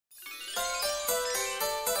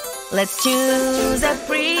Let's choose a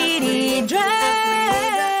pretty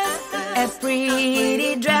dress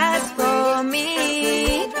for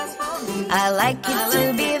me. I like it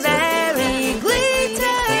to be very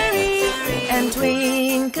glittery and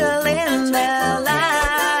twinkle in the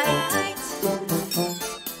light.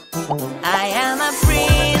 I am a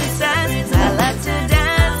princess, I love to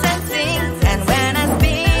dance and sing, and when I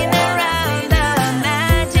spin around the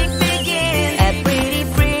magic begins. A pretty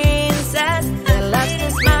princess that loves to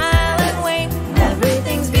smile and wave.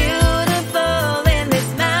 Everything's beautiful in this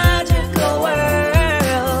magical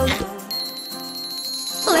world.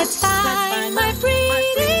 Let's find my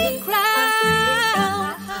pretty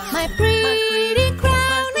crown. My pretty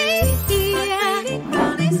crown is here.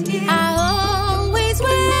 I always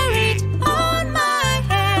wear it on my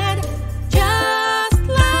head, just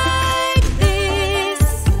like this.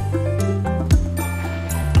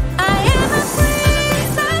 I am a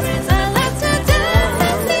princess, I love to dance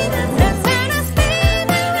and sing, and when I spin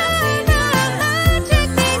around the magic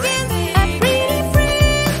begins. A pretty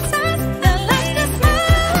princess that loves to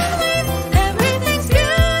smile and wave. Everything's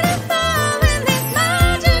beautiful in this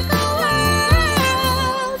magical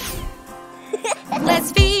world. Let's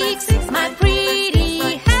fix my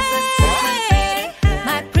pretty hair,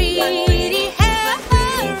 my pretty hair,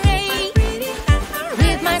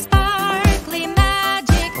 with my sparkly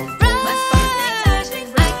magic brush.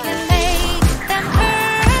 I can make them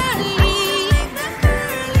curly.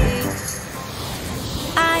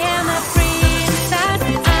 I am a princess, I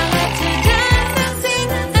love to dance and sing,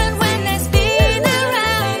 and when I spin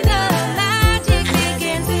around the magic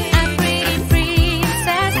begins. A pretty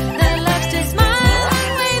princess that loves to smile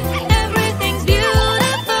and wave. Everything's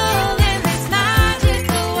beautiful in this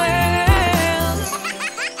magical world.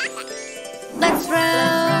 Let's throw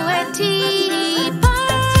a tea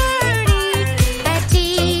party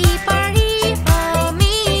for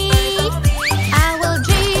me. I will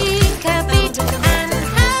drink a bit and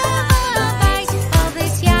have a bite of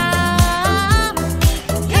this yummy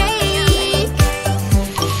cake.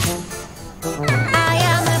 I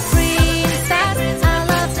am a princess, I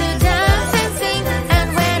love to dance and sing, and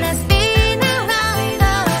when I spin around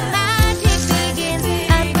the magic begins.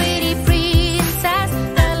 A pretty princess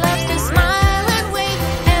that loves to smile and wave.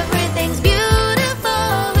 Everything's beautiful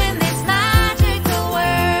in this magical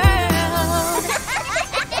world.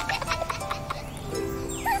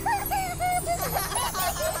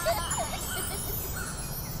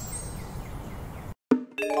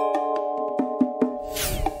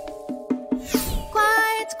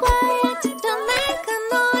 Quiet, quiet, don't make a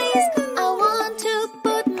noise. I want to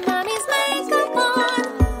put mommy's makeup on.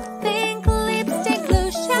 Pink lipstick,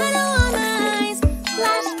 blue shadow on eyes.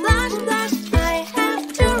 Blush, blush, blush, I have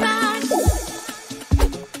to rush.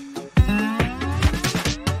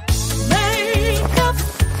 Makeup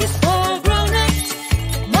is for grown-ups.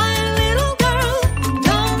 My little girl,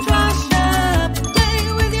 don't rush up. Play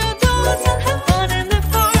with your dolls and have fun in the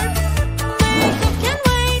park. Makeup can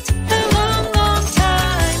wait a long, long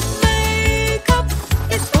time. Makeup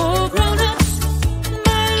is for grown-ups.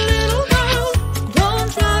 My little girl,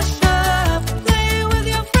 don't rush up. Play with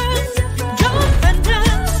your friends, jump and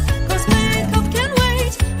dance, 'cause makeup can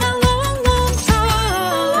wait a long, long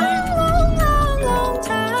time. Long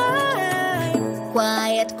time.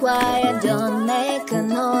 Quiet, quiet, don't make a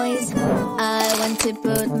noise. I want to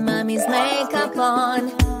put mommy's makeup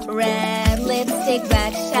on. Red lipstick,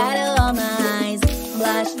 black shadow on eyes.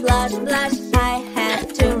 Blush, blush, blush, I have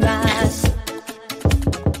to rush.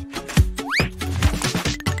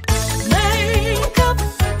 Makeup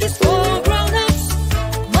is for grown-ups.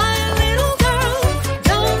 My little girl,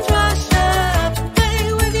 don't rush up. Play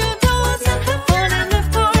with your dolls and have fun in the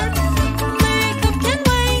park. Makeup can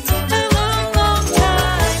wait a long, long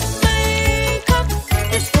time. Makeup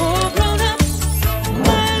is for grown-ups.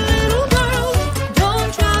 My little girl,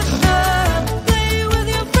 don't rush up. Play with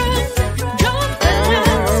your friends, jump and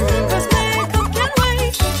dance, 'cause makeup can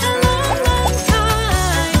wait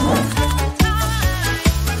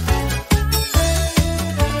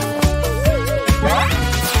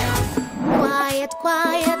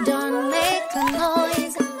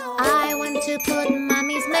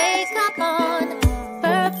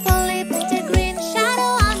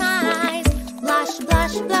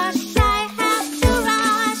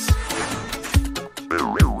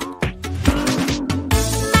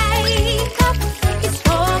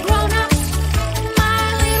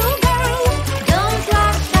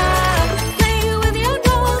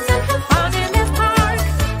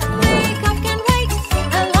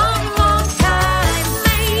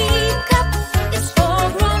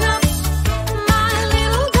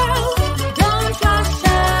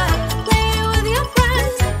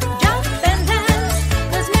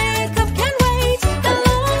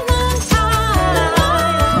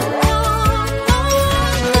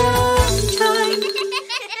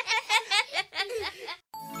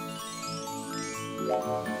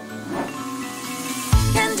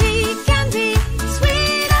Candy, candy,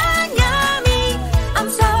 sweet and yummy. I'm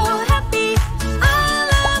so happy. I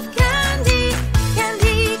love candy.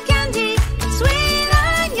 Candy, candy, sweet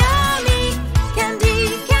and yummy. Candy,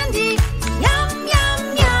 candy, yum, yum,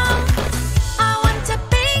 yum. I want a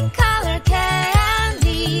pink color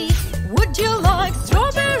candy. Would you like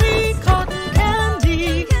strawberry cotton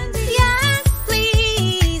candy? Yes,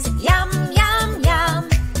 please. Yum, yum, yum.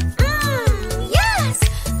 Yes.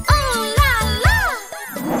 Oh la la.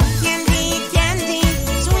 Candy, candy,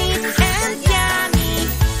 sweet and yummy.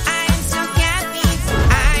 I'm so happy.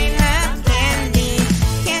 I love candy.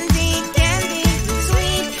 Candy, candy,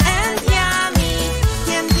 sweet and yummy.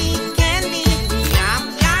 Candy, candy, yum,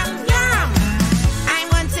 yum, yum. I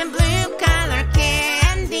want some blue color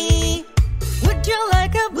candy. Would you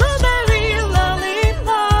like a blueberry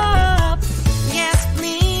lollipop? Yes,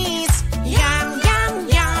 please. Yum, yum,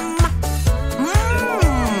 yum.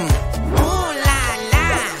 Ooh la la.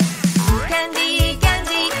 Candy,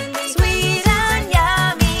 candy, sweet and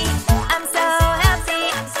yummy. I'm so happy.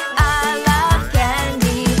 I love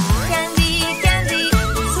candy. Candy, candy,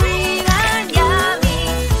 sweet and yummy.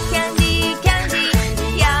 Candy, candy,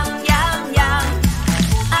 yum, yum, yum.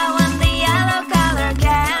 I want the yellow color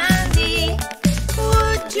candy.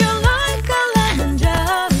 Would you like a lemon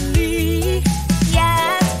jelly?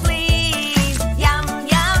 Yes, please. Yum,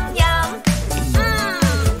 yum, yum.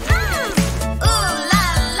 Ooh la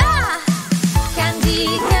la. Candy,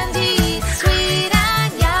 candy, sweet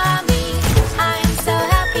and yummy. I'm so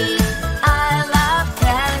happy. I love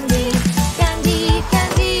candy. Candy,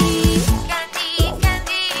 candy, candy,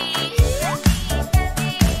 candy,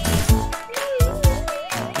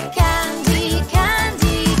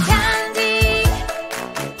 candy, candy.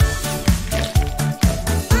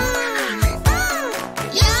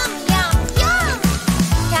 Yum, yum, yum.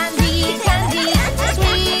 Candy, candy,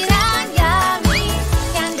 sweet and yummy.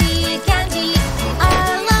 Candy, candy, I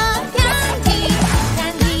love candy.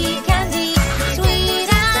 Candy, candy, sweet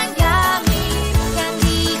and yummy.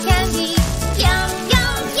 Candy, candy, yum,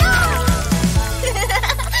 yum, yum.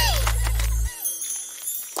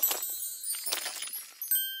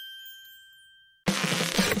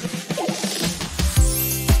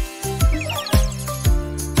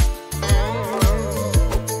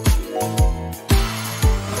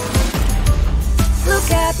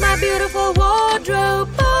 Look at my beautiful wardrobe.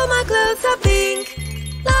 All my clothes are pink.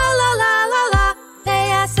 La la la la la.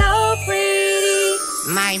 They are so pretty.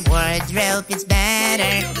 My wardrobe is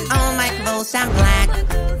better. All my clothes are black.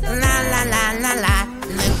 La la la la la.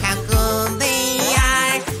 Look how cool they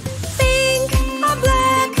are. Pink or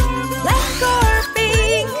black, black or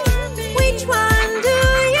pink. Which one do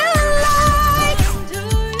you like?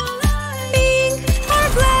 Pink or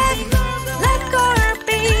black, black or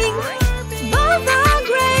pink. Both are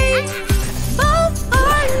great. Both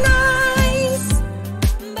are nice.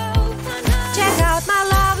 Check out my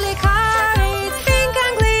lovely car. It's pink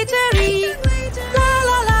and glittery. La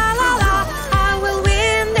la la la la. I will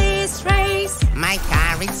win this race. My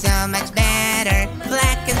car is so much better.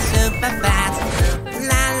 Black and super fast.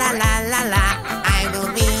 La la la la la. I will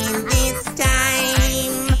win this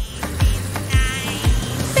time.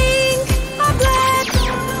 Pink or black,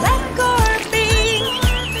 black or pink.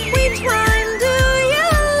 Which one do you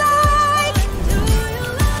like?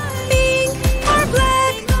 Pink or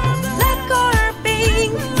black, black or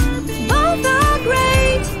pink. Both are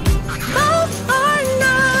great. Both are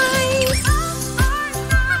nice.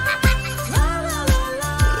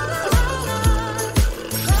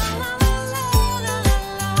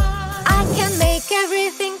 I can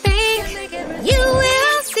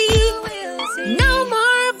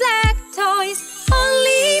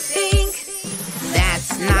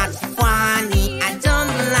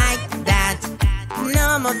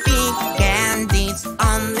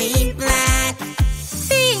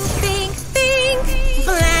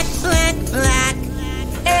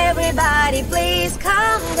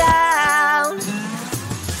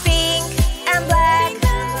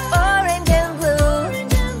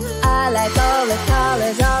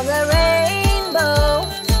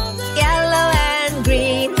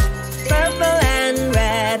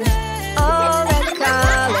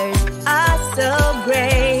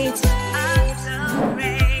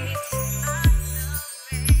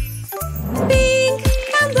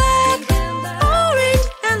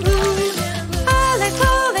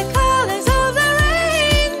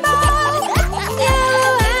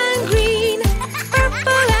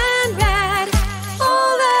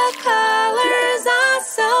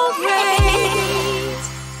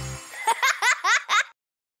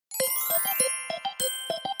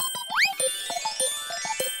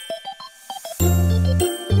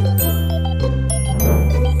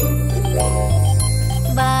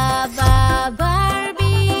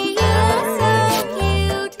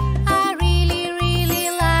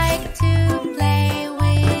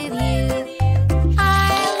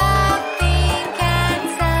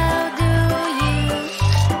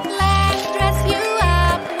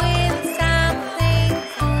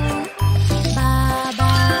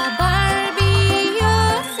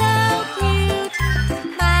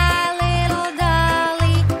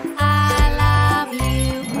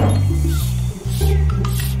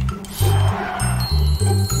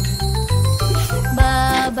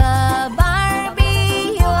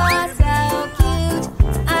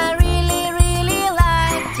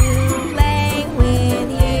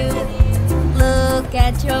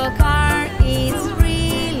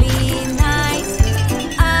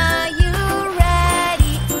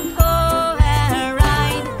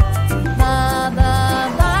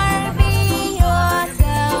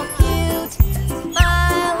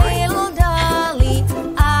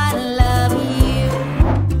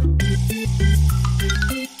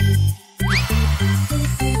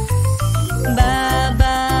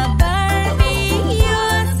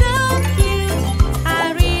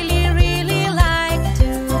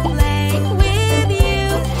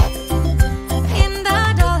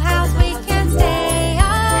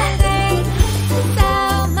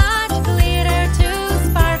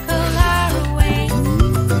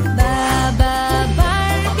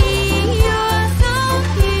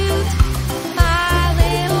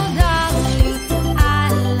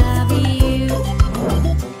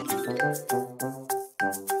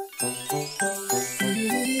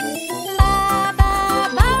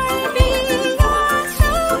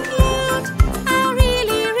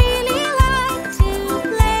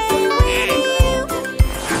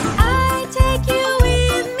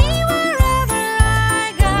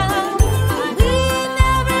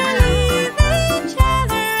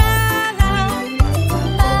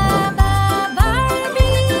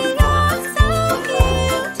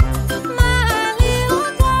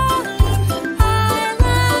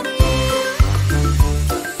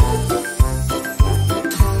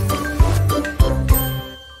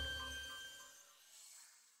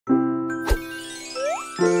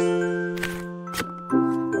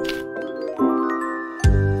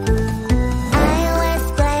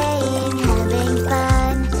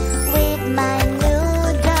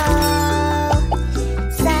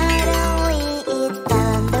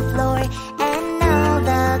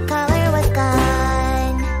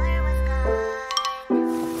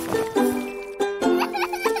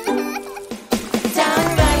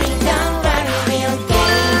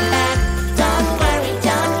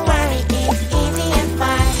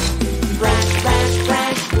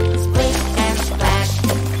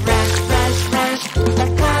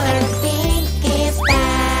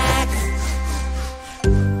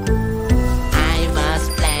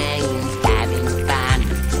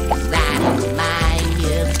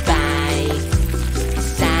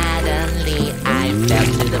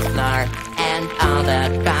the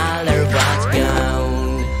color was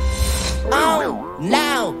gone. Oh,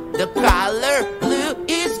 now the color blue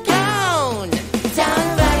is gone. Don't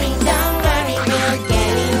worry, we'll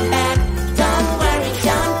get it back. Don't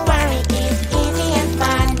worry, it's easy and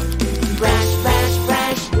fun. Brush, brush,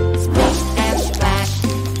 brush, splish and splash.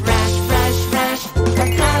 Brush, brush, brush, the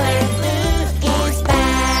color blue is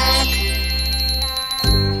back.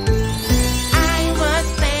 I was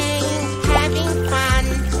playing, having fun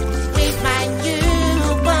with my new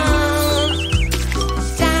ball.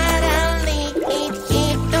 Suddenly it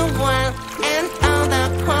hit the wall and all the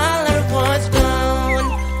color was gone.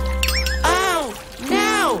 Oh,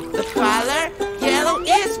 now the color yellow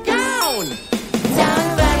is gone. Don't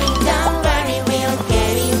worry, we'll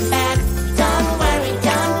get it back. Don't worry,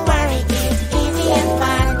 it's easy and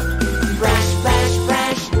fun. Brush, brush,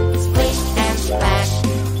 brush, splish and splash.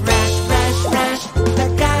 Brush, brush, brush, the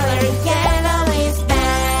color yellow is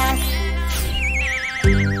back.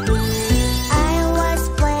 I was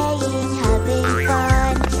playing, having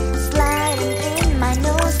fun, sliding in my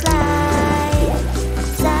new slide.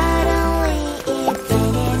 Suddenly it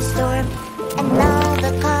rained and stormed, and now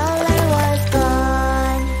the color was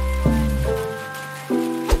gone.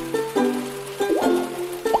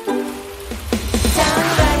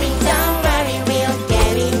 Don't worry, we'll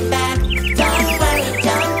get it back. Don't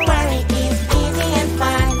worry, it's easy and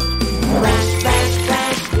fun. Brush, brush,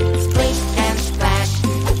 brush, splish and splash.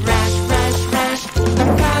 Brush, brush, brush, the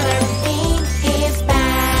color pink is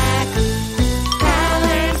back.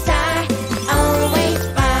 Colors are always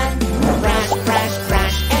fun. Brush, brush,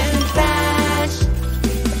 brush and brush.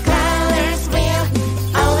 Colors will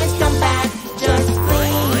always come back. Just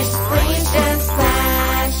splish, splish and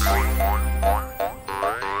splash.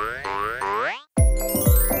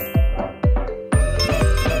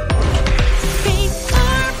 Pink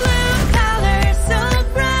or blue colors so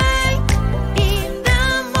bright in the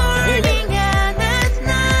morning and at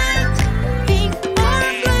night. Pink or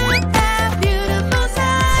blue, a beautiful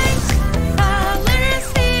sight. Colors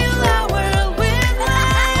fill our world with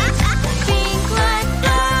light. Pink like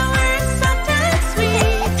flowers, soft and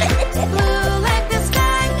sweet. Blue like the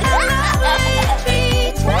sky, a lovely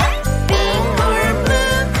treat. Pink or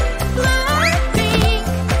blue, blue or pink.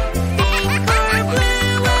 Pink or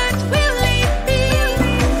blue, what will it be?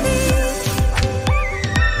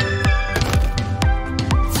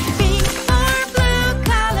 Pink or blue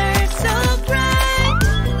colors so bright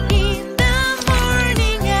in the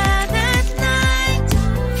morning and at night.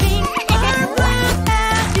 Pink or blue, a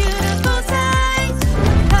beautiful sight.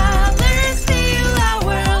 Colors fill our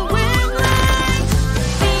world with light.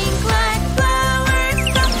 Pink like flowers,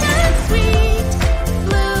 soft and sweet.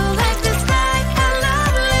 Blue like the sky, a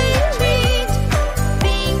lovely treat.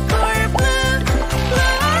 Pink or blue,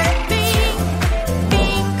 blue or pink.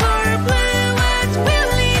 Pink or blue, what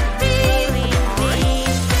will it be?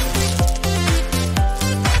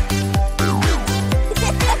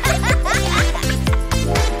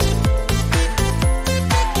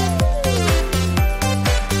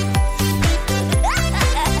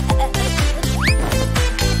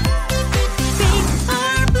 Pink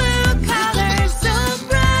or blue colors so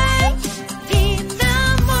bright in the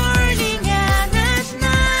morning and at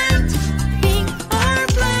night. Pink or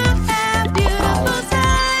blue, a beautiful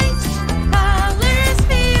sight. Colors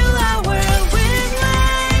fill our world with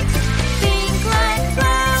light. Pink like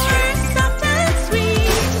flowers, soft and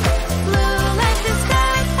sweet. Blue like the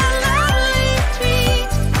sky, a lovely treat.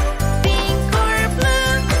 Pink or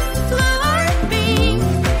blue, blue or pink.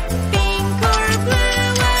 Pink or blue,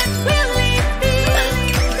 what will it be?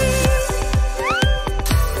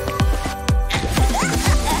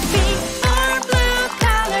 Pink or blue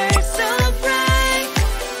colors so bright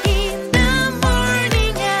in the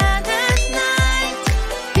morning and at night.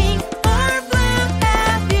 Pink or blue, a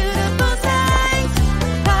beautiful sight.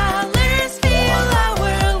 Colors fill our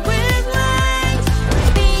world with light.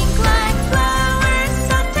 Pink like flowers,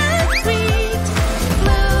 soft and sweet.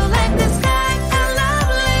 Blue like the sky, a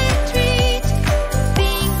lovely treat.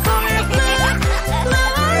 Pink or blue,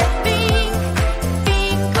 blue or pink.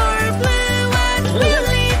 Pink or blue, what will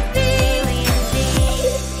it be?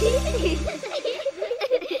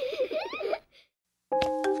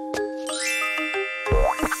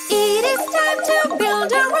 It is time to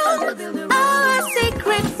build a room, our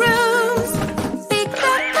secret rooms. Pick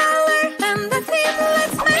the color and the theme,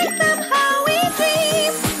 let's make them how we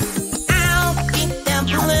dream. I'll pick the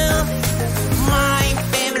blue, my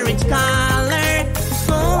favorite color.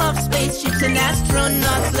 Full of spaceships and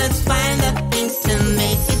astronauts. Let's find the things to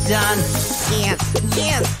make it done.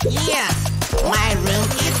 Yes. My room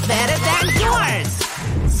is better than yours.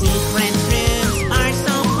 Secret rooms are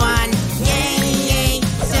so fun. Yay, yay,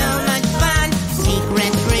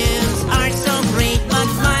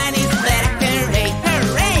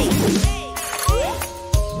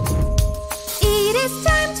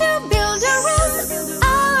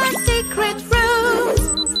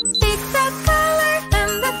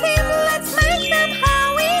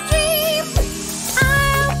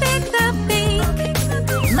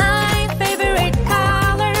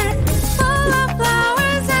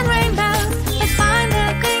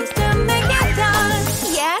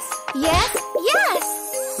 yes, yes.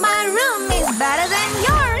 My room is better than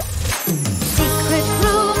yours. Secret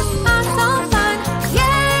rooms are so fun.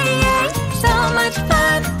 Yay, yay, so much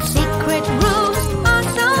fun. Secret rooms are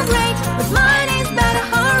so great, but mine is better.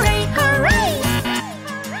 Hooray, hooray.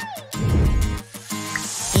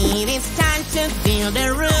 It is time to build a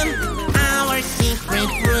room, our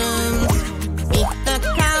secret rooms. Pick the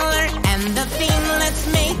color and the theme, let's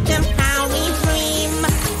make them how we dream.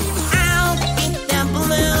 I'll pick the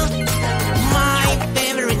blue, my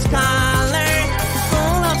favorite color.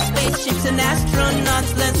 Full of spaceships and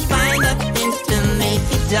astronauts, let's find the things to make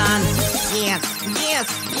it done. Yes, yes,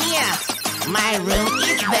 yes, my room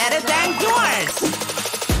is better than yours.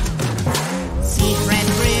 Secret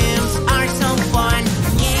rooms are so fun.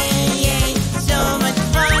 Yay, yay, so much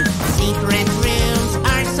fun. Secret rooms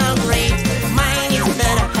are so great. Mine is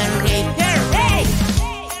better. Hooray, hooray.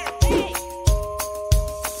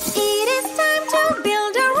 It is time to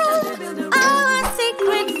build a room, our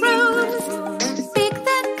secret rooms. Pick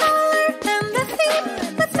the color and the theme,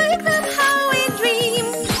 let's make them how we dream.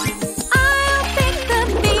 I'll pick the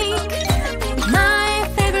pink, my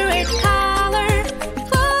favorite color.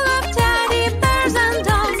 Full of teddy bears and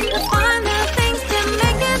dolls, let's find the things to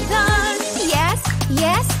make it done. Yes,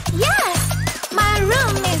 yes, yes, my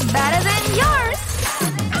room is better than yours.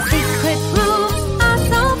 Secret rooms are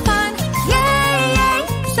so fun. Yay, yay,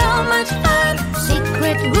 so much fun.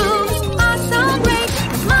 Secret rooms are so great.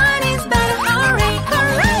 Mine is better. Hooray,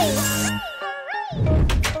 hooray.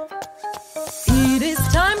 It is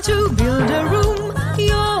time to build a room,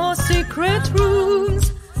 your secret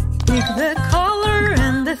rooms. Pick the color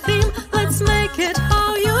and the theme, let's make it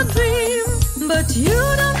how you dream. But you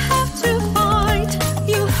don't have to fight,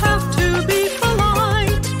 you have to be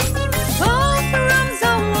polite. Both rooms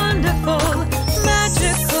are wonderful,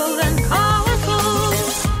 magical and colorful.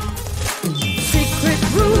 Secret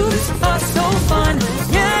rooms are so fun.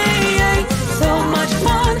 Yay, yay, so much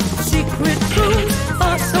fun. Secret rooms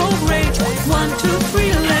are so great. 1, 2,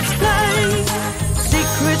 3, let's play.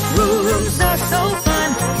 Secret rooms are so fun.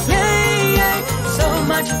 Yay, yay, so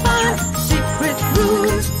much fun. Secret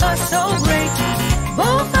rooms are so great.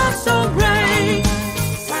 Both are so great.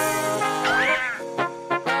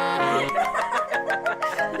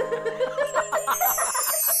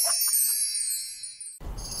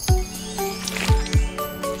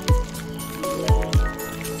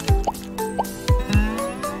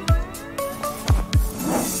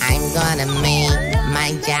 I'm gonna make my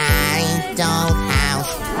giant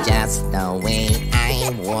dollhouse just the way I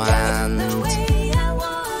want.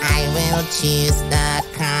 I will choose the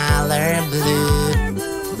color blue,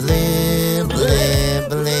 blue, blue,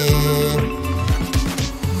 blue.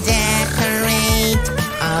 Decorate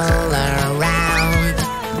all around,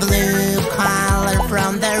 blue color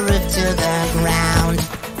from the roof to the ground.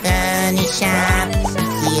 Furnish up,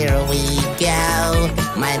 here we go.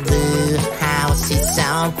 My blue house is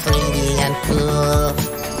so pretty and cool.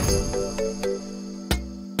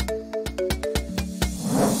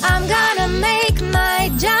 I'm gonna make my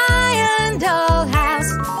giant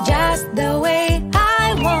dollhouse just the way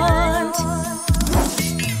I want.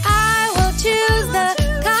 I will choose the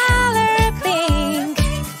color pink,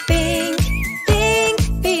 pink, pink,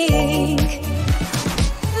 pink.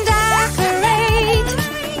 Decorate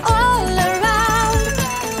all around,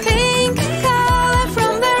 pink color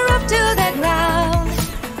from the roof to the ground.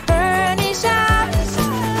 Furnish up,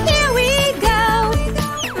 here we go.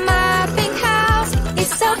 My pink house is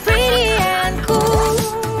so pretty and cool.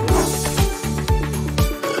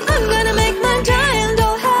 I'm gonna make my giant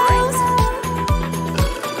dollhouse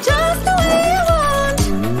just the way I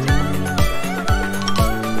want.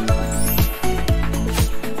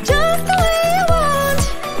 Just the way I want.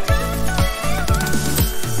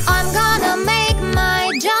 I'm gonna make my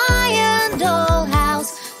giant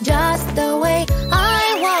dollhouse just the way I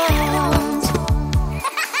want.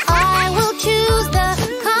 I will choose the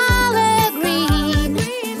color green,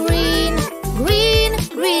 green, green,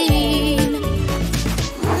 green.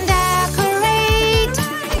 Decorate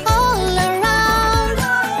all around,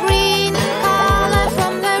 green color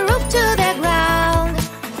from the roof to the ground.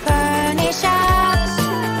 Furnish up,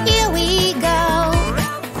 here we go.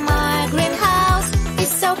 My greenhouse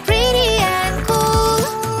is so pretty and cool.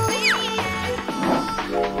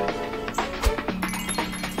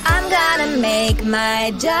 I'm gonna make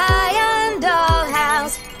my giant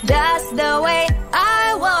dollhouse just the way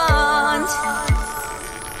I want.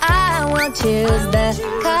 I will choose the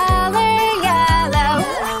color yellow,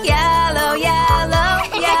 yellow, yellow,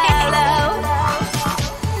 yellow.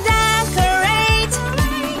 Decorate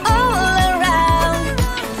all around,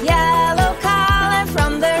 yellow color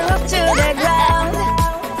from the roof to the ground.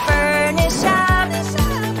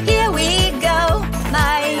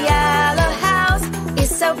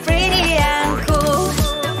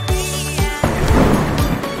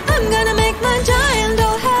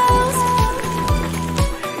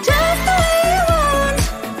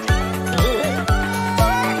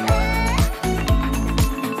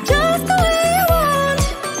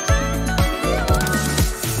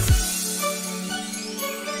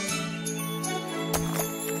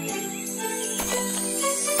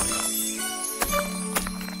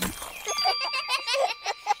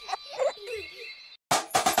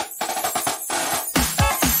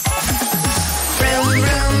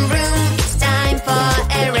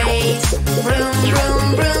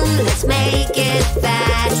 make it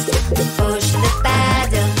fast. Push the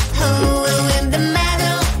pedal, who will win the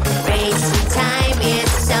medal? Racing time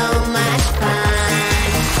is so much fun.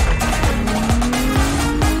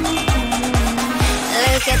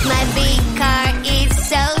 Look at my big car, it's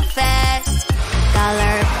so fast.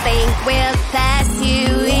 Color pink will pass you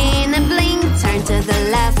in a blink. Turn to the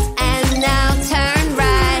left and now turn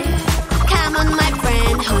right. Come on, my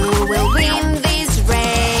friend, who will win this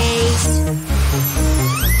race?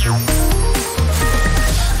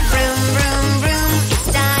 Vroom, vroom, vroom, it's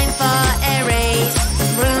time for a race.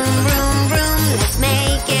 Vroom, vroom, vroom, let's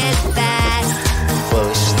make it fast.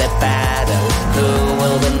 Push the pedal, who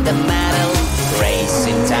will win the medal?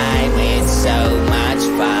 Racing time is so much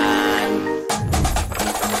fun.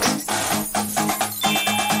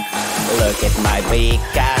 Look at my big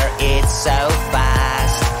car, it's so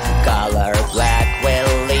fast. Color black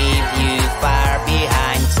will leave you far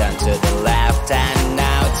behind. Turn to the left and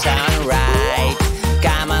now turn right.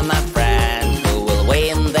 Come on, my friend, who will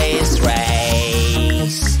win this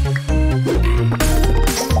race?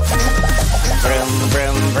 Vroom,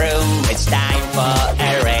 vroom, vroom, it's time for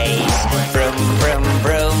a race. Vroom, vroom,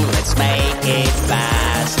 vroom, let's make it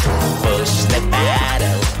fast. Push the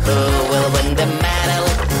pedal, who will win the medal?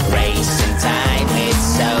 Racing time is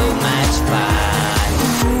so much fun.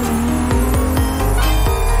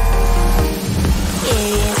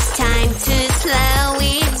 It is time to slow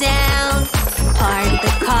it down. Park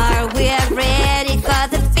the car, we're ready for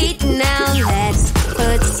the beat now. Let's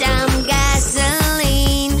put some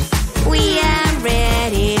gasoline. We are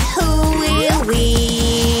ready, who will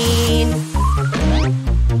win?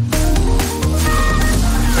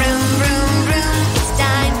 Vroom, vroom, vroom, it's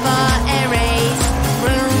time for a race.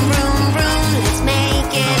 Vroom, vroom, vroom, let's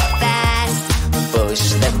make it fast. Push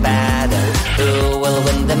the pedal, who will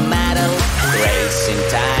win the medal? Racing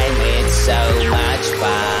time is so much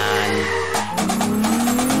fun.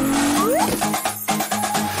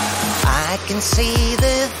 I can see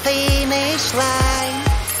the finish line.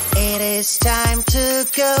 It is time to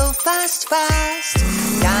go fast, fast.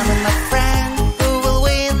 Come on, my friend, who will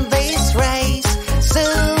win this race?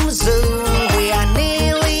 Zoom, zoom, we are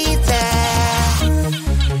nearly there.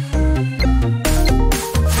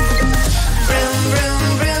 Vroom, vroom,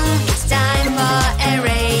 vroom, it's time for a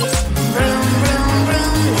race. Vroom, vroom,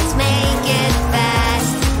 vroom, let's make it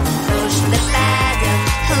fast. Push the pedal,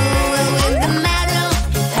 who will win the medal?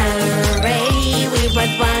 Hooray, we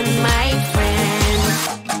brought one, my friend.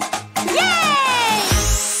 Yay!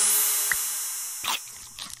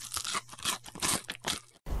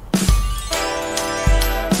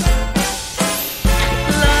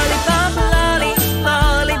 Lollipop, lolly,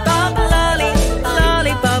 lollipop, lolly,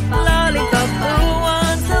 lollipop, lollipop. Who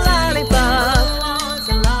wants a lollipop?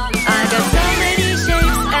 I got so many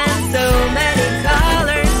shapes and so many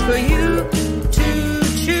colors for you to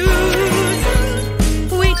choose.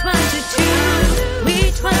 Which one to choose?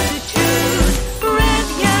 Which one to choose? Red,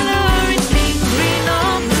 yellow, orange, pink, green,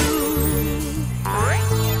 or blue?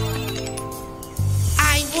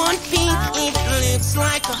 I want pink, it looks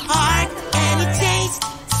like a heart and it tastes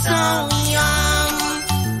so yum.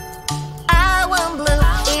 I want blue,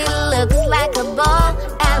 it looks like a ball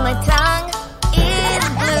and my tongue is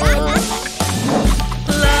blue.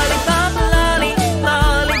 Lollipop, lolly,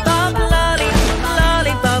 lollipop, lolly,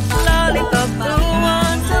 lollipop, lollipop. Who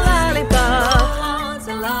wants a lollipop?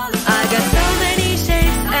 I got so many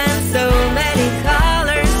shapes and so many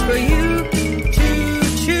colors for you to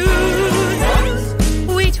choose.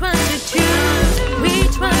 Which one to choose?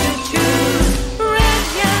 Which one to choose? Red,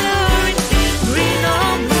 yellow,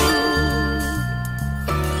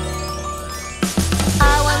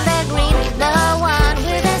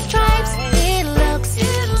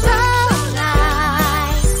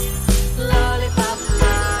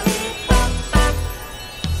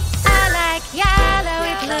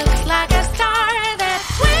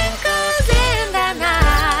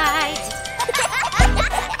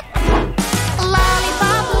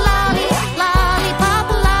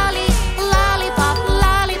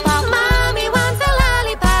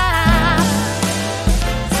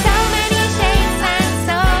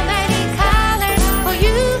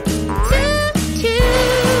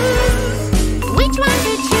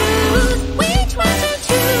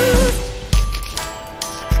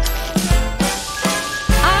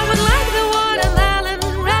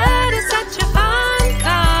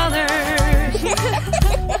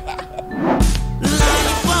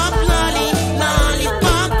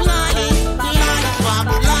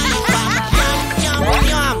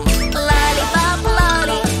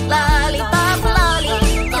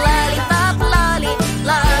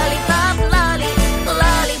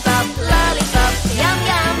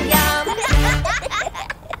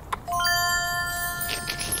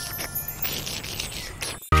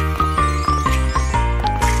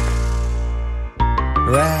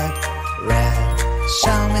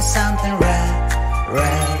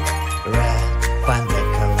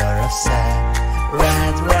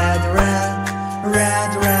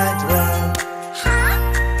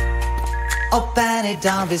 bunny,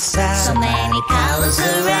 don't be sad. So many colors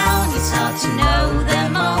around, it's hard to know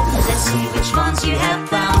them all. Let's see which ones you have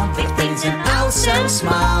found. Big things and oh so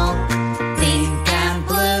small. Pink and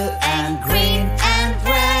blue and green and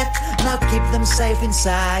red. Now keep them safe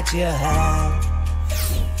inside your head.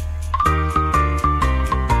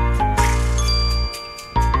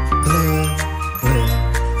 Blue, blue,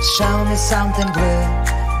 show me something blue.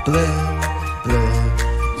 Blue, blue,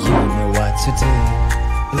 you know what to do.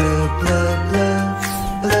 Blue, blue, blue,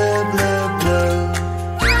 blue, blue, blue.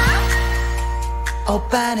 Oh,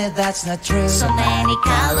 Bunny, that's not true. So many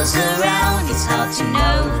colors around, it's hard to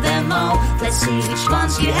know them all. Let's see which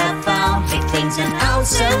ones you have found. Big things and oh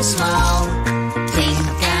so small.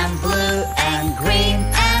 Pink and blue and green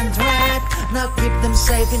and red. Now keep them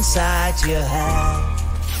safe inside your head.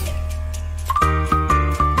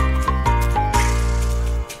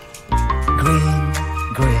 Green,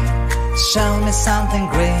 green, show me something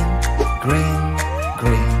green. Green,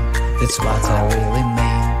 green, that's what I really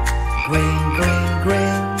mean. Green, green,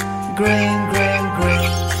 green, green, green,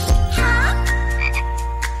 green.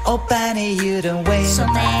 Oh, Bunny, you don't win. So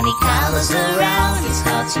many colors around, it's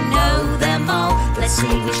hard to know them all. Let's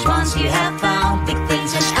see which ones you have found. Big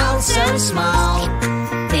things and oh so small.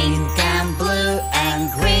 Pink and blue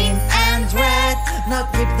and green and red. Now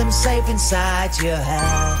keep them safe inside your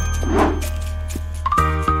head.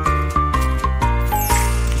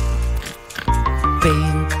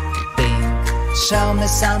 Pink, pink, show me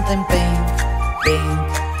something pink. Pink,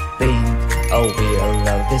 pink, oh we all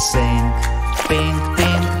love this thing. Pink,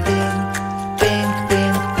 pink, pink, pink,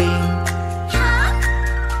 pink, pink.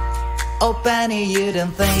 Oh Bunny, you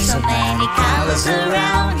don't think. So many colors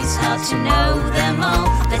around, it's hard to know them all.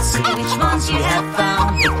 Let's see which ones you have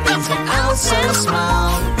found. Big things and oh so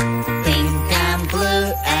small. Pink and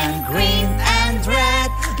blue and green and red.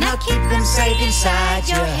 Now keep them safe inside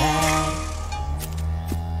your head.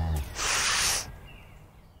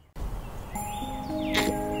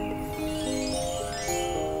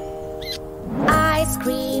 Ice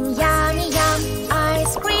cream, yummy yum.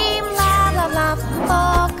 Ice cream, love love love.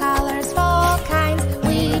 4 colors, 4 kinds.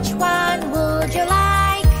 Which one would you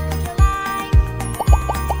like?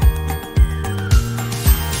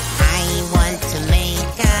 I want to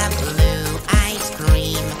make a blue ice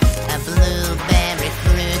cream. A blueberry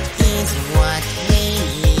fruit is what we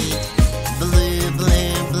need. Blue,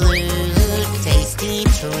 blue, blue, tasty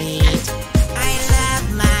treat. I love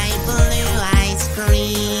my blue ice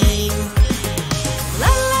cream.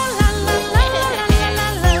 La la la la la la la la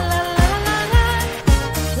la la la.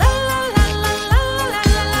 La la la la la la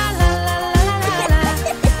la la la.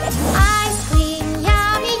 Ice cream,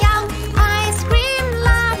 yummy yum. Ice cream,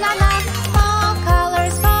 love love love. 4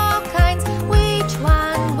 colors, 4 kinds. Which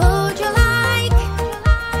one would you like?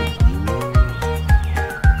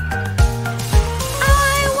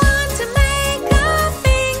 I want to make a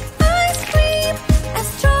pink ice cream. A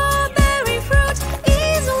strawberry fruit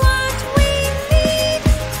is what we need.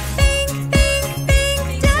 Pink, pink, pink,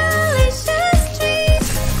 delicious treat.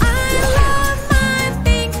 I love my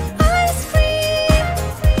pink ice cream.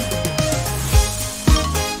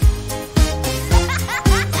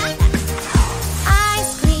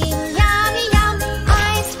 Ice cream, yummy yum.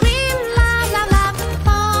 Ice cream, love love love.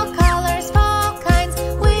 4 colors, 4 kinds.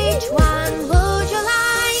 Which one would you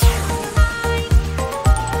like?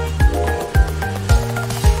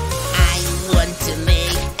 I want to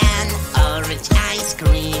make an orange ice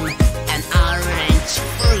cream. An orange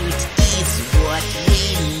fruit is what we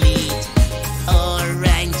need.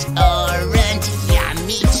 Orange, orange,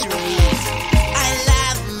 yummy treat. I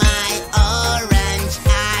love my orange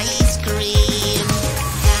ice cream.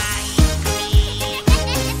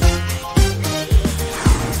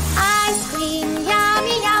 Ice cream,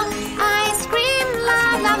 yummy yum. Ice cream,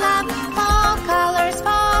 love love love. 4 colors,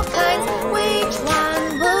 4 kinds. Which one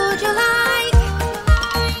would you like?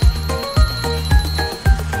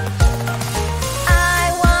 I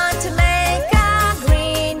want to make a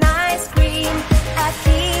green ice cream. A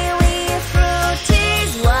kiwi fruit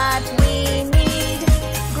is what we need.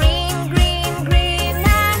 Green, green, green,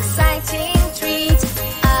 exciting treat.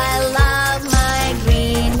 I love my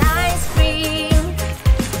green ice cream.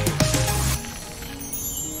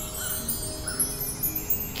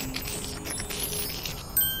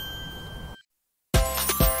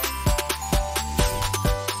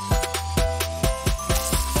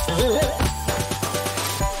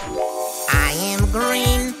 I am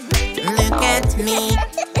green, look at me.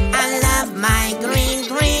 I love my green,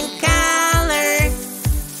 green color.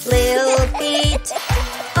 Little Pete,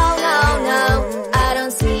 oh no, no, I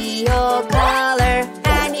don't see your color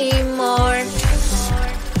anymore.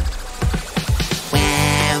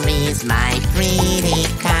 Where is my pretty pretty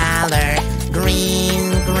color.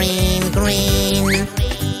 Green, green, green.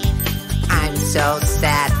 I'm so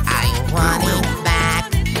sad, I want it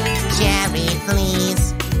back. Cherry,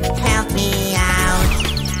 please help me out.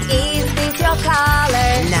 Is this your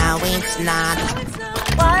color? No, it's not.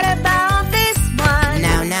 What about this one?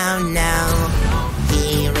 No, no, no.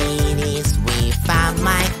 Here it is, we found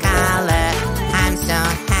my color. I'm so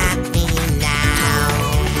happy now.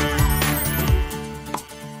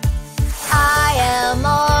 I am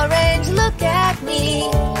orange, look at me.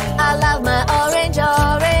 I love my orange,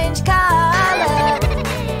 orange color.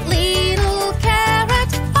 Little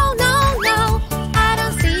carrot, oh no, no, I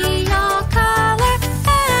don't see your color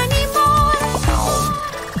anymore.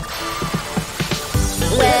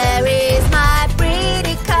 Where is my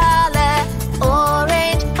pretty color?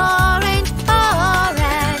 Orange, orange,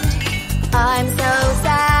 orange. I'm so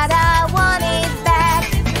sad, I want it back.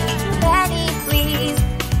 Penny, please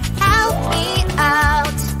help me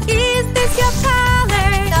out. Is this your color?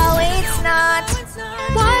 No, it's not.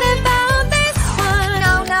 What about this one?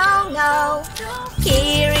 No, no, no.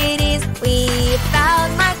 Here it is, we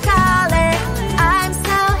found my color. I'm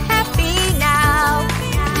so happy now.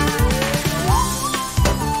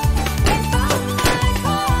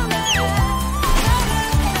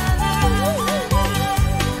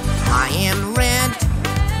 I am red,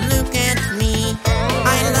 look at me.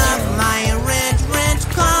 I love my red, red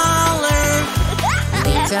color.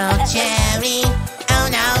 Little cherry, oh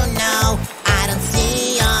no, no. I don't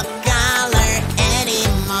see your color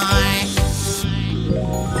anymore.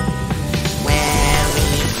 Where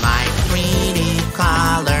is my pretty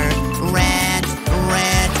color? Red,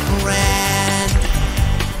 red, red.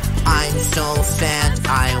 I'm so sad,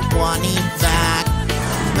 I want it back.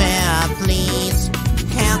 Where, please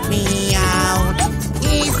help me out.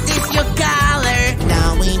 Is this your color? No,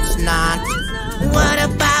 it's not. What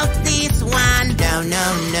about this one? No, no,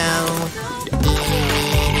 no. Here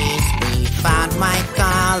it is, we found my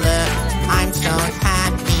color. I'm so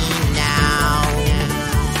happy now.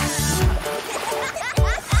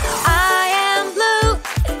 I am blue,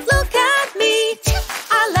 look at me.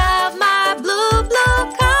 I love my blue, blue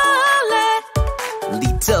color.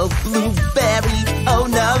 Little blueberry, oh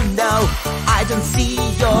no, no, I don't see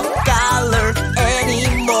your color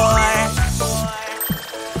anymore.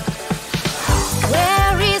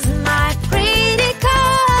 Where is my pretty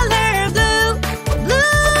color? Blue,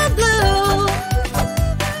 blue, blue.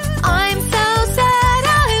 I'm so sad,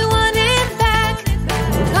 I want it back.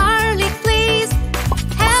 Garlic, please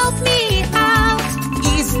help me out.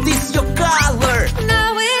 Is this your color? No,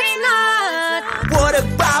 it's not. What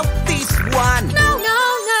about this one? No, no,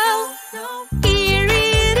 no. Here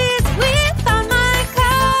it is, we found my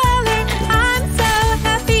color. I'm so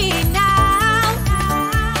happy now.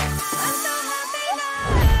 I'm so happy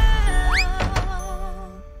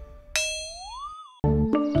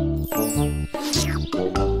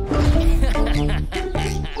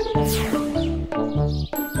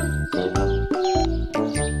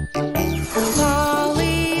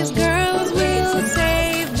Polly's girls will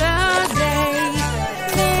save the day.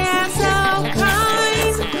 They are so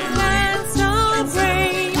kind and so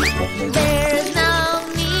brave. There's no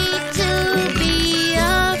need to be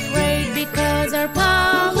afraid because our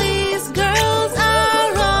Polly's girls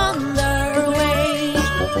are on their way.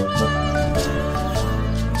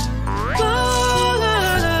 La la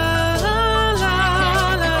la la la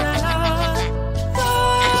la la. La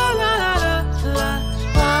la la la.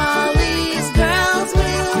 Polly's girls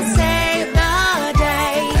will save the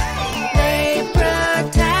day. They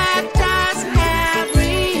protect us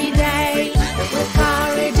every day. With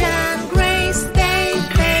courage and grace, they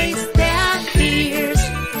face their fears.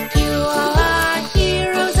 You are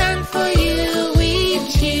heroes, and for you we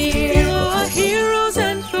cheer. You are heroes,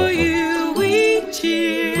 and for you we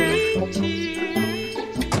cheer.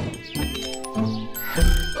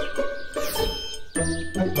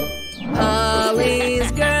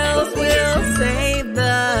 Polly's girls will save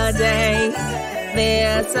the day.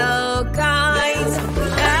 They're so kind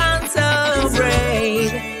and so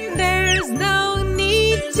brave. There's no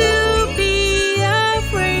need to be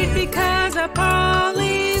afraid because our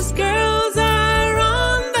Polly's girls are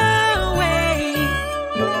on the way.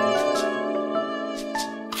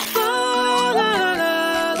 La la la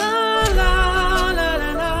la la la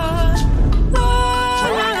la la. La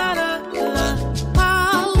la la la.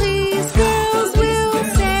 Polly's girls will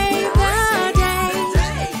save the day.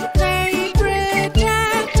 They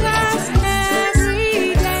protect us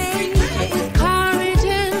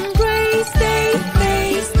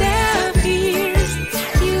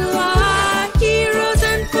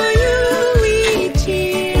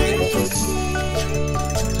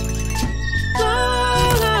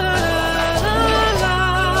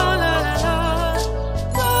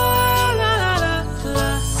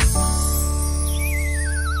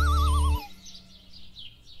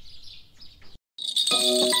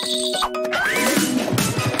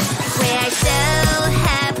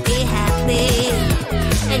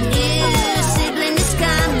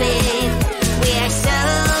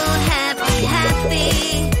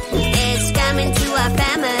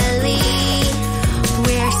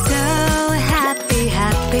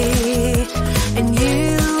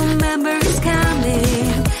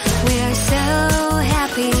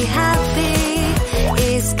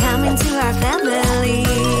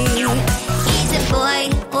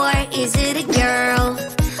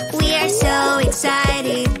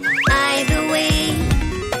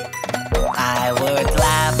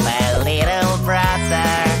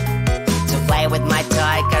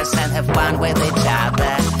have fun with each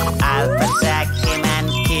other. I'll protect him and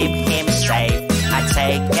keep him safe. I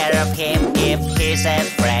take care of him if he's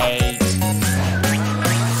afraid.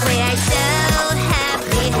 We are so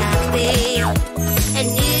happy, happy. A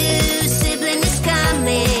new sibling is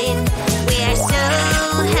coming. We are so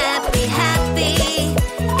happy, happy.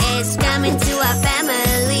 It's coming to our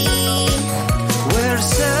family. We're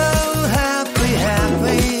so happy,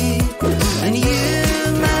 happy. A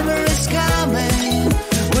new member is coming.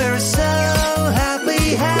 We're so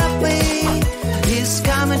happy, happy. He's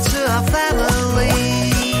coming to our family.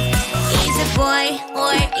 Is it a boy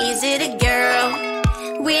or is it a girl?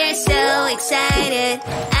 We're so excited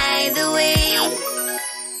either way.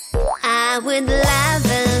 I would love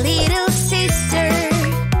a little sister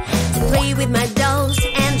to play with my dolls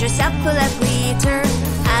and dress up full of glitter.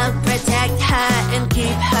 I'll protect her and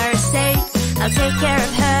keep her safe. I'll take care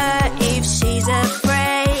of her if she's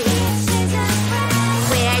afraid.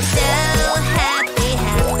 We are so happy,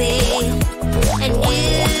 happy. A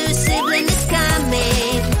new sibling is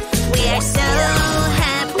coming. We are so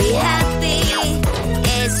happy, happy.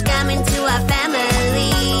 It's coming to our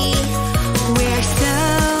family. We're so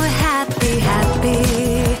happy, happy.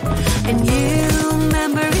 A new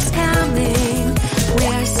member is coming.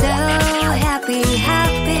 We're so happy,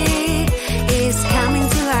 happy. It's coming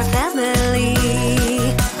to our family.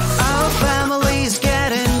 Our family's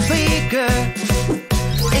getting bigger.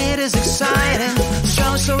 It is exciting,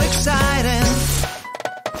 so exciting.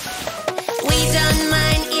 We don't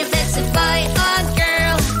mind if it's a boy or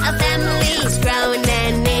girl. Our family is growing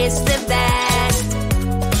and it's the best.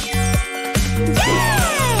 Yeah!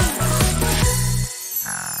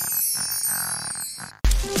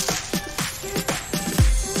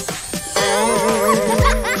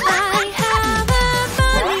 I have a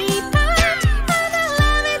funny pet and I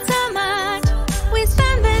love it so much. We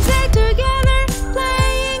spend the day together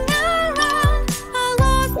playing around. I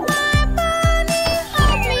lost my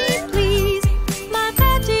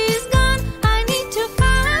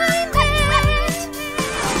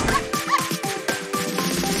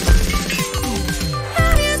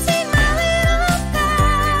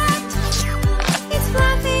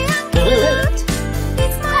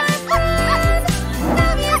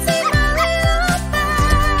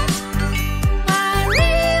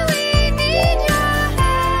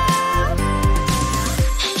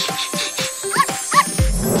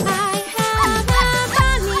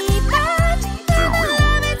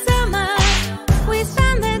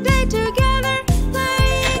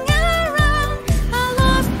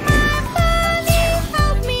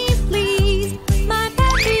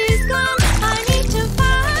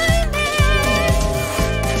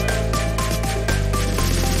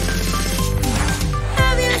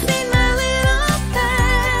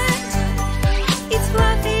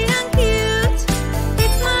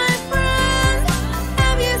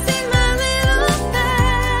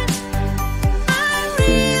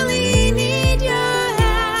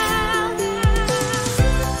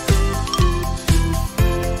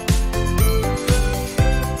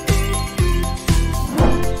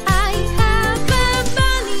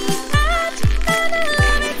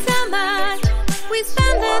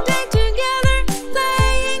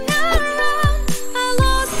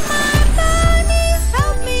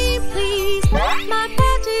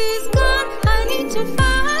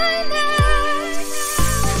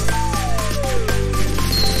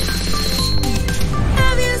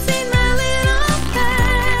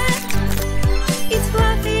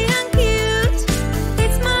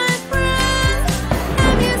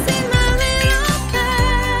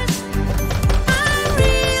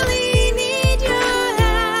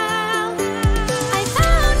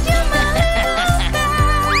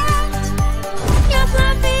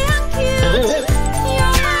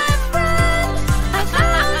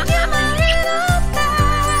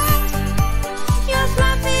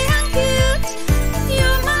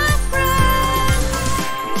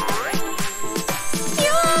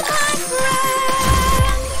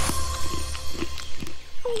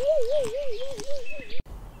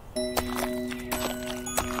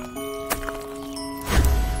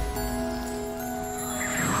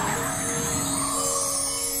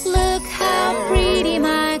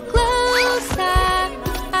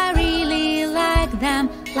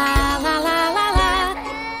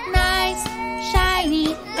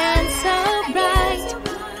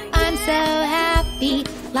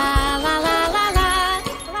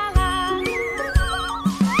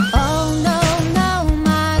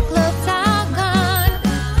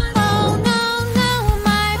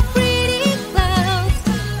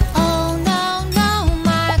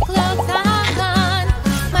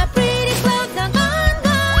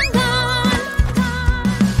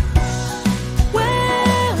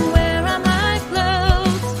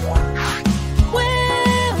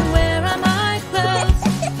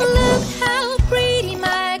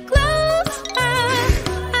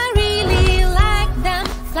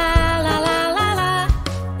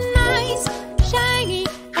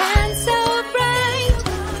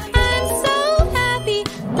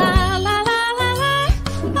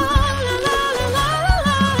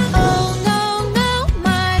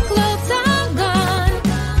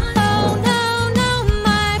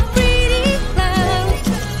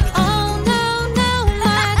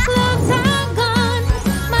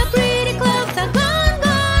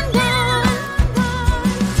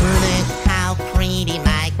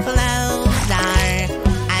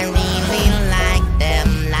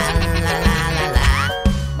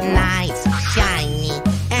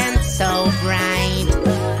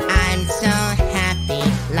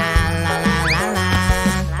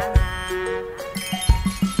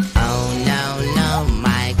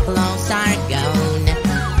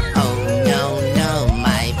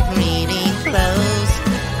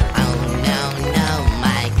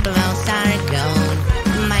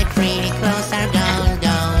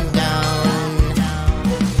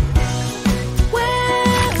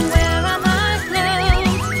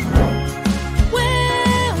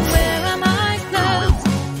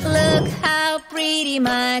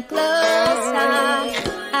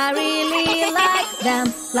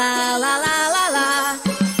them. La la la la la.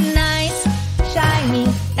 Nice, shiny,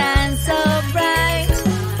 and so bright.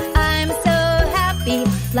 I'm so happy.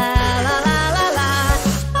 La la la la la.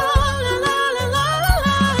 Oh la la la la la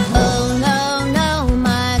la. Oh no no,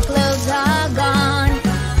 my clothes are gone.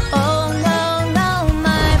 Oh no no,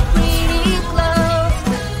 my pretty clothes.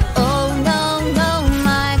 Oh no no,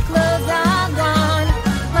 my clothes are gone.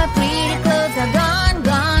 My pretty clothes are gone,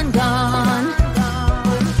 gone, gone.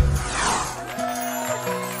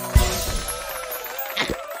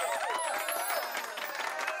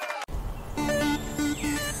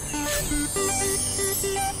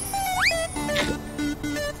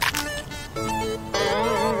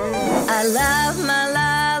 I love my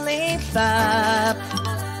lollipop,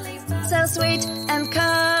 so sweet and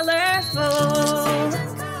colorful.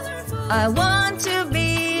 I want to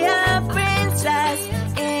be a princess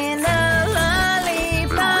in a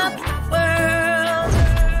lollipop world.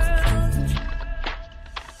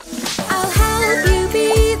 I'll help you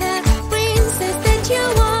be the princess that you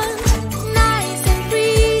want. Nice and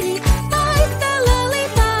pretty, like the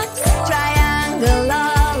lollipops. Triangle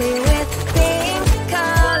lolly with pink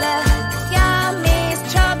color. Yummy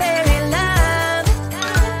strawberry love.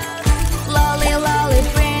 Lolly, lolly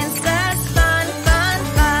princess, fun, fun,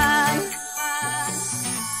 fun.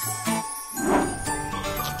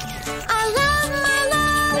 I love my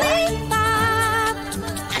lollipop,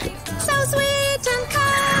 so sweet and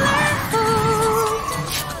colorful.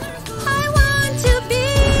 I want to be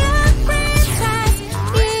a princess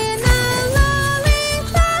in a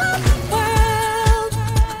lollipop world.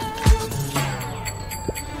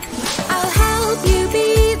 I'll help you be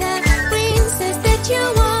the princess that you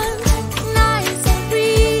want. Nice and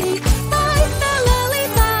pretty, like the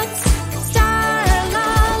lollipops. Star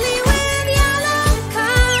lolly with yellow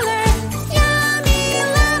color. Yummy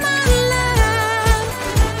lemon love.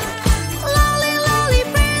 Lolly, lolly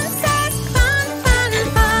princess, fun, fun,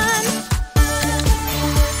 fun.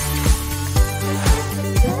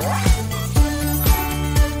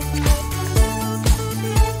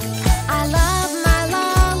 I love my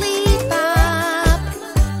lollipop,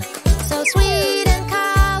 so sweet and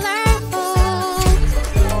colorful.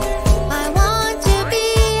 I want to be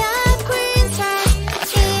a princess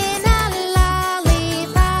in a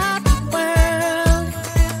lollipop world.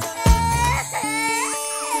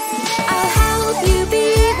 I'll help you be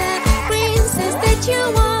the princess that you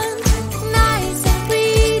want. Nice and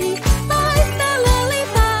pretty, like the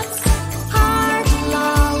lollipops. Heart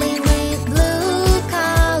lolly with blue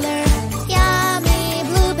color. Yummy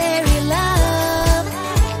blueberry love.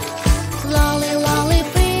 Lolly, lolly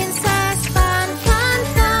princess, fun, fun,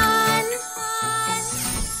 fun.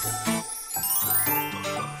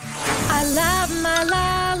 I love my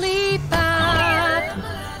lollipop,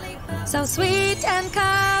 so sweet and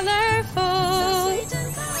colorful.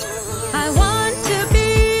 I want to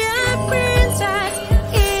be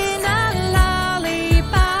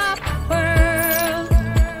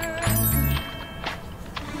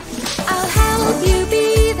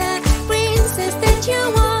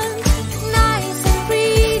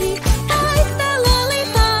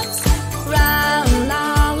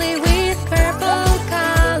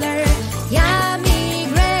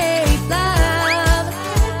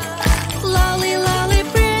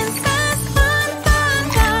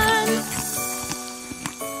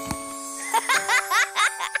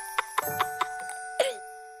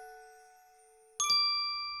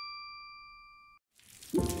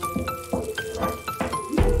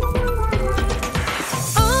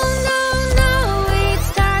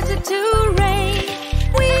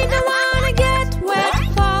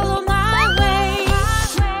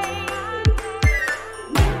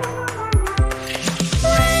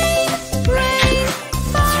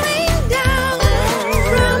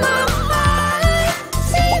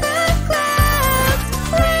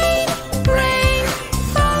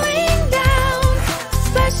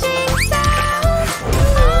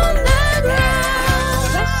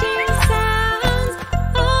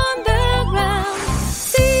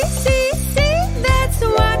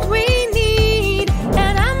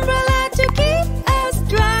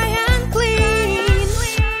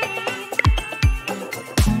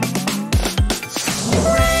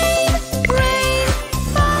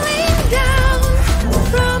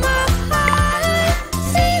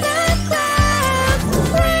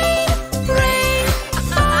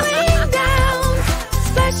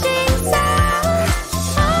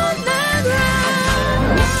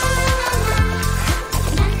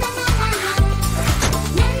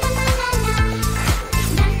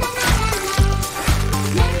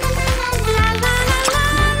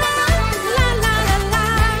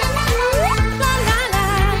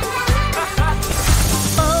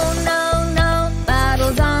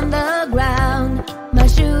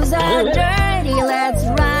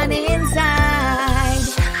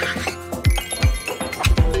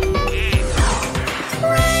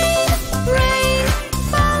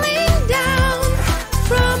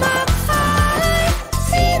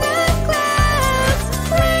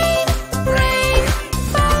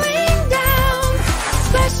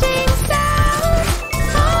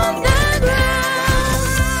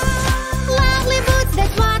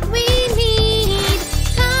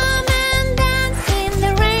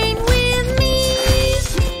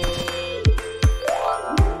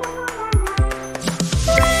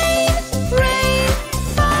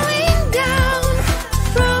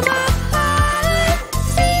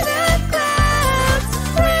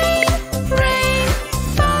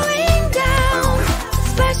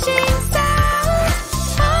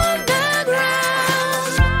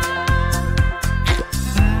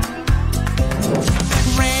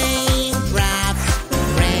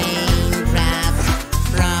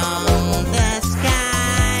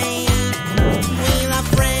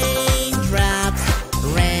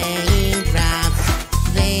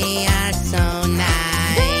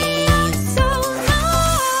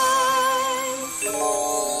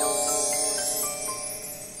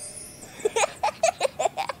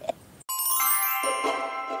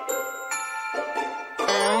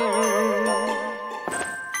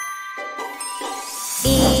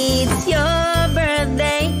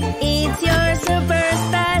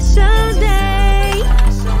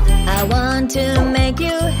to make you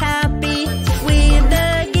happy with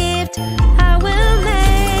the gift I will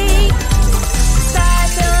make. Start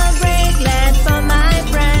celebrate, let's for my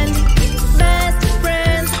friend, best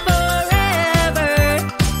friends forever.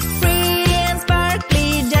 Pretty and sparkly,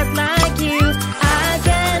 just like you. I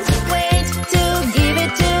can't wait to give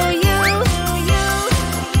it to you.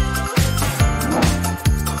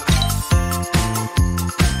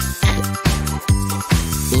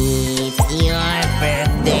 It's your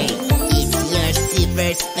birthday, it's your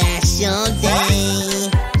super special day.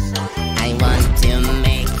 I want to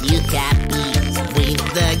make you happy with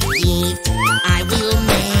the gift I will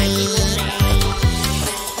make.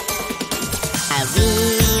 I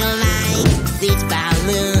really like this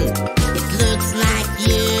balloon, it looks like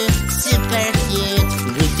you, super cute.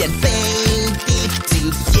 We can paint it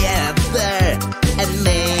together and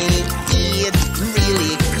make it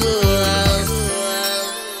really cool.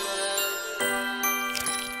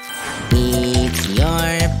 It's your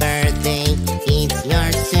birthday, it's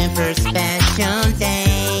your super special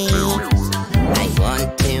day. I want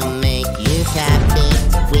to make you happy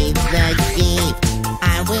with the gift I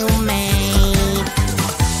will make.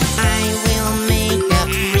 I will make a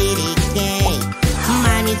pretty cake.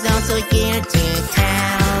 Mine is also here to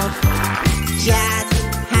help. Just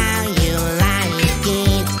how you like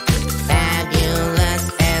it, fabulous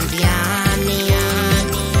and yummy.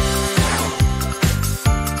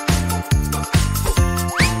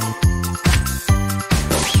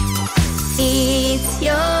 It's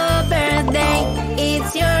your birthday,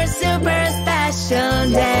 it's your super special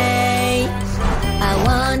day. I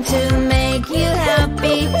want to make you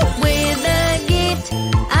happy with the gift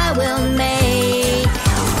I will make.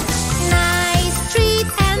 Nice treat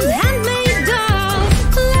and handmade doll.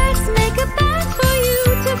 Let's make a path for you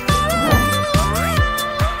to follow.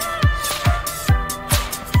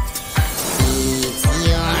 It's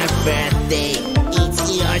your birthday, it's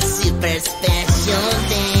your super special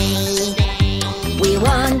day. We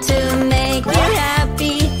want to make you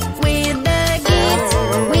happy with the gift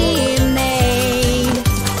we made.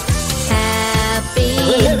 Happy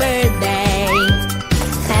birthday,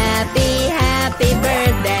 happy, happy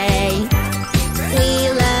birthday. We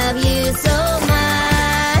love you so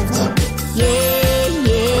much. Yay,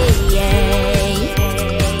 yay, yay.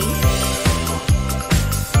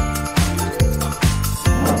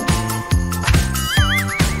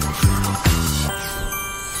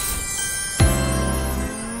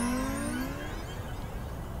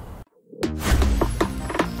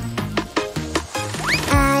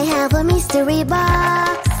 I have a mystery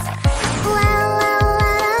box. La la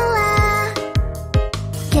la la la.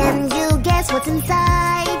 Can you guess what's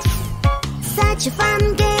inside? Such a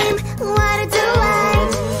fun game. What a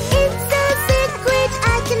delight! It's a secret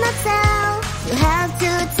I cannot tell. You have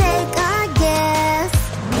to take a guess.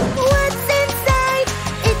 What's inside?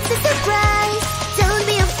 It's a surprise. Don't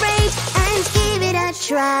be afraid and give it a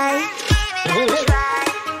try.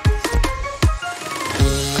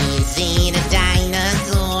 Is it a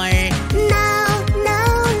dinosaur? No, no,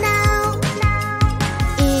 no.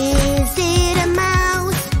 Is it a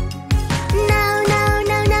mouse? No, no,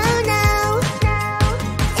 no, no, no.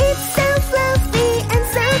 It's so fluffy and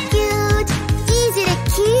so cute. Is it a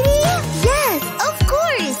kitty? Yes, of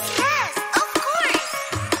course. Yes, of course.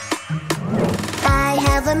 I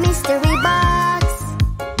have a mystery box.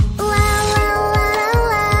 La la la la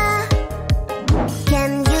la.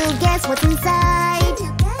 Can you guess what's inside?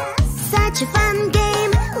 Such a fun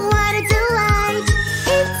game, what a delight!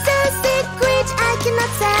 It's a secret I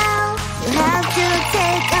cannot tell. You have to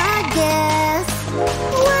take a guess.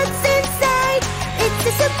 What's inside? It's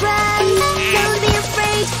a surprise. Don't be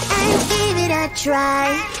afraid and give it a try.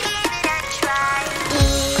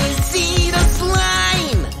 Is it a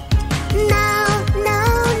slime? No, no,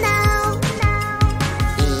 no.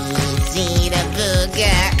 Is it a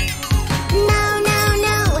booger? No, no,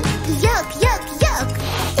 no. Yuck, yuck, yuck.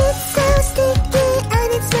 It's so sticky and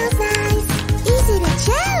it smells nice. Is it a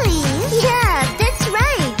jelly? Yeah, that's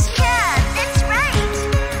right. Yeah, that's right.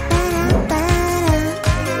 Ba-da-ba-da.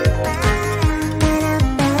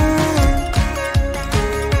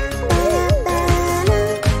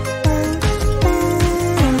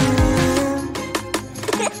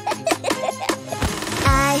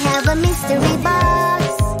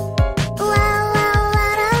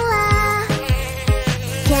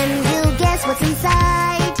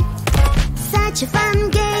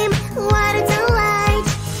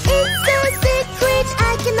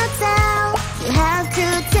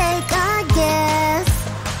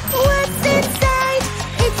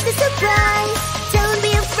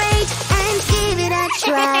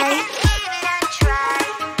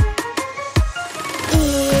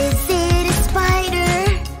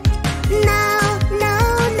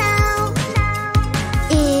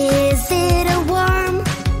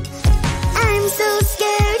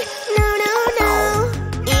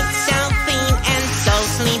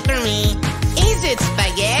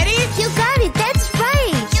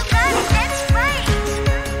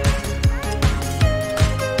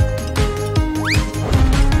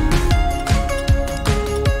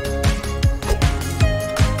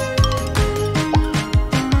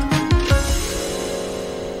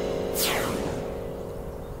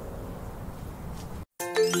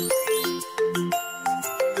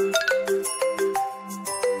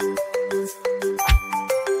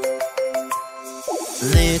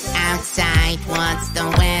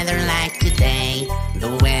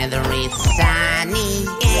 It's sunny,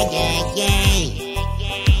 yeah, yeah, yeah.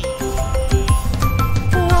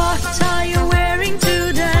 What are you wearing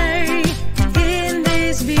today in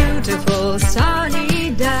this beautiful sunny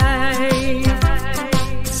day?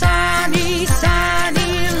 Sunny,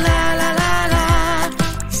 sunny, la la la la.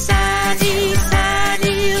 Sunny,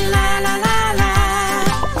 sunny, la la la la.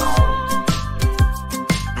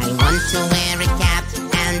 I want to wear a cap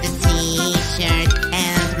and a t-shirt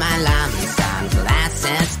and my lovely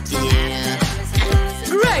sunglasses too.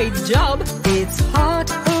 Great job! It's hot,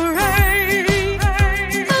 hooray!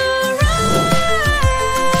 Hooray!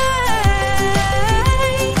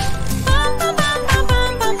 Bum, bum, bum, bum,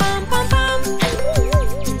 bum, bum, bum, bum.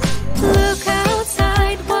 Look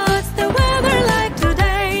outside, what's the weather like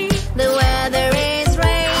today? The weather is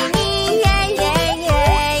rainy, yeah, yeah,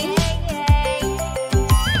 yeah.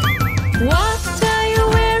 What are you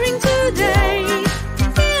wearing today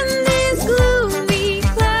in this gloomy,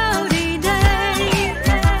 cloudy day?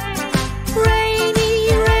 Rainy,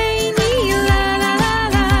 rainy, la la la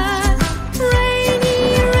la. Rainy,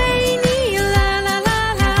 rainy, la la la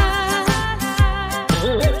la.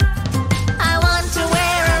 I want to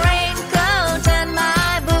wear a raincoat and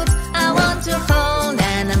my boots. I want to hold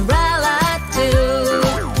an umbrella too.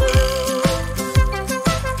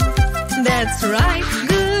 That's right,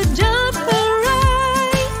 good job,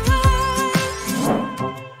 hooray!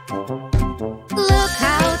 Look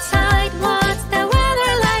outside, what's the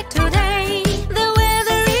weather like today? The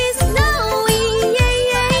weather is snowy, yeah,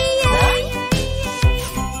 yeah, yeah.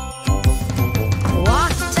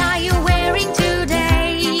 What are you wearing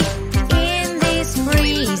today in this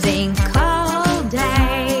freezing cold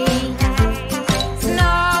day?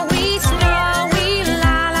 Snowy, snowy,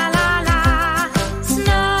 la la la la.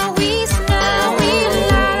 Snowy, snowy,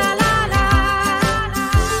 la la la la.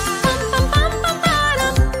 Pum pum pum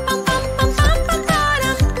pum pum pum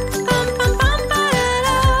pum pum pum pum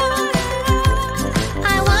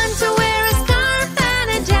I want to wear a scarf and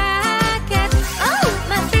a jacket. Oh,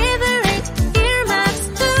 my favorite earmuffs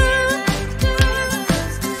too.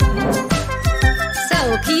 So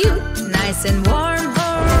cute, nice and warm,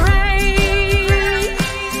 hooray!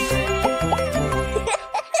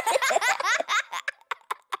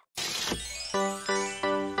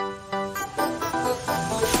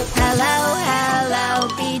 Hello, hello,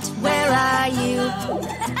 beach, where are you?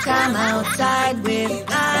 Come outside with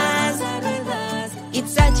us.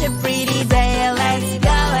 It's such a pretty day, let's go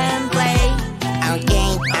and play.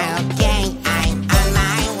 Okay, okay, I'm on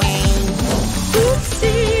my way.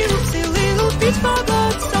 Oopsie, oopsie, little peach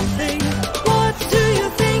forgot something. What do you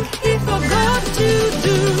think he forgot to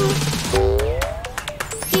do?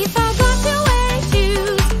 He forgot to wear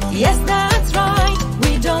shoes. Yes, that's right.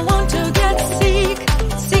 We don't want to get sick,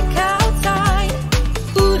 sick outside.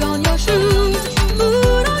 Put on your shoes,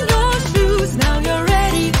 put on your shoes. Now you're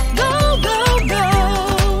ready. Go, go, go.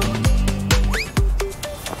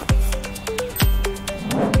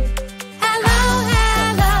 Hello,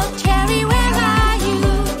 hello, Cherry, where are you?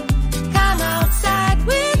 Come outside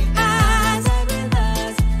with us.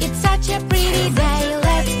 It's such a pretty day,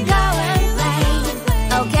 let's go and play.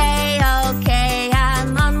 Okay, okay,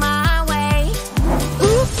 I'm on my way.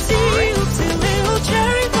 Oopsie, oopsie, little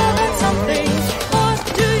cherry forgot something. What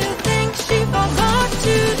do you think she forgot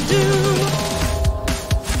to do?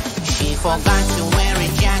 She forgot to wear a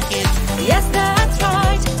jacket. Yes, that's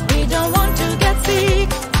right. We don't want to get sick,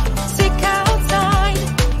 sick outside.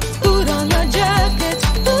 Put on your jacket,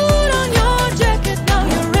 put on your jacket. Now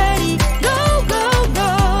you're ready. Go, go,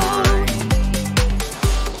 go.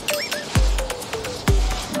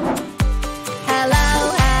 Hello,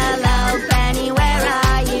 hello, Penny, where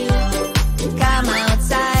are you? Come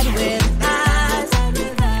outside with us.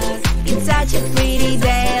 It's such a pretty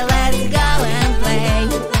day, let's go and play.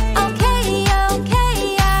 Okay, okay,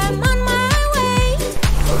 I'm on my way.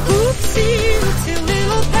 Oopsie, oopsie,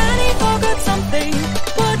 little Penny forgot something.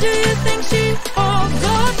 What do you think she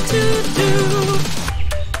forgot to do?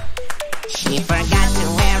 She forgot to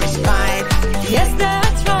wear a scarf. Yes,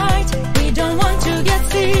 that's right. We don't want to get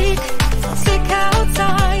sick, sick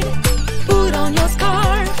outside. Put on your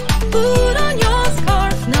scarf, put on your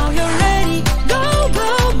scarf. Now you're ready. Go, go,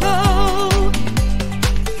 go.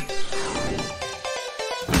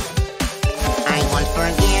 I won't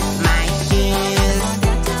forget my shoes.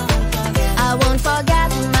 I won't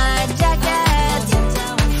forget my jacket.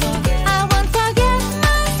 I won't forget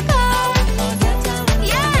my scarf.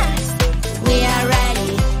 Yes, we are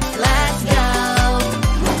ready. Let's go.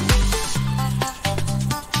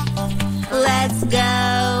 Let's go.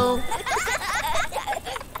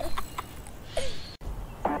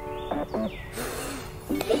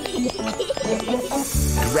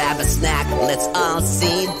 Grab a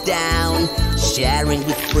sharing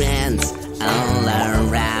with friends all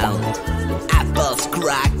around. Apples,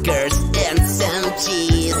 crackers, and some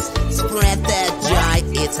cheese. Spread the joy,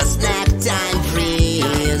 it's a snack time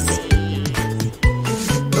breeze.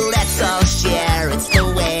 Let's all share, it's the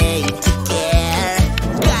way to care.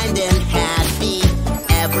 Kind and happy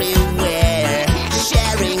everywhere.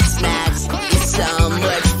 Sharing snacks is so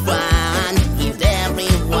much fun. With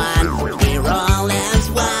everyone, we're all as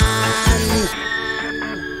one.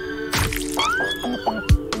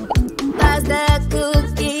 Pass the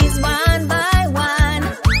cookies one by one.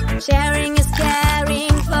 Sharing is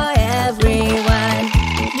caring for everyone.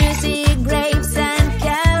 Juicy grapes and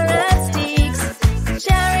carrots.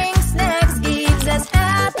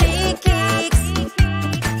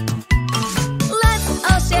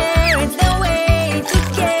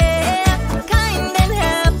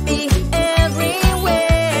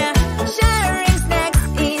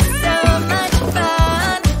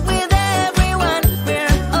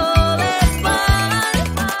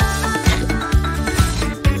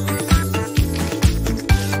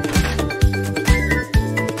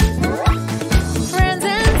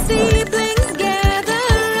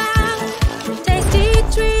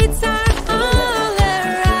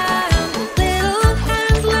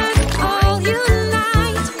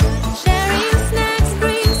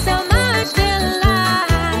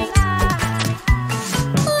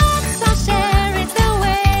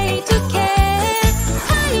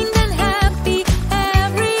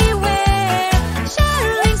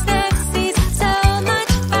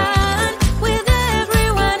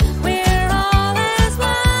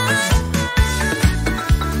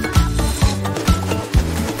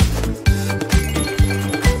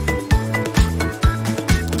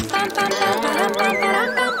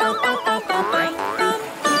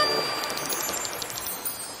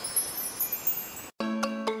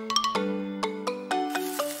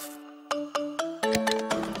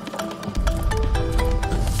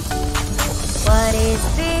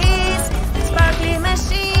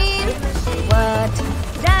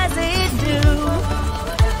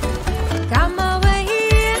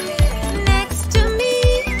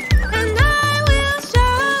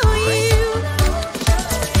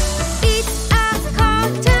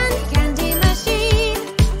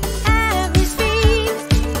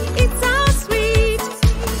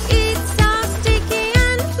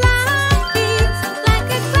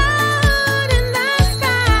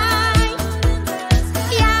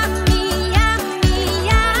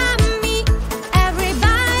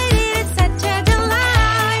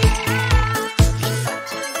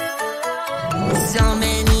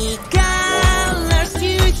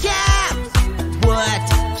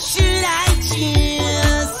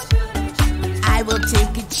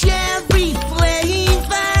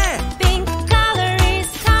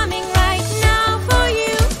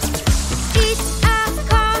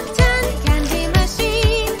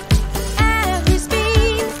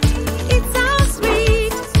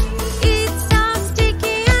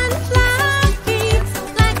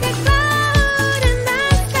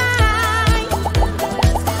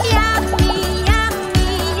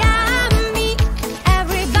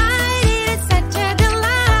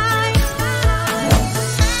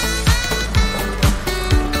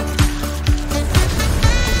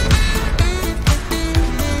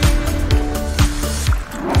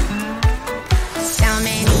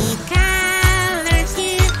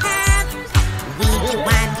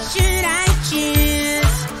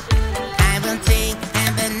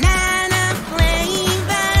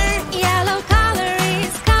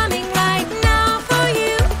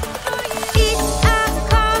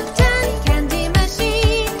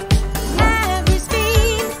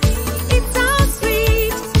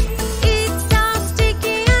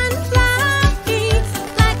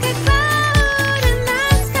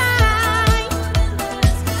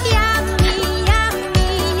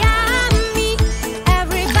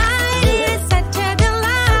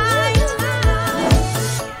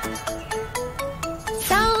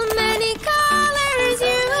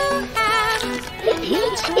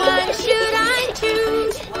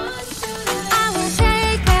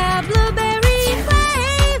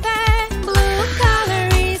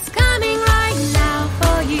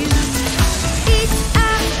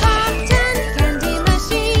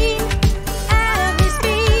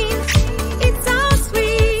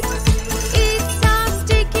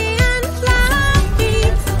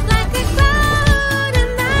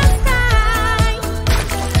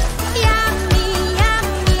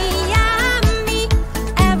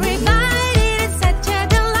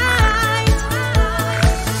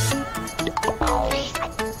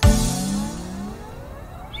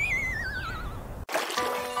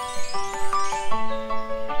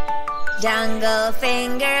 Jungle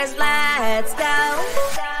fingers, let's go.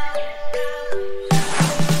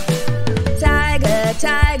 Tiger,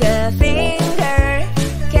 tiger finger,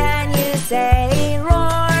 can you say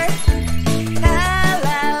roar?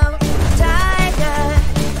 Hello, tiger,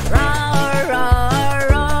 roar, roar,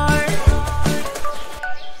 roar.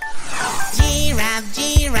 Giraffe,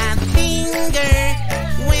 giraffe finger,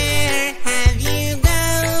 where have you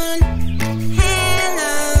gone?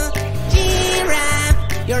 Hello, giraffe,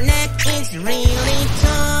 your neck is really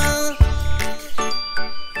tall.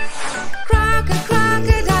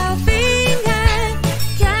 Crocodile finger,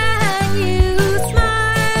 can you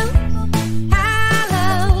smile?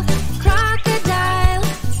 Hello, crocodile,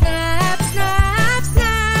 snap, snap,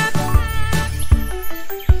 snap.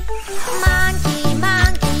 Monkey,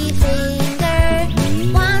 monkey finger,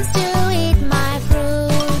 wants to eat my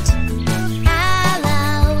fruit.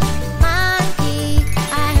 Hello, monkey,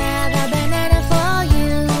 I have a banana for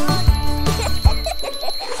you.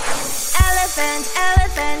 Elephant,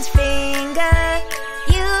 elephant finger,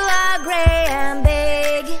 you are gray and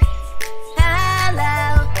big.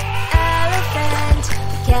 Hello, elephant,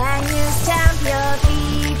 can you stamp your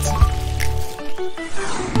feet?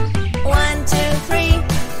 1, 2, 3,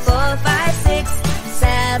 4, 5, 6,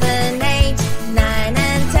 7, 8, 9,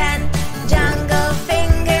 and 10. Jungle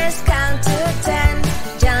fingers count to 10.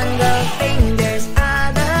 Jungle fingers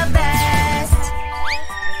are the best.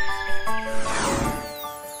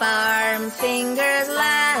 Farm fingers,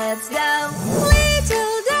 let's go.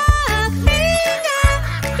 Little duck finger,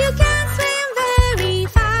 you can swim very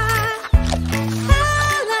far.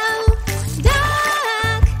 Hello,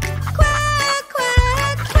 duck, quack,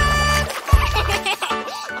 quack, quack.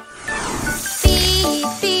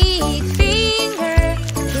 Big finger,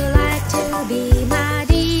 you like to be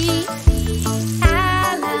muddy.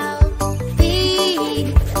 Hello, pig,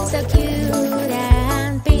 so cute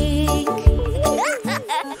and pink.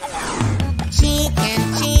 Chicken,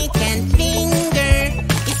 chicken finger.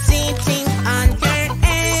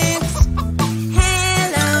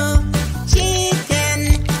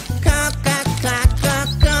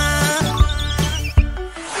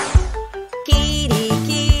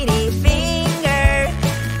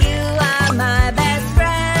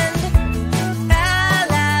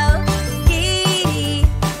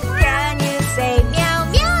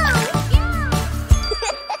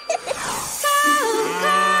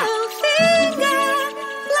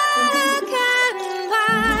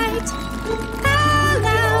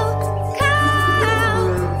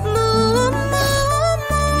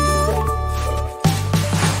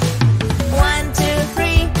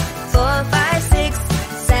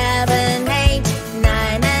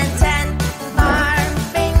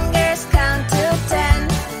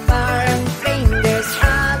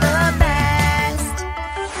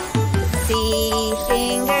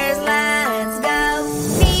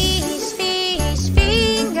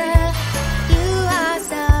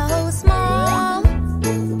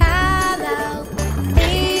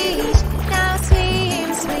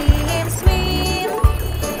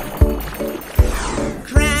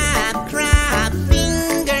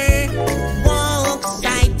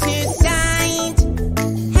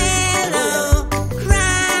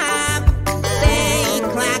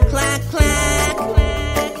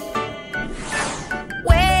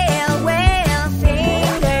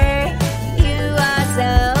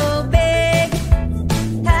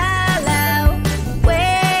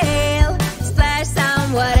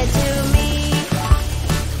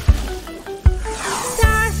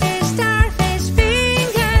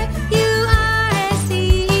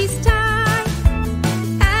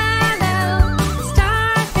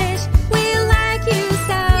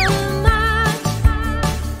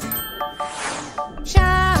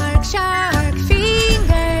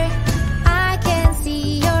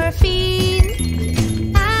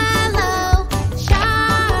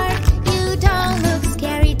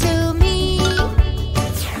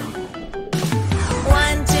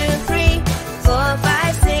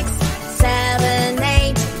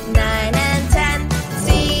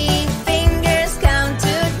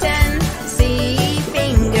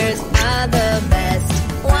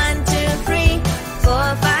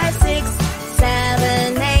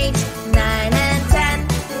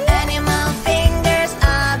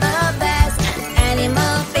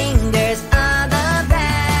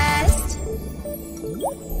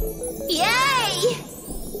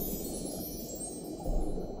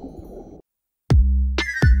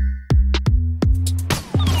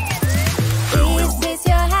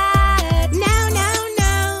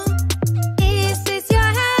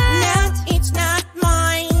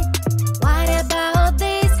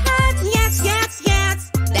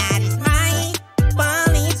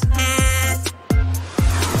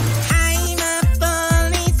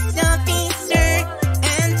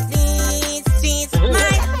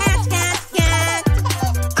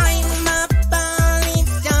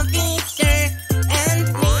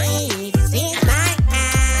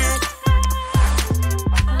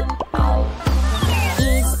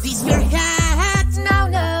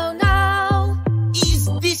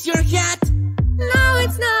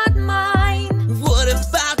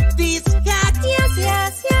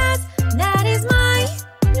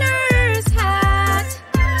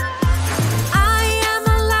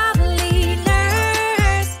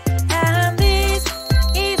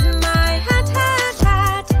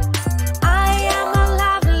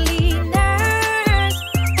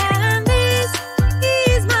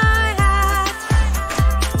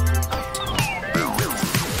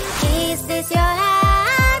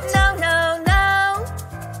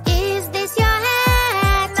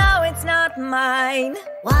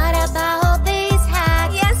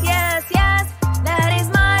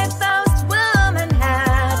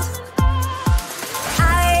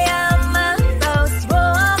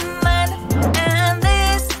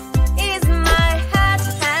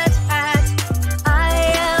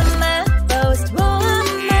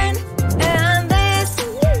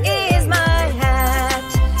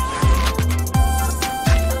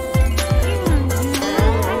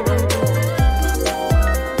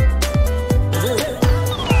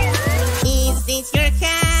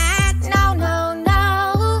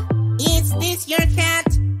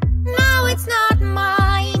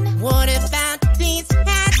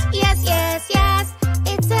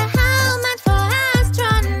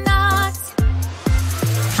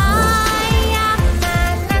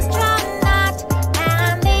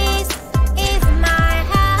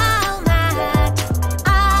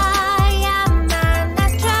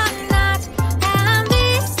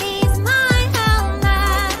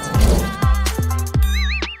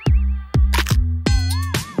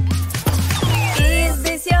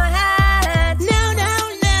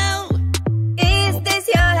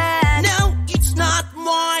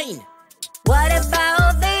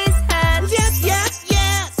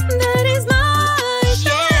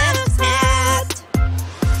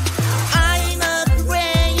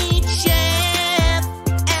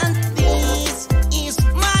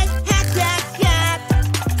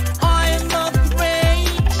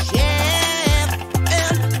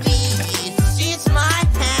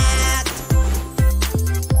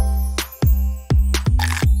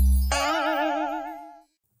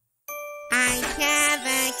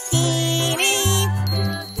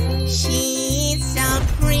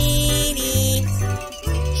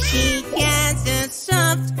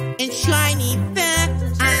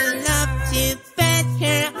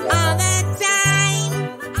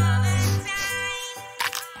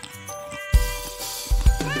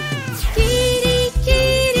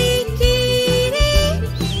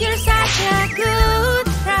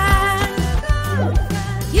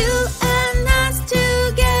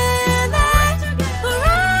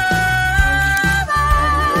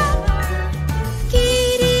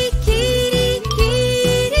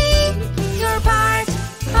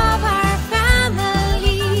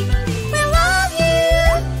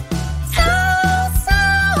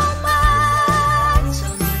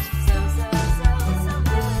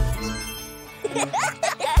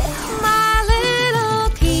 My little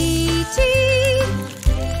kitty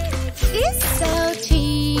is so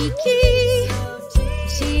cheeky.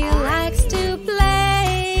 She likes to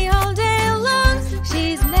play all day long.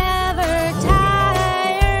 She's never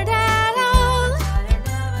tired at all.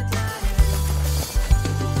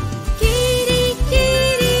 Kitty,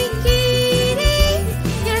 kitty, kitty,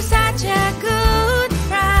 you're such a good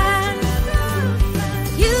friend.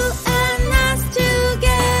 You and us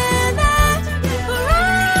together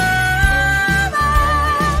forever.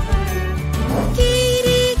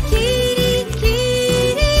 Kitty, kitty,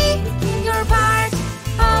 kitty, you're part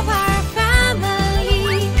of our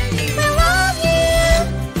family. We love you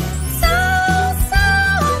so, so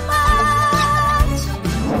much.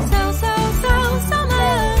 So, so, so, so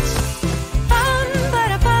much. Bum,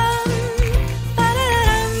 bada, bum,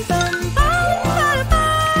 ba-da-dum, bum, bum, bada,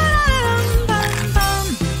 bum, bum, bum.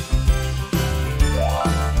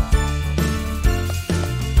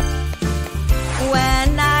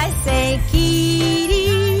 When I say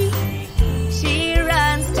kitty, she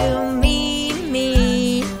runs to meet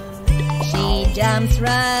me. She jumps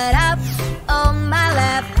right up on my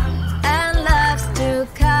lap and loves to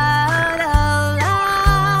cuddle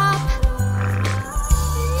up.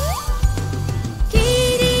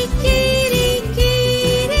 Kitty, kitty,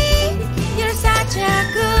 kitty, you're such a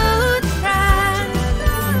good friend.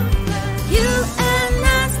 You and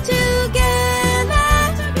us together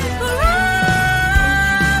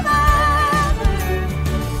forever.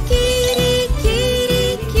 Kitty, kitty,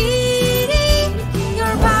 kitty,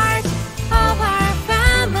 you're part of our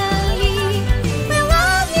family. We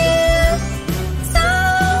love you so,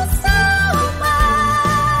 so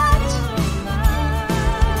much.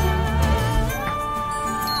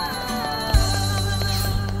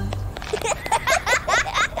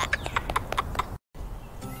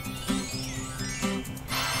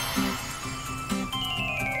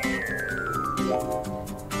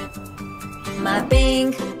 My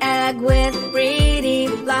pink egg with pretty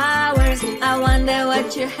flowers. I wonder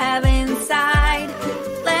what you have inside.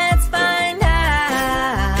 Let's find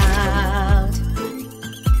out.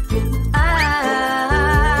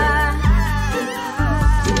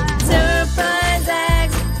 Surprise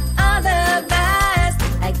eggs are the best.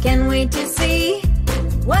 I can't wait to see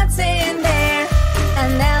what's in there.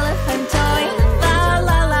 An elephant toy, la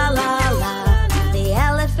la la la la. The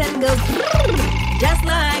elephant goes just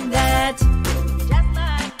like that. Just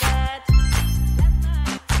like that.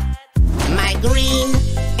 My green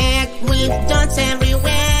egg with dots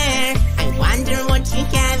everywhere. I wonder what you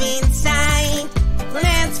have inside.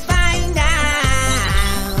 Let's find out.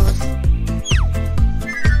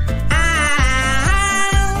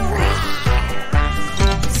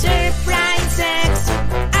 Surprise eggs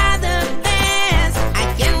are the best. I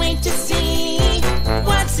can't wait to see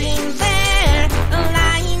what's in there. A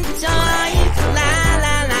lion toy, la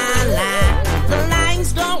la la la. The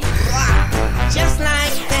lines go just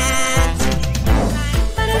like that.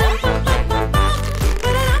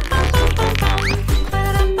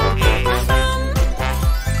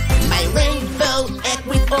 My rainbow egg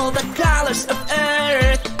with all the colors of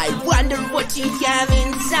earth. I wonder what you have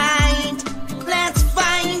inside. Let's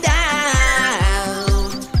find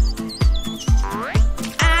out.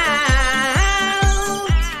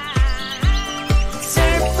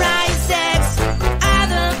 Surprise eggs are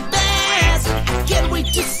the best. I can't wait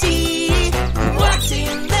to see what's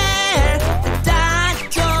in there. The dog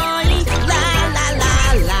toy, la la la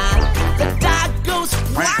la. The dog goes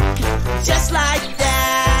quack, just like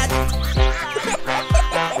that.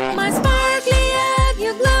 My sparkly egg,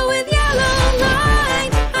 you glow with yellow light.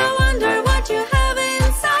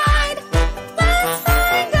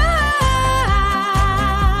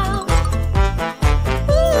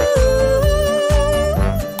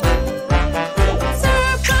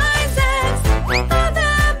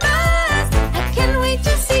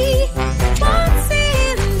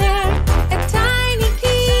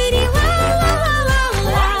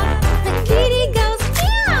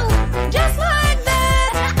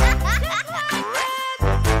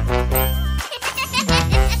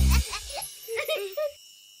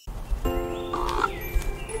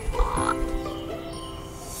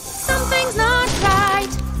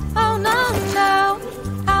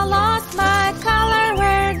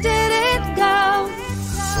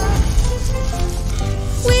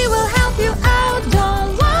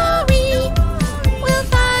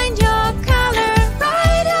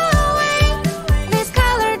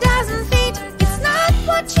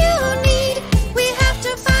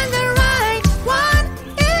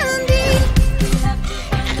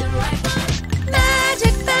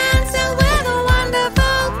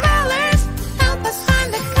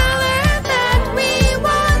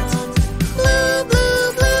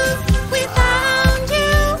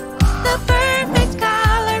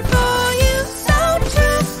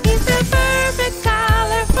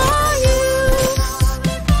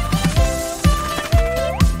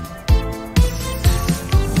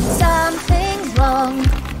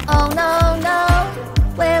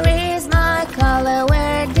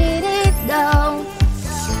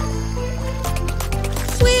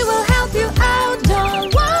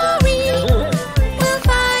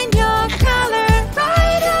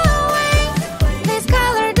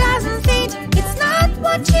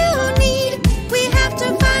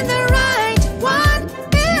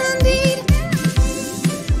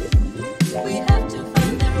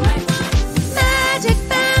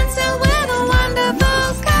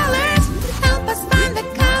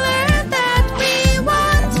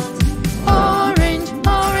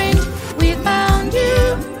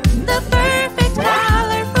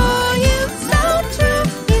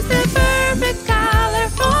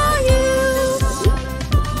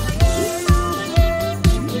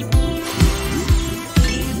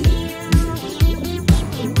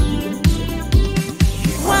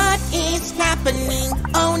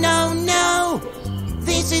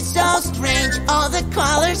 all the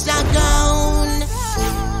colors are gone.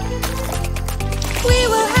 We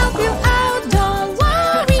will help you out, don't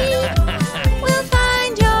worry. We'll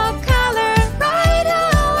find your color right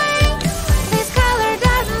away. This color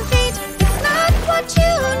doesn't fit, it's not what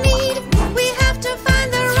you need. We have to find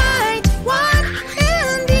the right one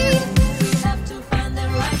indeed. We have to find the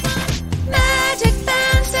right one. Magic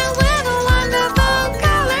pencil with wonderful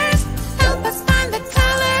colors help us find the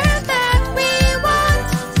color that we want.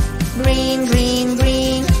 Green, green,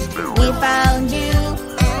 green, we found you,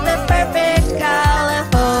 the perfect color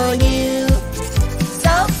for you.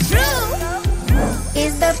 So true,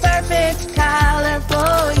 is the perfect color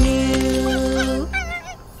for you.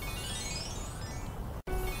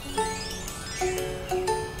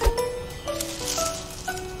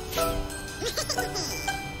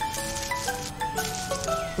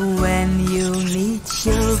 When you meet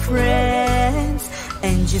your friends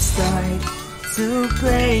and you start to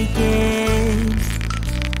play games,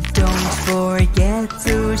 don't forget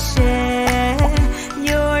to share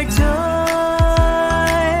your toys.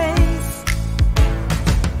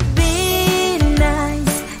 Be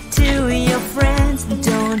nice to your friends,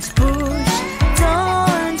 don't push,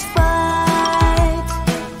 don't fight.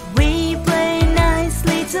 We play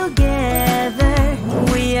nicely together,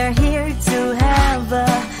 we are here to have a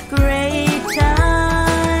great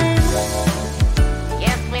time.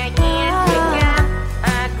 Yes, we're here to have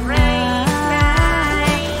a great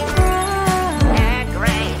time. A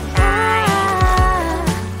great time.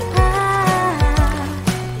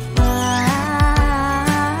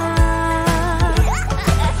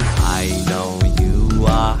 I know you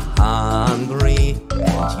are hungry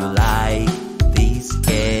and you like this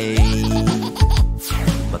cake,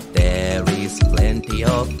 but there is plenty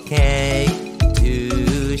of cake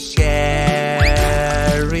to share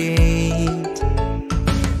it.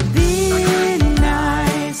 Be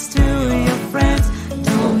nice to your friends,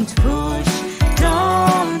 don't push,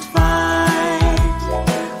 don't fight.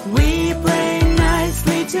 We play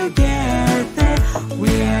nicely together, we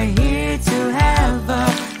are here to have a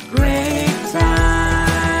great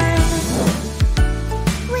time.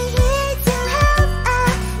 We're here to have a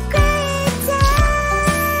great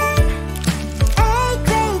time. A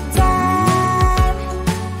great time.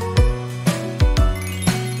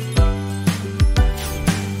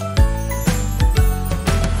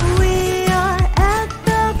 We are at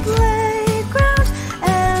the playground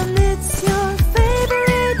and it's your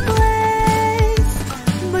favorite place,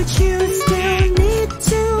 but you still need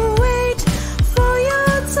to wait for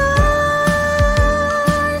your turn.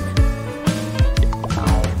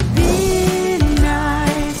 Be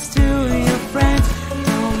nice to your friends,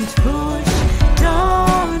 don't push,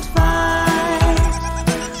 don't fight.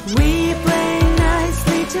 We play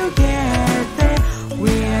nicely together,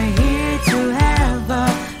 we are here to have a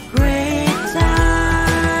great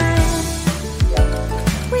time.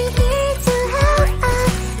 We're here to have a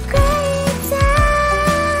great time.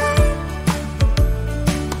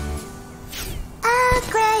 A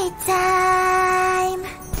great time.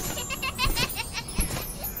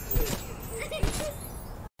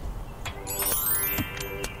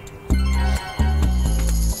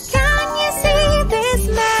 Can you see this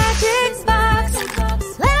magic box?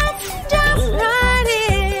 Let's jump right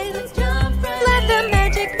in. Let the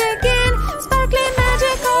magic begin. Sparkling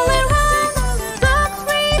magic all around. Look,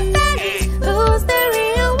 three fairies. Who's the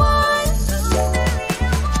real one?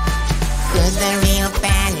 Who's the real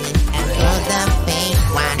Fanny and who's the fake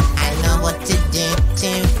one? I know what to do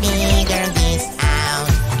to figure this out.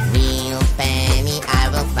 Real Fanny, I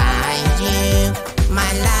will find you.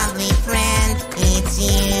 My lovely friend, it's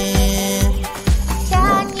you.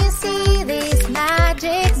 Can you see this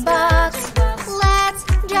magic box? Let's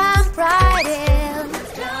jump right in.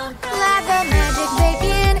 Let the magic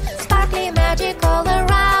begin. Sparkling magic all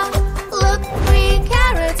around. Look, 3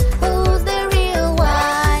 carrots. Who's the real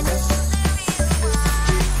one?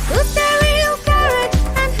 Who's the real carrot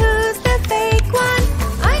and who's the fake one?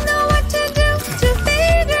 I know what to do to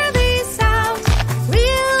figure this out.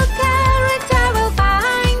 Real carrot, I will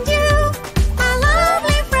find you. My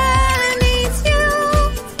lovely friend, it's you.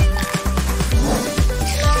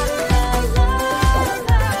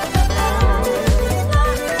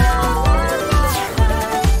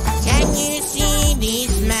 Can you see these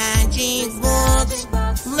magic books?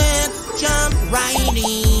 Let's jump right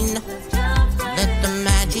in. Let the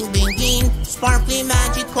magic begin. Sparkly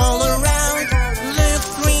magic all around. Look,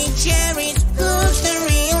 3 cherries. Who's the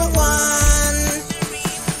real one?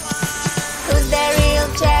 Who's the real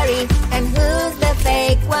cherry and who's the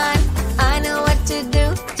fake one? I know what to do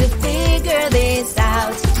to figure this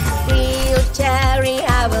out. Real cherry,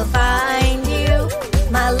 I will find you.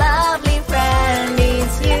 My lovely friend,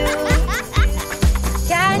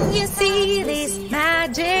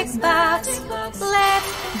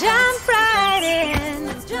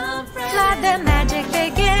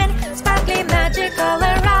 all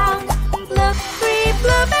around. Look, 3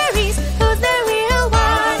 blueberries, who's the real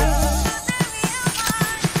one?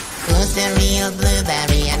 Who's the real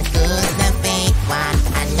blueberry and who's the fake one?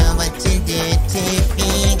 I know what to do to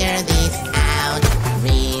figure this out.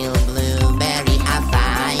 Real blueberry, I'll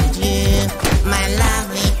find you. My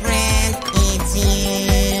lovely friend, it's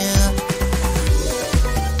you.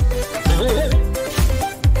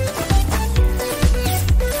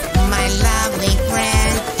 My lovely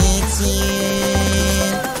friend, it's you.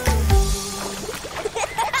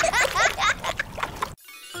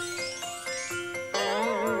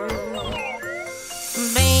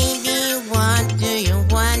 Baby, what do you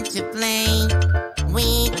want to play? We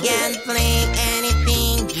can play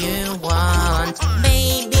anything you want.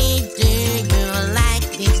 Baby, do you like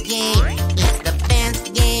this game? It's the best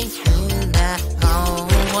game in the whole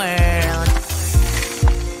world.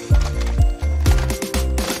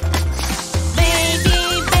 Baby,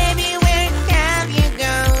 baby, where have you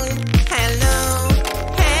gone? Hello,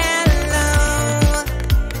 hello.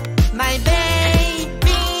 My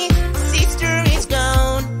baby sister is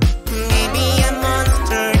gone. Maybe a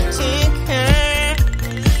monster took her,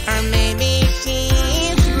 or maybe she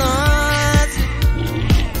is lost.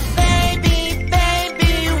 Baby,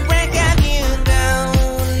 baby, where have you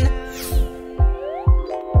gone?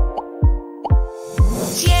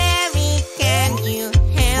 Jerry, can you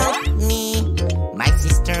help me? My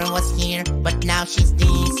sister was here, but now she's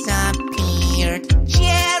disappeared.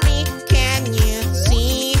 Jerry, can you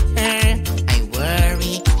see her? I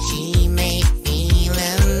worry she may feel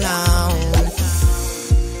alone.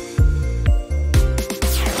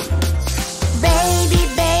 Baby,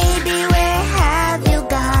 baby, where have you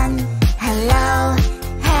gone? Hello,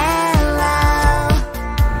 hello.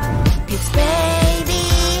 His baby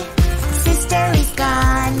sister is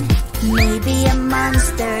gone. Maybe a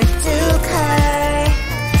monster took her,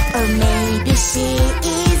 or maybe she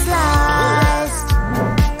is lost.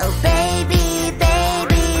 Oh baby,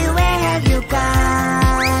 baby, where have you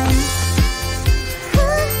gone?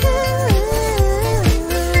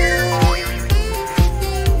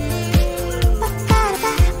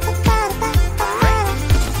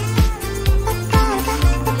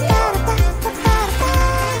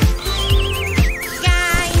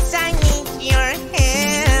 Guys, I need your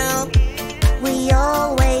help. We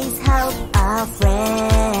always help our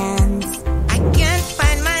friends. I can't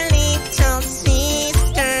find my little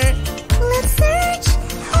sister. Let's search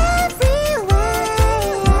everywhere.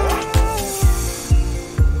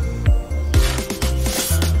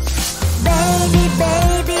 Baby,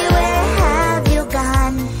 baby, where have you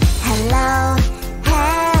gone? Hello,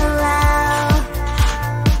 hello.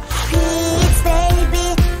 Pete's baby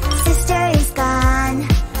sister is gone.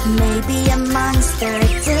 Maybe a monster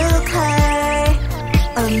took her,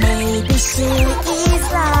 or maybe she is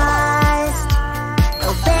lost.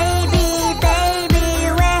 Oh baby, baby,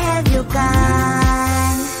 where have you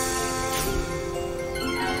gone?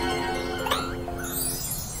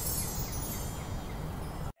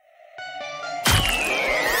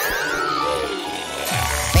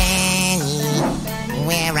 Benny,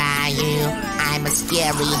 where are you? I'm a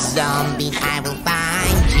scary zombie, I will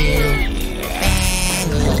find you.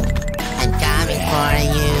 Benny, I'm coming for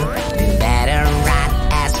you. You better run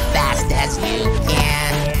as fast as you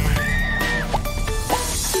can.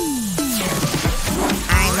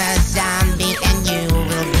 I'm a zombie and you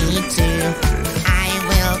will be too. I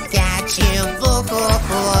will catch you.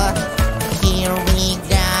 Here we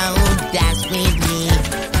go, dance with me.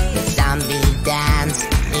 The zombie dance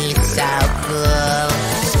is so cool.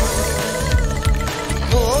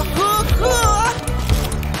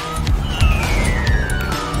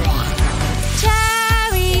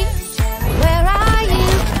 Cherry, where are you?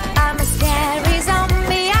 I'm a scary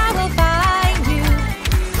zombie, I will find you.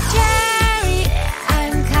 Cherry,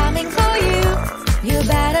 I'm coming for you. You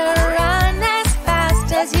better run as fast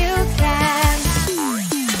as you can.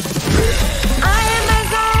 I am a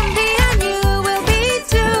zombie and you will be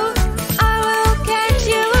too. I will catch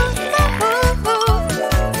you.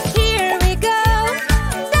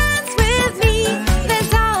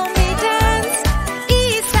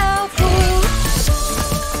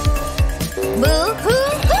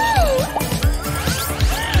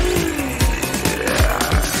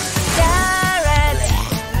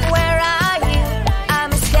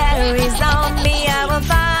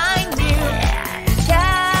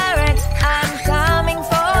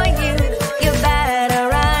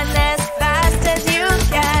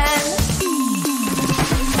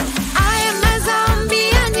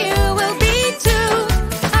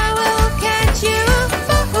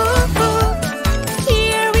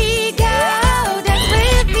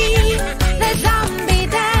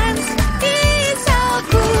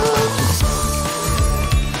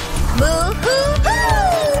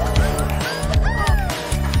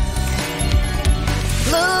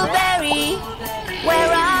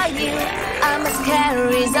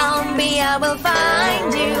 I will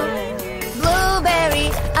find you. Blueberry,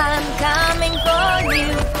 I'm coming for you.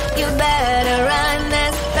 You better run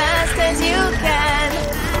as fast as you can.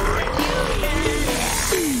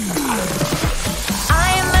 I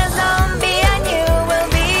am a zombie and you will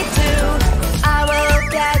be too. I will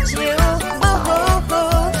catch you.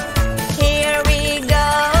 Boo-hoo-hoo. Here we go,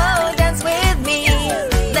 dance with me.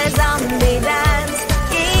 The zombie dance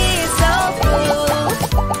is so cool.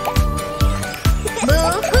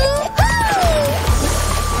 Boo-hoo-hoo.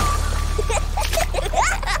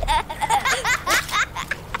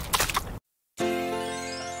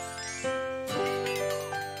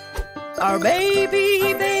 Our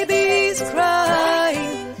baby's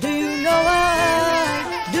crying. Do you know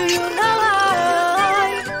why? Do you know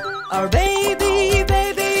why? Our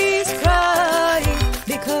baby's crying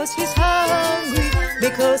because he's hungry,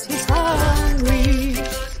 because he's hungry.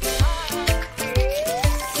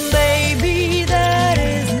 Baby, that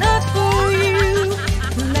is not for you.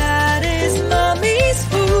 That is mommy's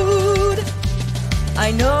food.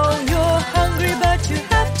 I know you're hungry, but you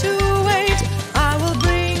have to wait. I will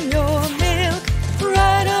bring your milk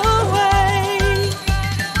right away.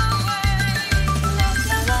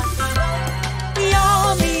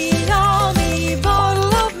 Yummy, yummy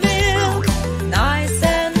bottle of milk, nice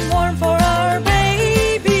and warm for our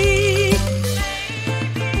baby.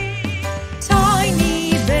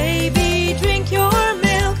 Tiny baby, drink your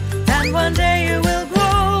milk, and one day you will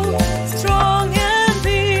grow strong and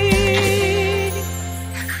big.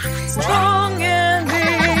 Strong and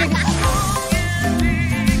big.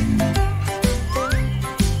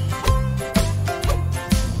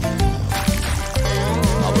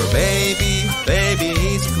 Our baby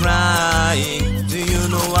is crying. Do you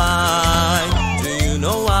know why? Do you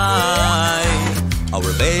know why?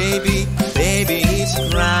 Our baby is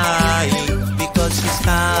crying because she's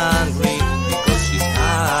hungry, because she's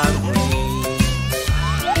hungry.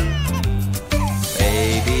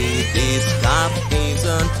 Baby, this cup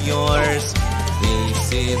isn't yours.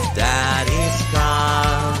 This is Daddy's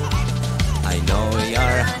cup. I know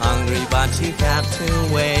you're hungry, but you have to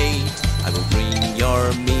wait. I will bring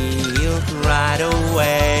your milk right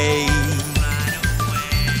away.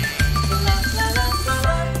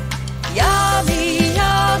 Yummy,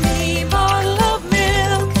 yummy bottle of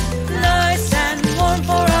milk, nice and warm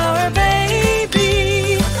for our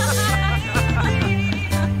baby.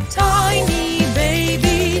 Tiny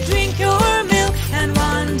baby, drink your milk, and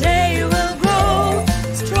one day you will grow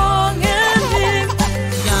strong and big.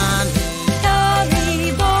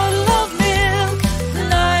 Yummy bottle of milk,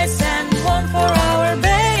 nice and warm for our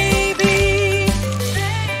baby.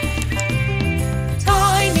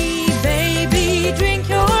 Tiny baby, drink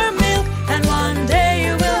your milk, and one day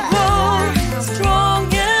you will grow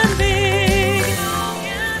strong and big.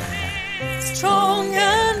 Strong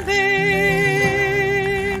and big.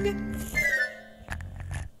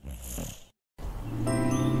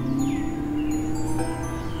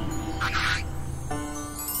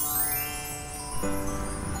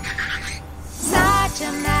 Such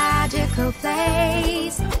a magical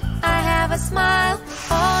place. I have a smile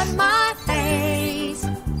on my face.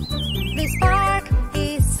 This park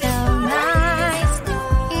is so nice.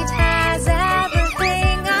 It has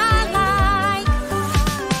everything I like.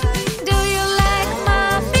 Do you like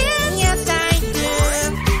muffins? Yes, I do.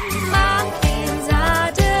 Muffins are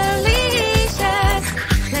delicious.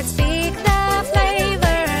 Let's pick the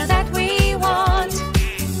flavor that we want.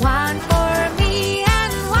 One for me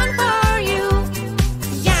and one for you.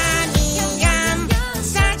 Yummy, yum,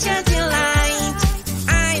 such a delight.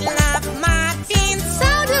 I love muffins. So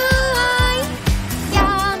do I.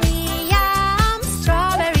 Yummy, yum,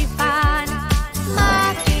 strawberry fun.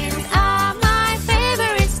 Muffins are my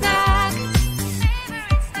favorite snack.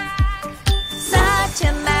 Such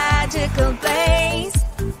a magical place.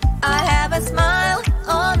 I have a smile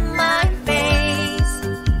on my face.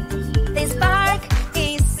 This park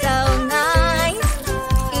is so nice.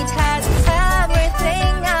 It has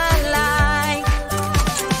everything I like.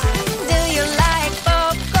 Do you like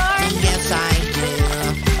popcorn? Yes, I do.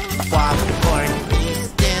 Popcorn is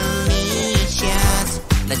delicious.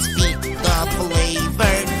 Let's pick the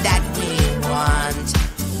flavor that we want.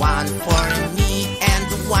 One for me and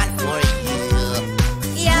one for you.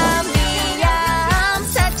 Yummy,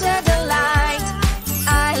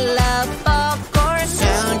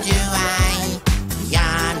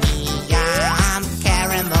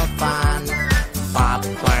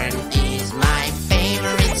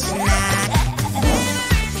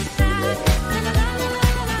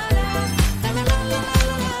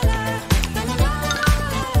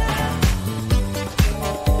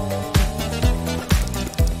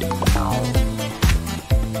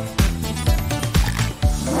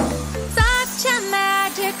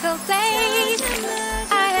 little place.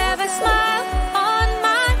 I have a smile on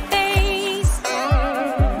my face.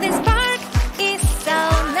 This park is so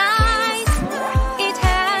nice. It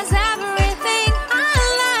has everything I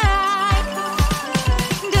like.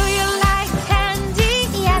 Do you like candy?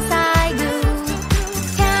 Yes, I do.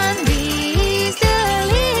 Candy is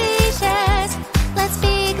delicious. Let's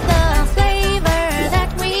pick the flavor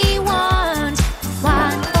that we want.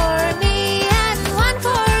 One for me and one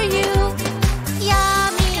for you.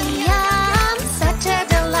 Yummy, yum, such a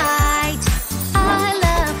delight. I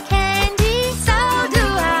love candy, so do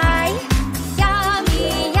I. Yummy,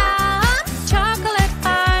 yum, chocolate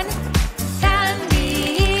fun. Candy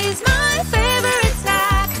is my favorite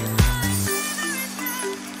snack.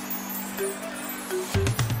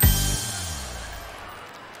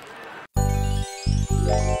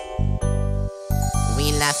 We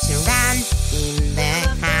love to run in the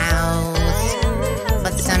house,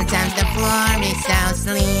 but sometimes the floor is so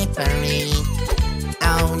slippery.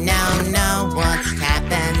 Oh no, no, what's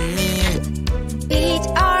happening? Pete,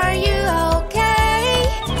 are you okay?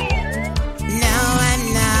 No, I'm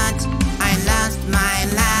not. I lost my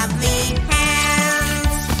lovely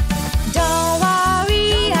hands. Don't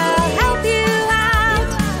worry, I'll help you out.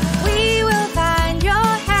 We will find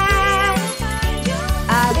your hand.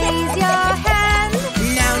 Are these your hands?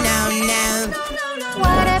 No, no, no.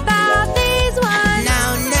 What about these ones? No,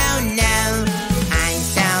 no, no. I'm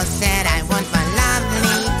so sad. I want my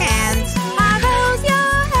lovely hands. Are those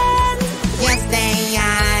your hands? Yes, they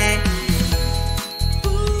are.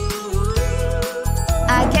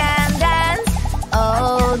 I can dance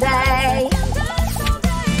all day.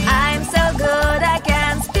 I'm so good I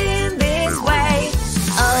can spin this way.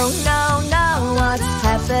 Oh no, no, what's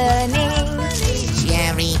happening?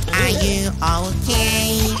 Jerry, are you okay?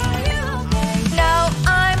 No,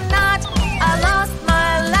 I'm not. I lost my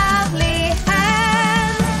lovely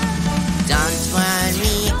hands. Don't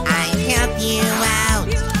worry, I help you out.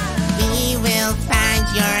 We will find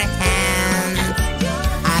your hands.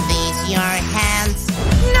 Are these your hands?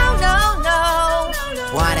 No, no, no.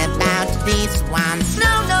 What about these ones?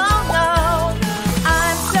 No, no, no.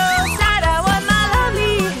 I'm so sad I want my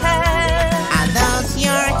lovely hands. Are those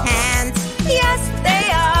your hands? Yes, they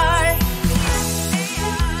are.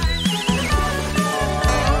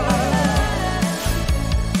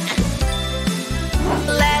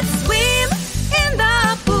 Let's swim in the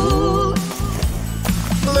pool.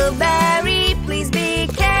 Blueberry, please be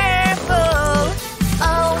careful.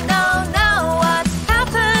 Oh no, no, what's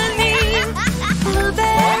happening?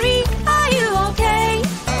 Blueberry, are you okay?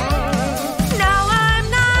 No, I'm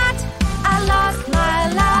not. I lost my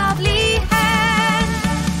lovely hand.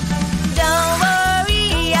 Don't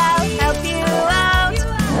worry, I'll help you out.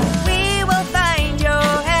 We will find your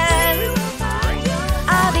hands.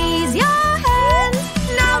 Are these your hands?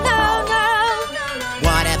 No, no, no.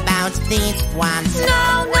 What about these ones?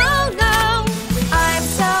 No, no, no. I'm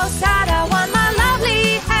so sad I want my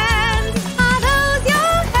lovely hands. Are those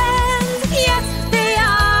your hands? Yes, they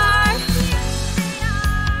are.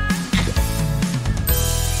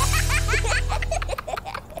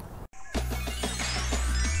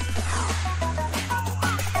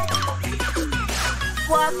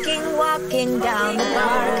 Walking, walking down the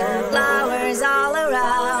park, flowers all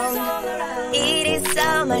around. It is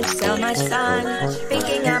so much fun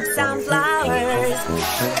picking up some flowers.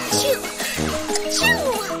 Choo, choo.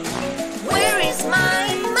 Where is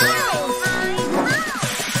my mouse?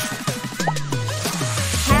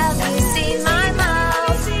 Have you seen my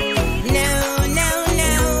mouse? No, no,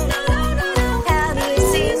 no. Have you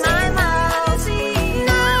seen my mouse?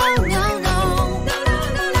 No, no, no.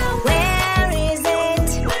 Where is it?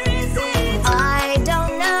 I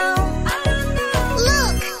don't know.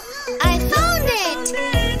 Look, I found it.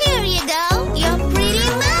 Here you go, your pretty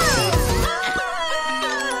mouse.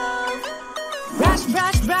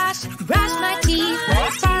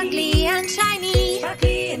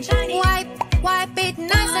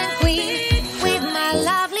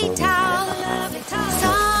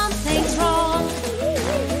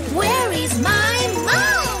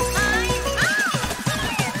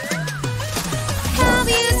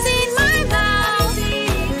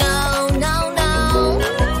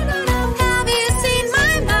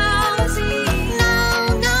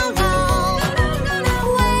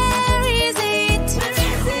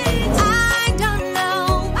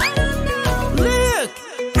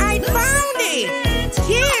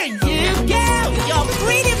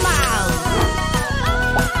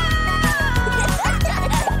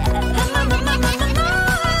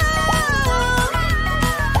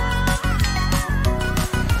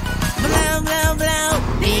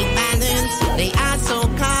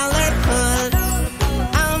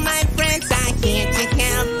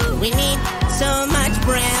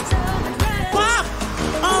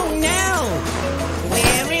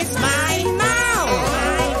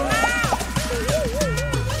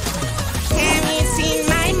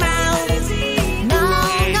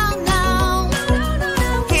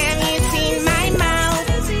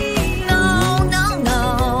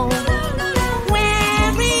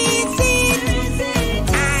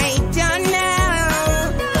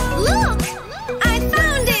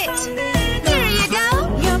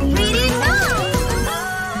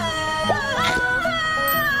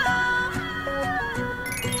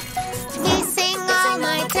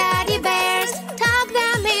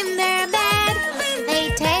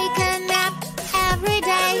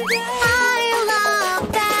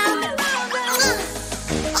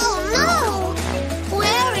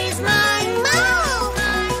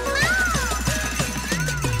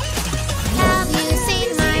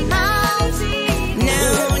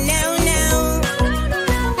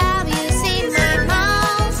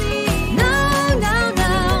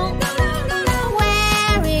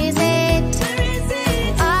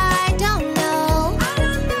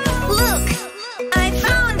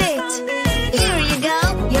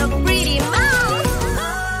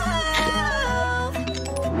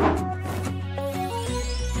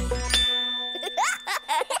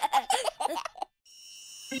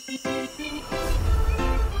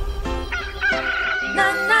 Na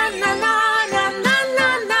na na na na na na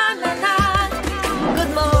na na na.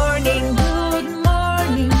 Good morning, good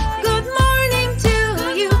morning, good morning to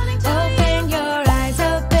you. Open your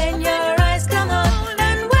eyes, come on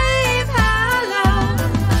and wave hello.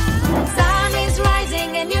 Sun is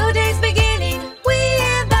rising, a new day's beginning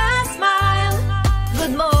with a smile.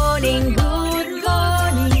 Good morning, good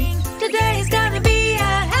morning. Today's gonna be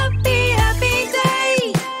a happy, happy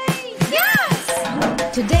day. Yes!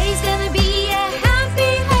 Today's gonna be a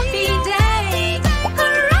happy, happy day.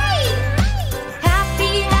 Hooray!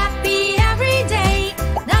 Happy, happy every day.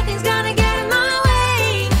 Nothing's gonna get in my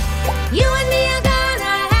way. You and me are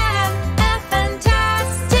gonna have a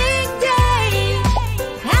fantastic day.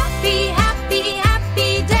 Happy, happy,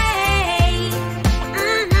 happy day.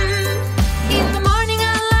 In the morning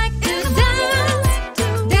I like to dance,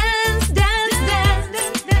 dance, dance, dance.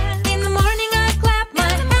 In the morning I clap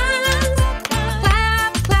my hands,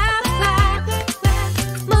 clap, clap, clap.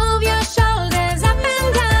 Move your shoulders up and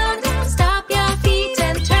down, stop your feet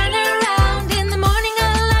and turn around. In the morning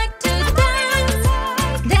I like to dance,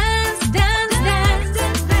 dance, dance, dance.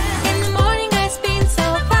 In the morning I spin so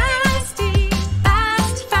fast,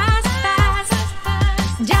 fast, fast, fast.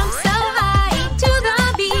 Jump so high to the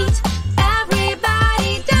beat,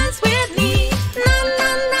 everybody dance with me. Na na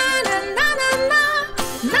na na na na na,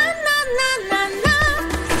 na na na na na.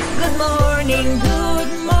 Good morning,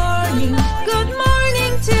 good morning, good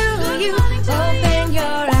morning to you. Open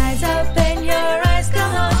your eyes,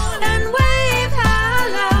 come on and wave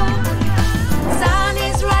hello. Sun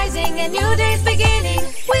is rising, a new day's beginning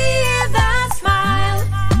with a smile.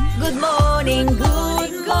 Good morning,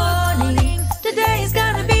 good morning. Today's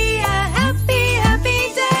gonna be a happy, happy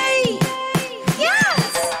day.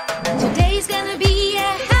 Yes! Today's gonna be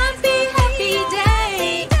a happy, happy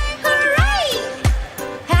day. Hooray!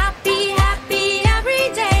 Happy, happy every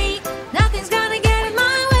day. Nothing's gonna get in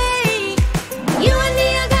my way. You and me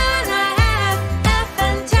are gonna have a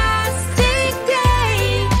fantastic day.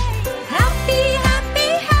 Happy, happy,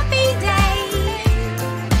 happy day.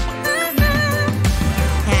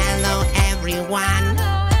 Hello everyone,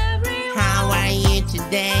 how are you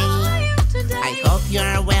today? I hope you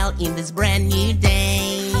are well in this brand new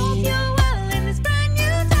day.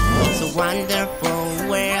 It's a wonderful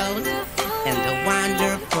world and a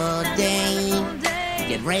wonderful day.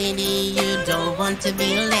 Get ready, you don't want to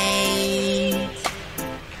be late.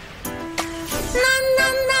 Na na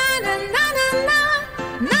na na na na na,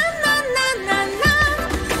 na na na na na.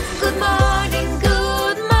 Good morning,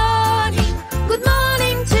 good morning, good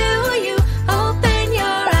morning to you. Open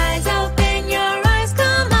your eyes,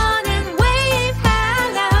 come on and wave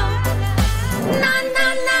hello. Na na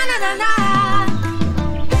na na na na.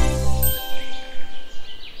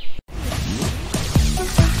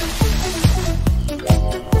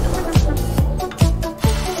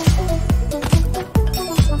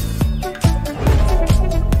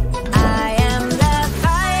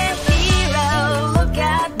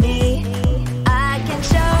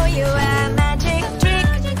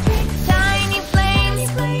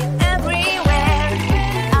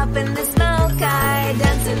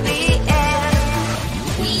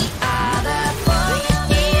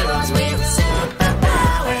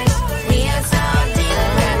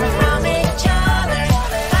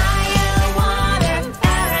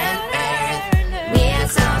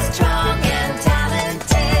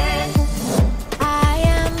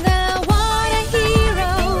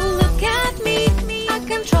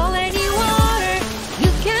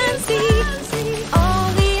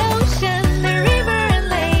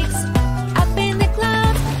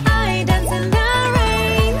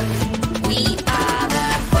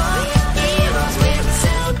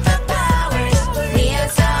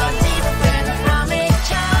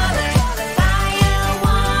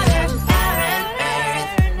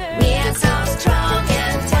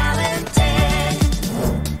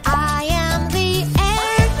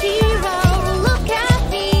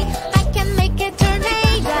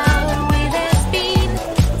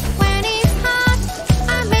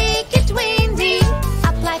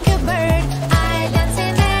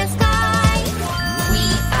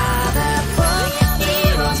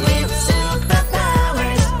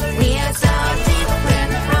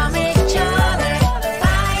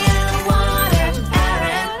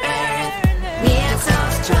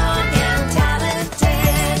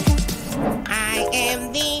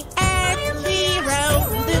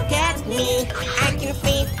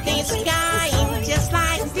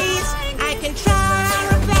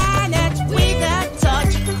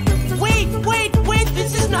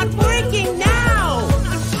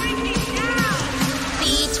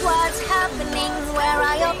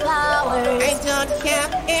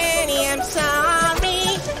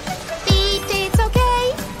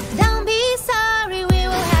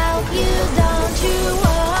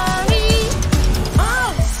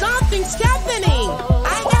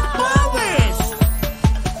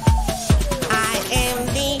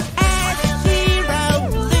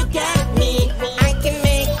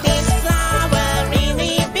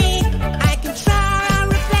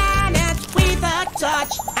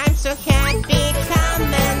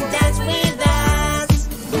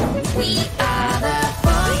 We are the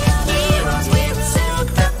boy heroes with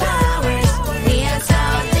superpowers. We are so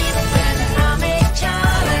different from each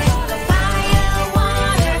other. Fire,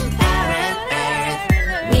 water, air, and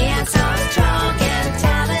earth. We are so strong and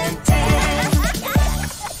talented.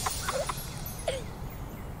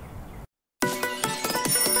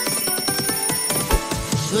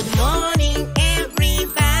 Good morning,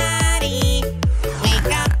 everybody.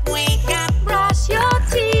 Wake up, Brush your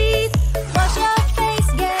teeth, wash your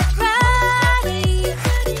face, get ready.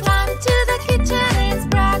 Run to the kitchen, it's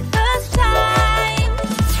breakfast time.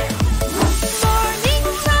 Morning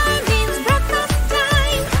time means breakfast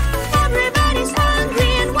time. Everybody's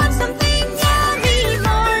hungry and wants something yummy.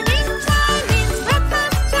 Morning time means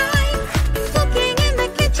breakfast time. Cooking in the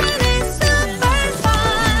kitchen is super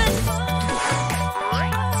fun.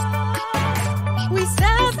 We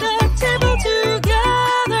set the table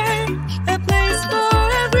together, a place for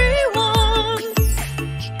everyone.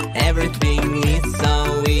 Everything is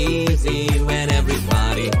so easy when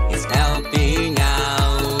everybody is helping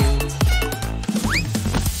out.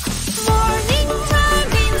 Morning time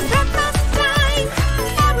means breakfast time.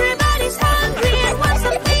 Everybody's hungry and wants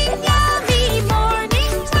something yummy.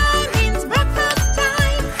 Morning time means breakfast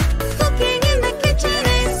time. Cooking in the kitchen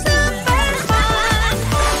is super fun.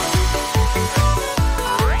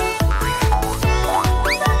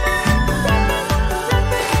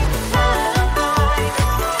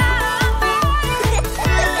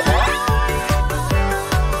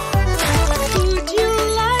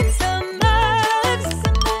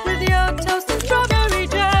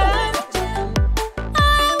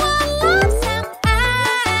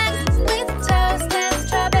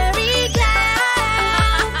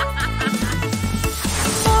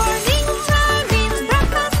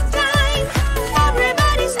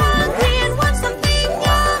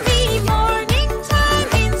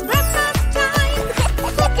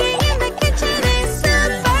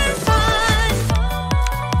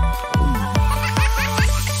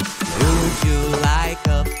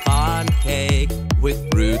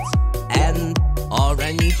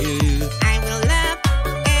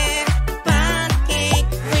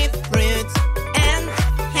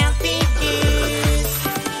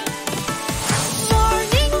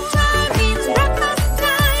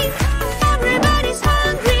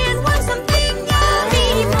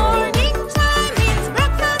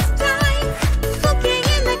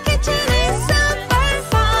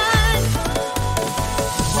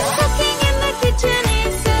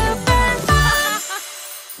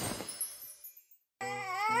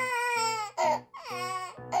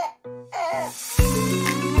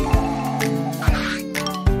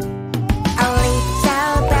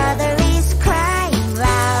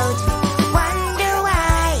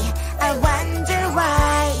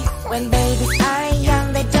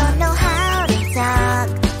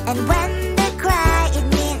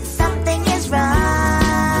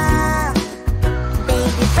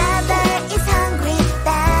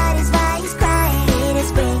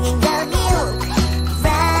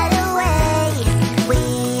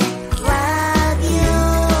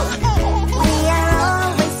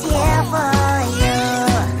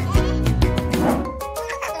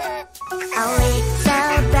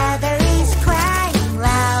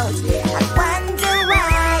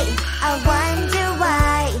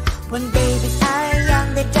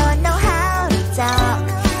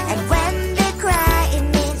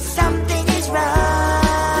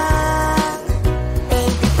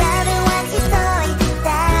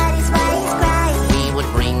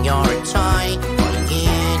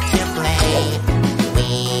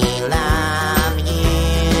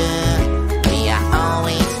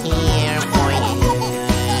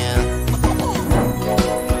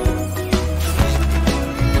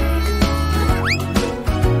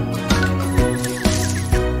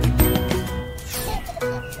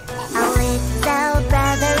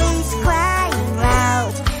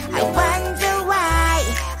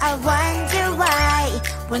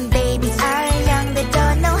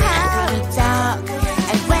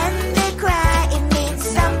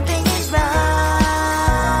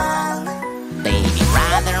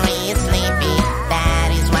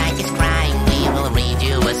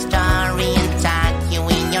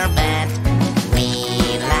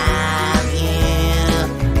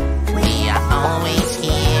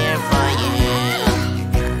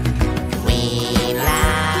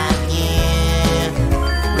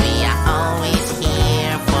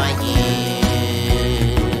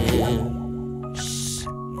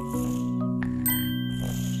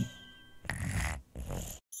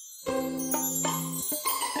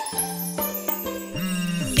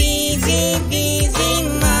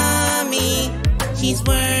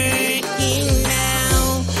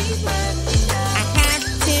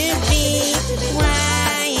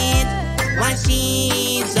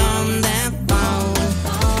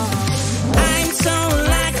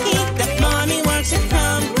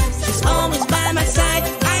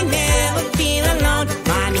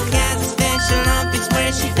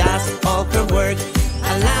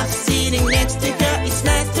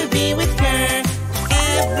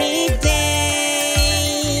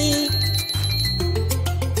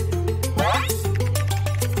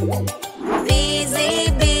 busy,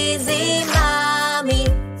 busy mommy.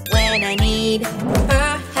 When I need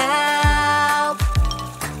her help,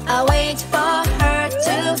 I wait for her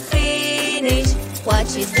to finish what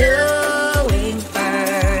she's doing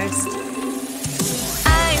first.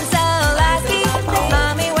 I'm so lucky that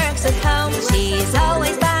mommy works at home. She's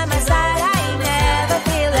always by my side, I never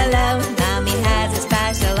feel alone. Mommy has a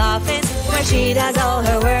special office where she does all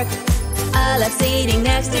her work. I love sitting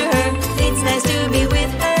next to her. It's nice to be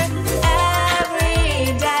with her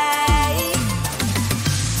every day.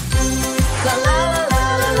 La la la la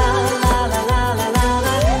la la la la la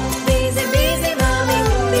la la. Busy, busy mommy,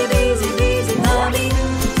 be busy, busy mommy.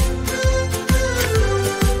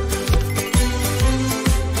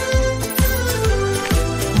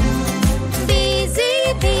 Busy,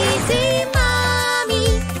 busy mommy.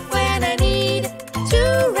 When I need to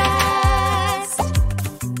rest,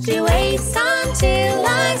 she waits until I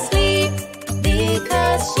sleep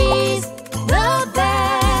because she's the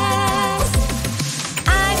best.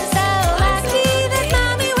 I'm so lucky that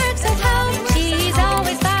mommy works at home. She's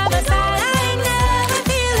always by my side, I never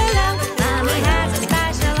feel alone. Mommy has a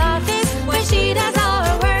special office where she does all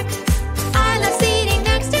her work. I love sitting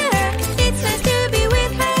next to her. It's nice to be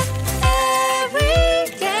with her every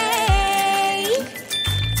day.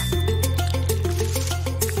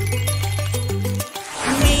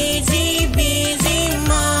 Busy, busy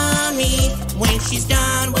mommy. When she's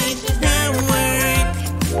done with her work,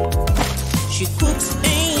 she cooks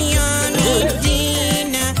a yummy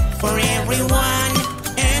dinner for everyone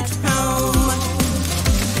at home.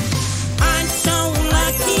 I'm so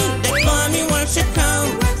lucky that mommy works at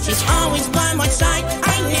home. She's always by my side,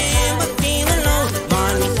 I never feel alone.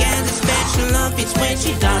 Mommy has a special office where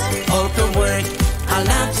she does all her work. I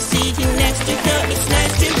love sitting next to her, it's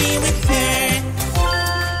nice to be with her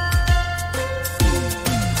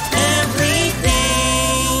every day.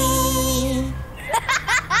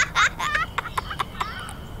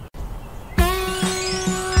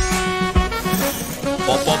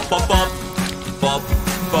 Pop, pop, pop, pop, pop,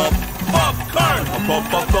 pop, popcorn. Pop,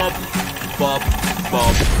 pop, pop, pop,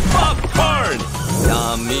 pop, popcorn.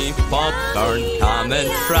 Yummy popcorn, come and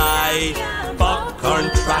try. Popcorn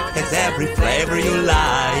truck has every flavor you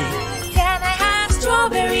like. Can I have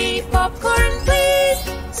strawberry popcorn, please?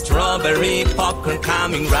 Strawberry popcorn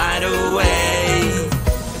coming right away.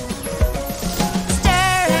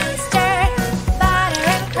 Stir and stir, butter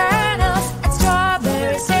and kernels and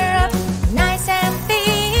strawberry syrup, nice and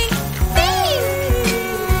thick.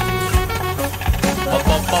 Pop,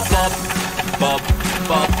 pop, pop, pop, pop,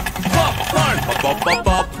 pop, popcorn. Pop, pop, pop,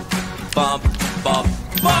 pop, pop, pop,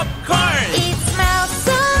 popcorn. It smells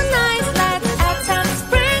so nice, let's add some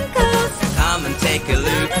sprinkles. Come and take a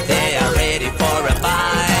look, they are ready for a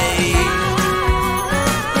bite.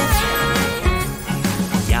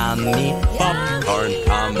 Yummy popcorn,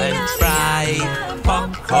 come and try.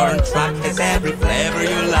 Popcorn truck has every flavor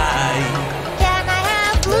you like. Can I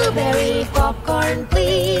have blueberry popcorn,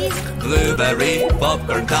 please? Blueberry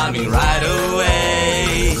popcorn coming right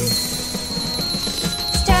away.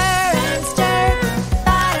 Stir and stir,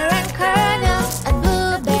 butter and kernels and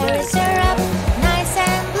blueberry syrup, nice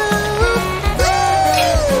and blue.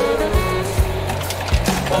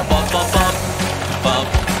 Pop, pop, pop, pop, pop,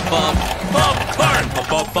 pop, popcorn. Pop,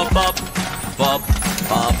 pop, pop, pop, pop,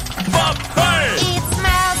 pop, popcorn. It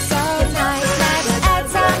smells so nice, let's add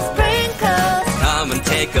some sprinkles. Come and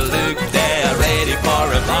take a look, they are ready for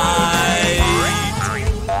a bite.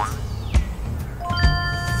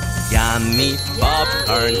 Yummy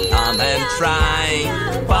popcorn, come and try.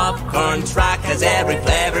 Popcorn truck has every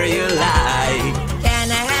flavor you like.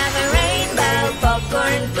 Can I have a rainbow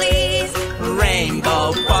popcorn, please?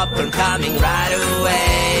 Rainbow popcorn coming right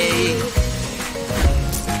away.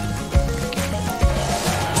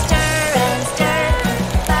 Stir and stir,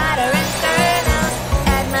 butter and kernels,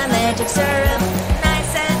 add my magic syrup,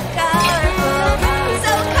 nice and colorful,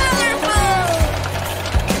 so colorful.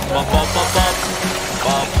 Pop, pop, pop,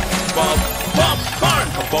 pop, pop, pop, popcorn.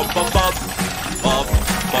 Pop, pop, pop, pop, pop,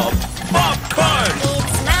 pop, popcorn. It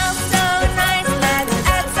smells so nice, let's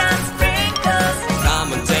add some sprinkles. Come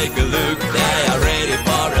and take a look, they are ready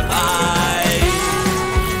for a bite.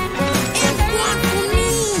 And one for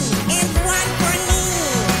me, and one for me.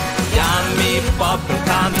 Yummy popcorn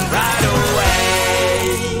coming right away.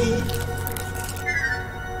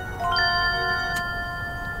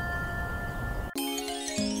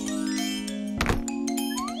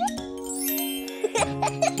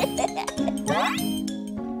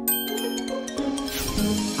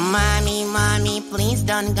 Mommy, mommy, please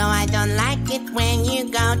don't go. I don't like it when you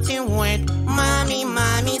go to work. Mommy,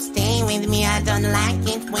 mommy, stay with me. I don't like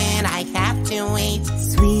it when I have to wait.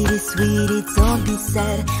 Sweetie, sweetie, it's all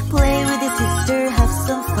sad. Play with your sister, have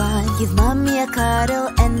some fun. Give mommy a cuddle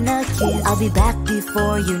and a kiss. I'll be back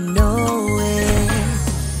before you know it.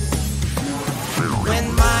 When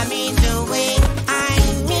mommy's away, I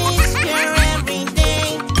miss her every day.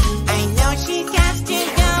 I know she has to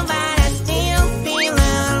go, but I still feel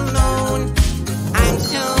alone. I'm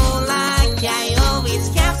so lucky I always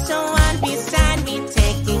have someone beside me,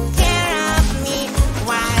 taking care of me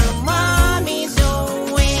while mommy's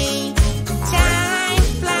away. Time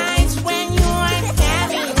flies when you are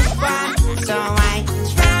having fun, so I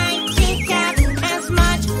try to have as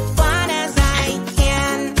much fun as I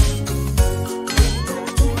can.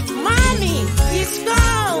 Mommy is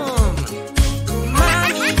home.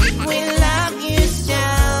 Mommy, we love you so.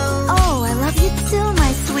 Oh, I love you too,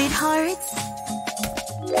 my sweethearts.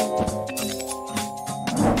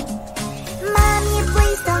 Mommy,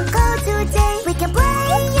 please don't go today. We can play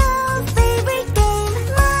your favorite game.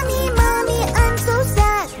 Mommy, mommy, I'm so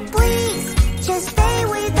sad. Please, just stay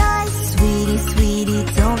with us. Sweetie, sweetie,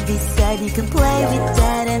 don't be sad. You can play with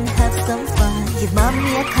dad and have some fun. Give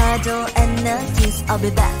mommy a cuddle and a kiss. I'll be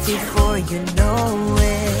back before you know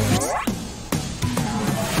it.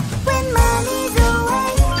 When mommy's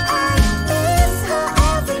away, I miss her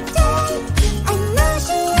every day. I know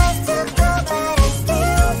she has to go, but I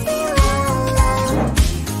still feel alone.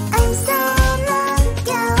 I'm so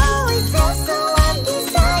lucky I always have someone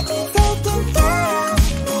beside me, taking care of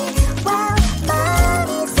me while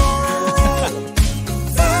mommy's away.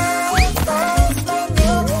 Time flies when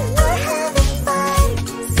you are having fun,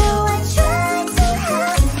 so I try to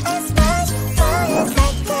have as much fun as I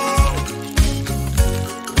can.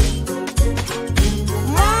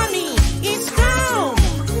 Mommy is home.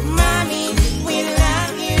 Mommy, we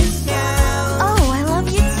love you so. Oh, I love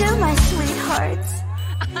you too, my sweethearts.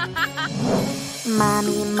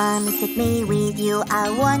 Mommy, mommy, take me with you. I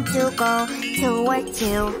want to go to work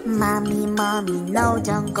too. Mommy, mommy, no,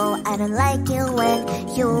 don't go. I don't like it when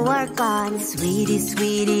you are gone. Sweetie,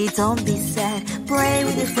 sweetie, don't be sad. Play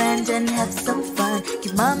with your friends and have some fun.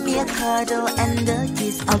 Give mommy a cuddle and a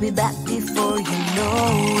kiss. I'll be back before you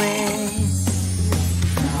know it.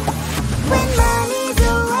 When mommy's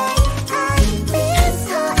away, I miss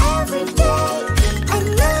her every day. I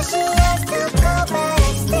know she has to go, but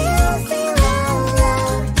I still feel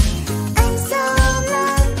alone. I'm so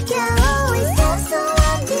lucky I always have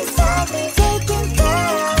someone beside me, taking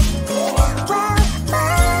care of me while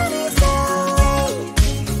mommy's away.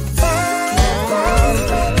 Time flies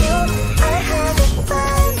when you are having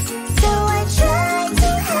fun, so I try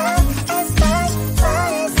to have as much fun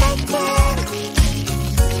as I can.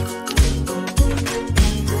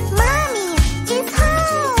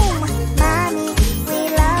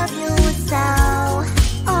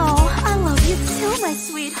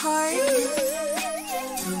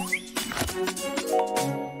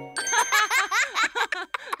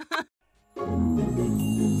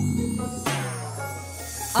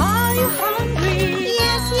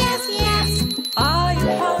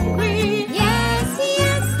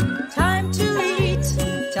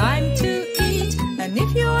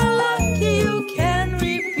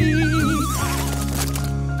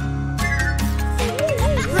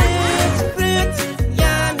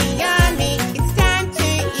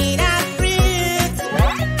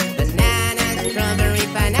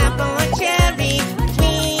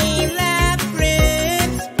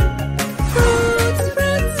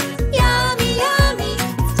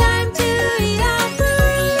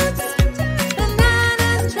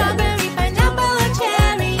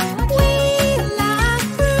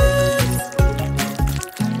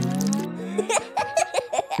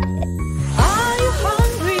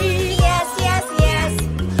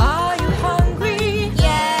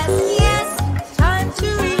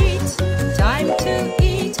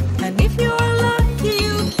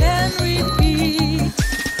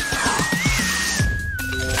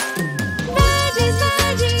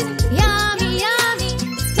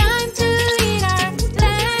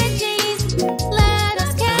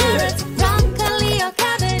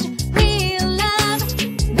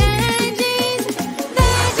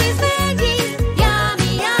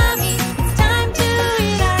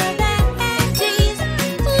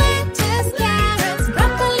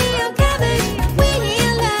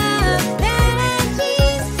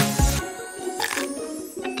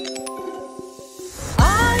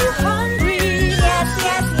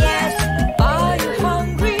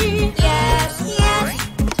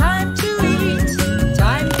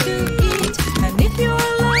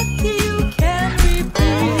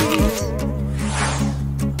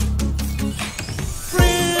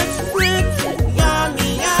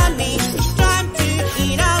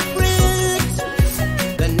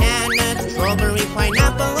 strawberry,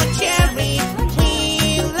 pineapple, or cherry.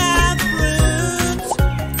 We love fruits,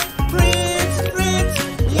 fruits, fruits.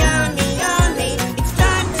 Yummy, yummy. It's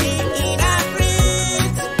time to eat our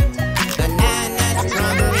fruits. Banana,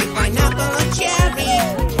 strawberry, pineapple, or cherry.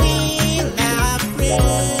 We love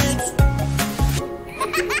fruits.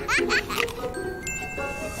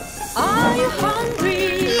 Are you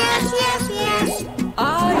hungry? Yes, yes, yes.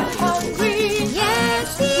 Are you hungry?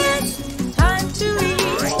 Yes, yes. Time to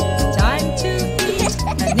eat, time to eat.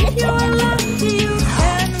 And if you are lucky, you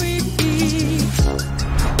can repeat.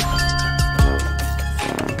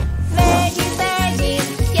 Veggies,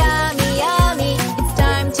 veggies, yummy, yummy. It's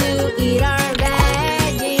time to eat our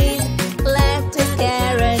veggies. Lettuce,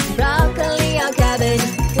 carrots, broccoli, or cabbage.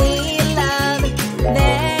 We love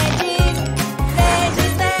veggies.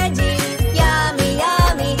 Veggies, veggies, yummy,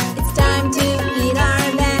 yummy. It's time to eat our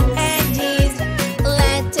veggies.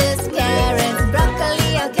 Lettuce, carrots, broccoli,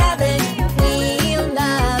 or cabbage. We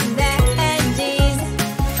love veggies.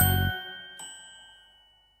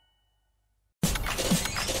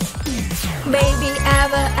 Baby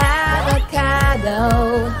avocado.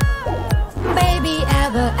 Baby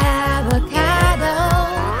avocado.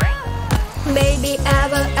 Baby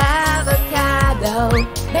avocado.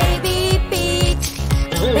 Baby peach.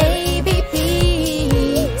 Baby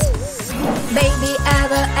peach. Baby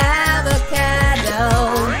avocado.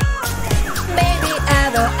 Baby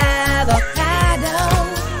avocado.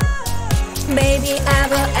 Baby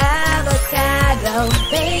avocado.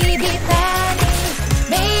 Baby patty.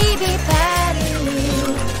 Baby patty.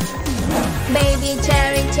 Baby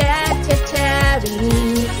cherry, cherry.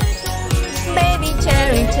 Baby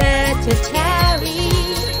cherry, cherry.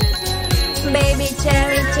 Baby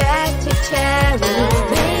cherry, cherry.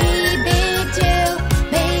 Baby Jill,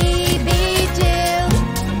 baby Jill.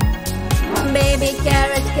 Baby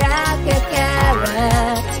carrot,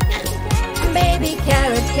 carrot. Baby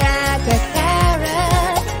carrot,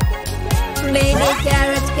 carrot. Baby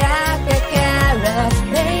carrot, carrot.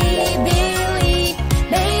 Baby leaf,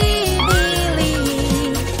 baby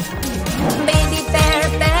leaf. Baby pear,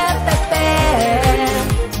 pear.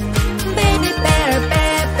 Baby pear,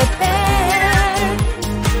 pear.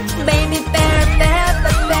 Baby pear, pear.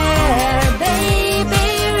 Baby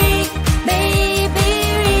reek,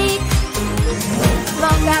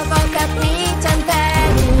 Voca, voca, peach and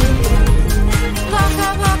Penny. Voca,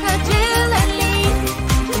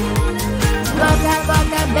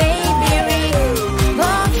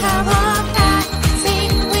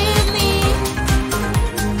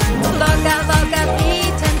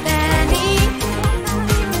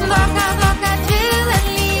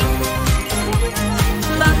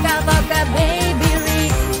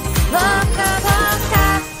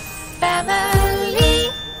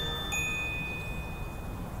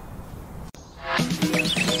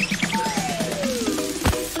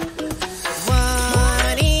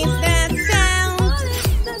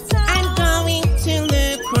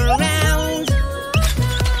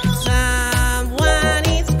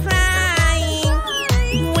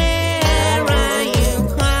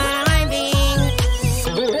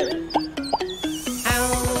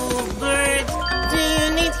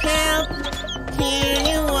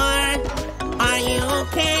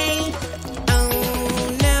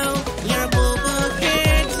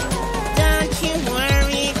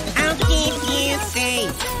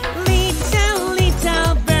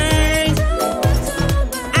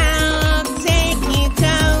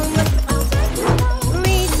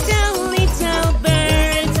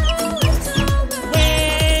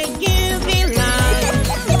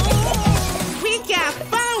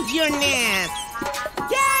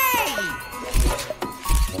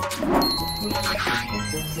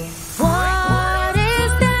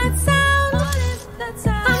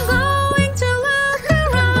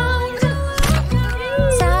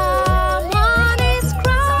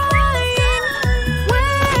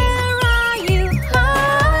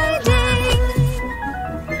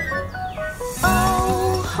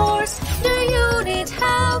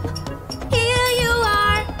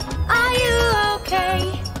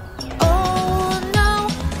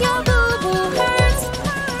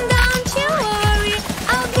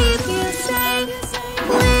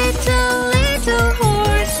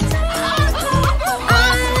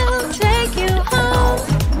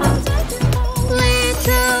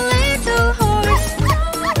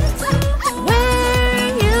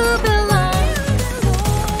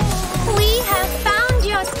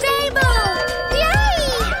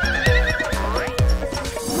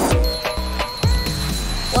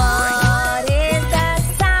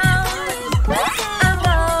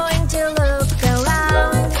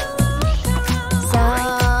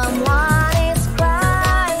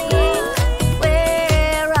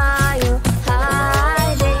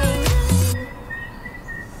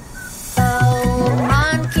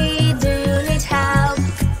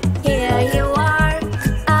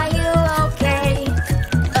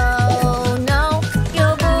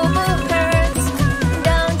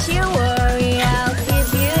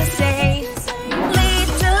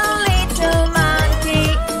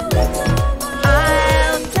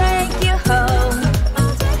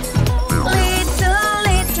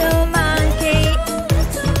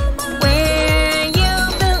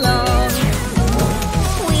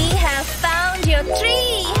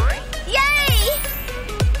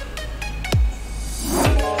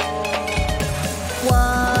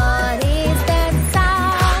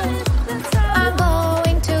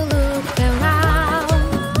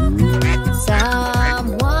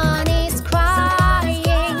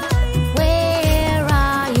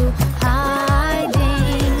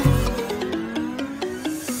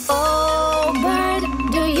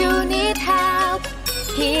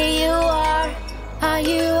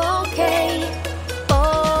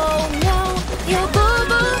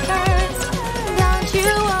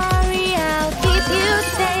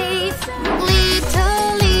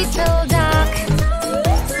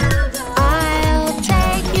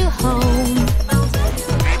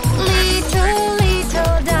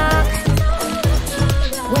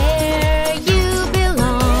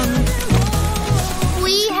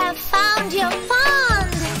 found your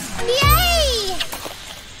pond! Yay!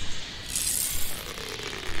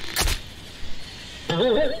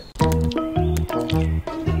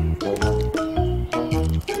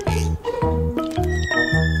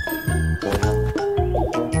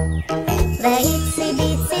 The itsy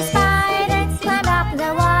bitsy spider climbed up the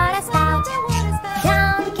water spout.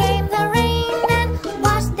 Down came the rain and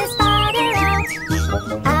washed the spider out.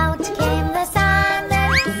 Out came the sun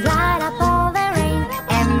and dried up all the rain.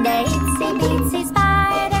 And the itsy bitsy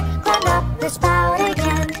spider climbed up the spout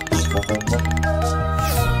again.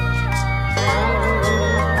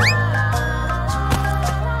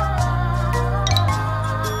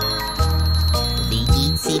 The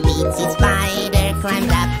itsy bitsy spider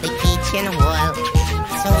climbed up the kitchen wall.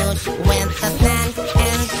 Swoosh went the fan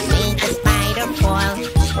and made the spider fall.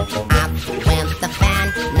 Up went the fan,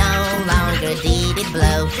 no longer did it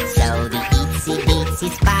blow. So the itsy bitsy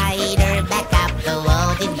spider back up the wall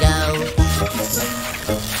did go.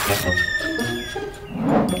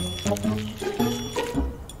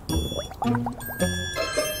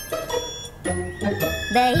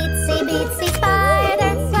 The itsy bitsy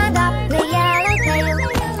spider climbed up the yellow tail.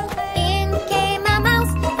 In came a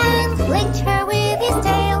mouse and licked her with his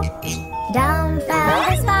tail. Down fell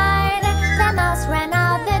the spider, the mouse ran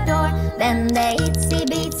out the door. Then the itsy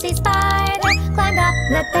bitsy spider climbed up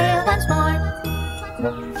the tail once more.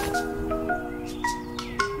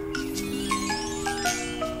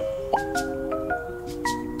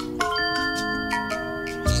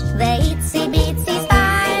 The itsy bitsy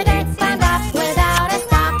spider climbed up without a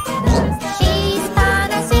stop. She spun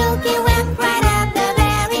a silky web right at the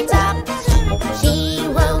very top. She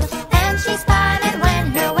wove and she spun, and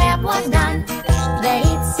when her web was done, the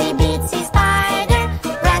itsy bitsy spider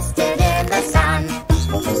rested in the sun.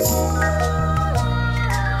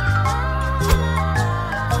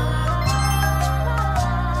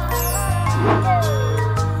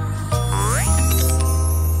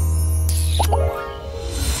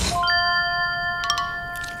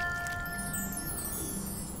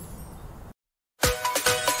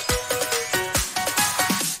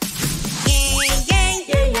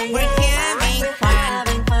 We're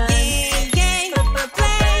having fun. We're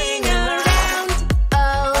playing around.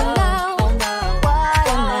 Oh no, what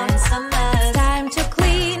a mess. It's time to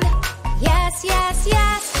clean. Yes, yes,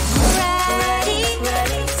 yes.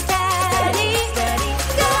 Ready, steady,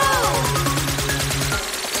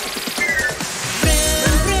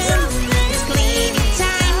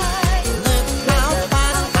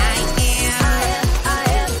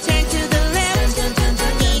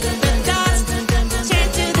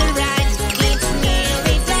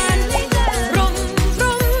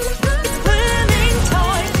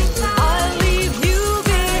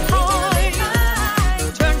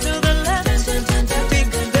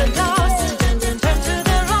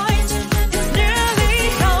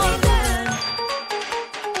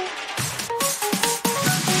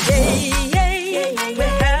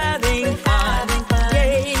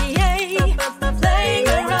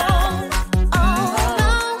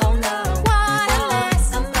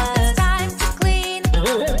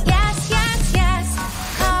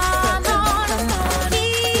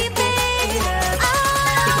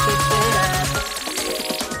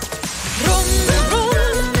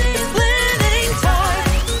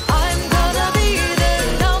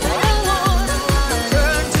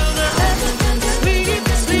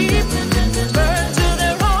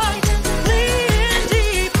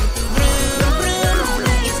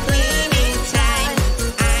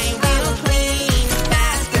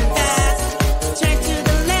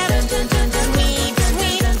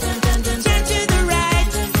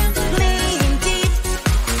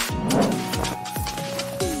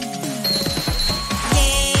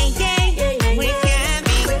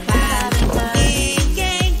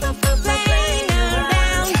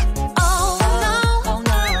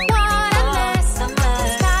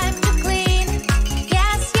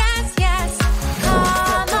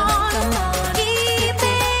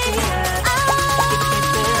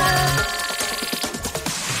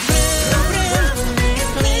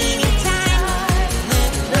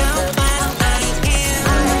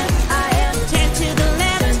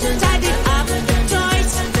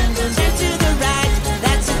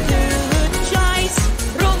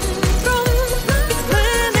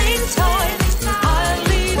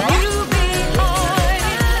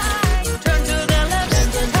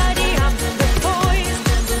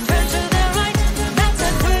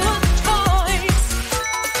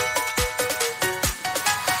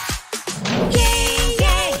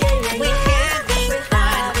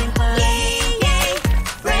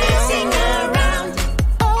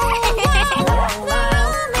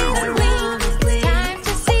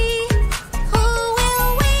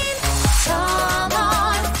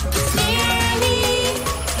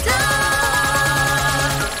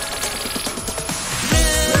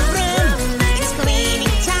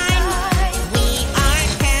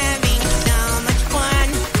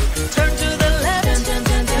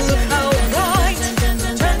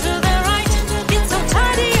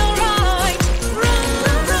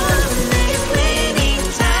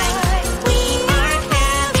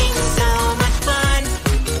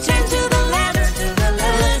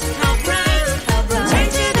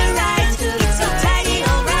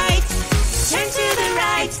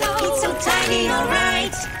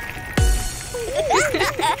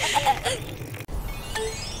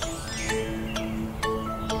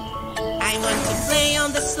 I want to play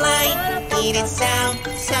on the slide. It is so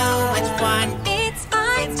much fun. It's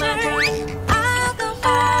my turn. I'll go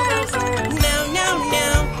first. No, no, no.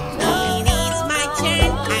 It is my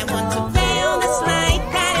turn. I want to play on the slide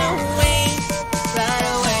right away. Right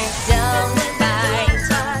away. Don't bite.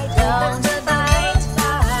 Don't bite.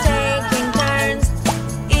 Taking turns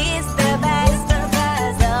is the best.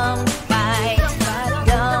 Don't bite.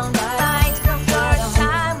 Don't bite. Your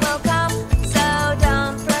time will come, so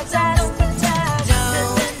don't protest.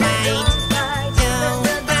 Don't bite. Don't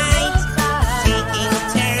bite. Taking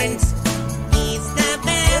turns is the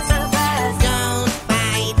best. Don't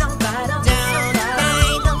bite. Don't bite.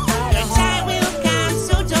 Your time will come,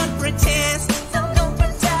 so don't protest.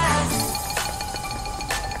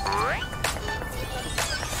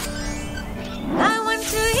 I want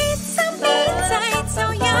to eat some pizza. It's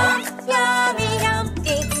so yum, yummy, yum.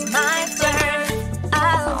 It's my turn.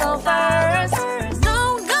 I'll go first.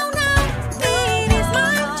 No, no, no. It is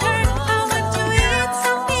my turn. I want to eat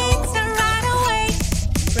some pizza right away.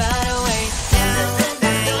 Right away. Don't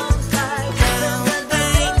bite. Don't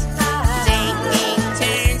bite. Taking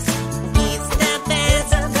turns is the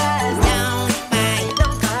best. Don't bite.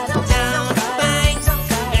 Don't bite.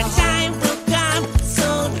 Your time will come, so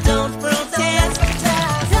don't protest.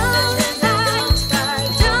 Don't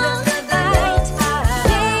bite. Don't bite.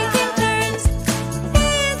 Taking turns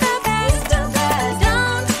is the best. Don't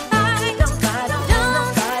bite. Don't bite.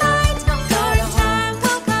 Your time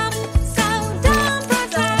will come, so don't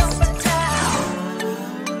protest.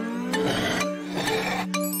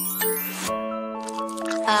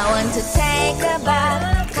 I want to take a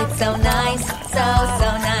bath. It's so nice, so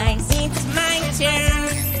nice. It's my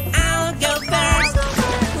turn. I'll go first.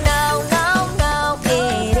 No, no, no,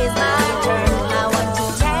 it is my turn. I want to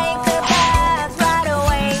take a bath right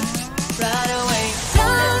away. Right away.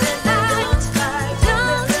 Don't bite.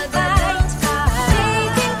 Don't bite.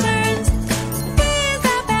 Taking turns is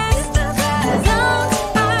the best. Don't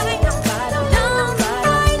bite. Don't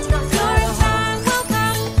bite. Your time will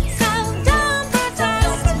come, so don't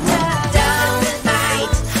protest. Don't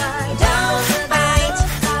bite. Don't bite.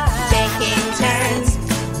 Taking turns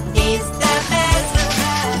is the best.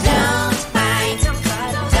 Don't bite.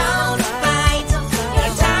 Don't bite.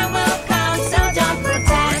 Your time will come, so don't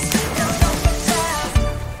protest.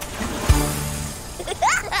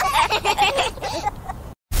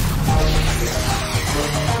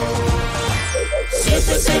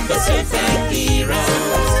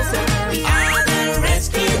 Superheroes. We are the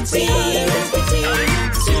rescue team.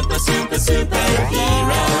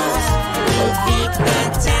 Superheroes. We'll keep the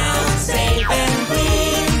town safe and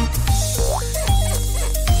clean.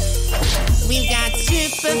 We've got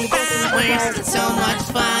superpowers. It's so much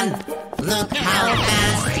fun. Look how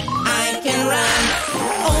fast I can run.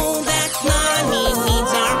 Oh, that mommy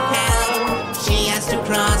needs our help. She has to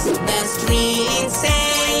cross the street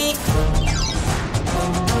safe.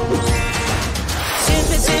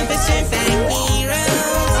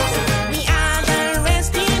 Superheroes. We are the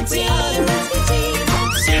rescue team.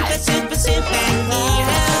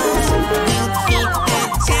 Superheroes. We'll keep the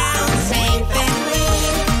town safe and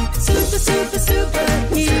clean.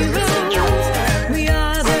 Superheroes. We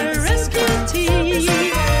are the rescue team.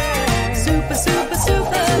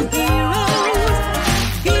 Superheroes.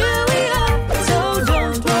 Here we are, so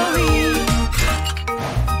don't worry.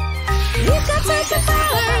 We've got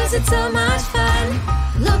superpowers, it's so much fun.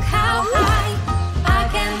 Look how high I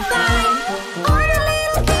can fly. Our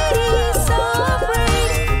little kitty is so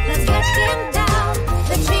afraid. Let's catch him down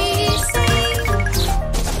the tree safe.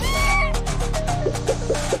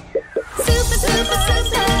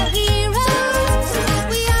 Superheroes.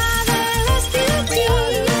 We are the rescue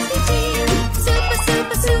team.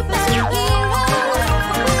 Superheroes.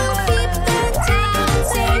 We'll keep the town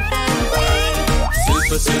safe and clean.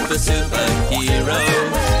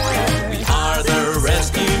 Superheroes. We are the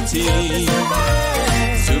rescue team.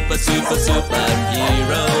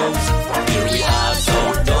 Superheroes. Here we are, so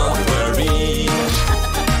don't worry.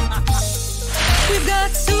 We've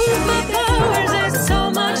got superpowers, it's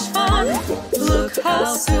so much fun. Look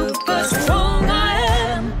how super strong I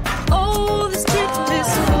am. Oh, the street is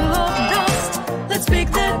full of dust. Let's pick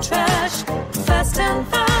the trash fast and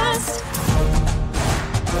fast.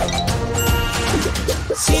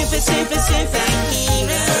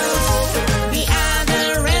 Superheroes. We are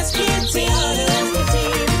the rescue team.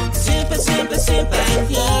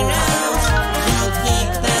 Superheroes. We'll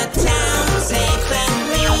keep the town safe and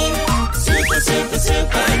clean.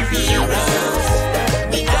 Superheroes.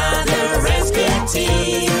 We are the rescue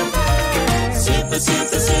team.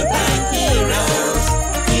 Superheroes.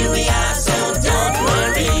 Here we are, so don't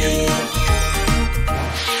worry.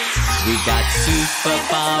 We got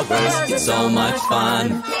superpowers, it's so much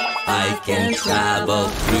fun. I can travel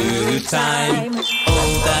through time.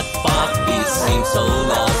 Oh, that puppy seems so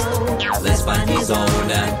lost. Let's find his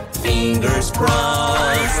own and fingers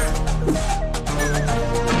crossed.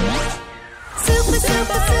 Super,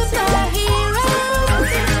 super, super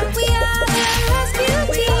heroes. We are the rescue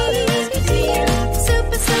team.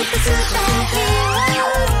 Super, super, super heroes.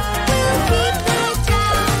 We'll keep the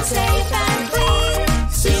town safe and clean.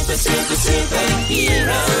 Super, super, super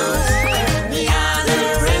heroes. We are the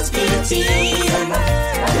rescue team.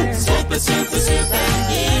 Super, super, super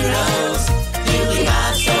heroes. Here we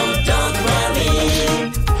are, so don't worry.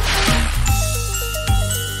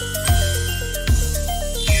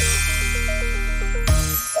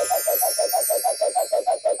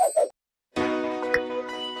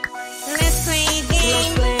 Let's play a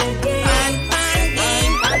game. Fun, fun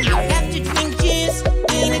game. You have to drink juice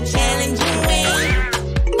in a challenging way.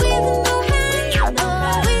 With no hand or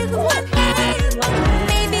with one hand,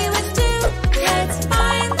 maybe with two. Let's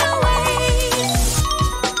find the way.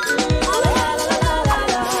 La la la la la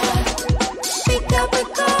la. Pick up a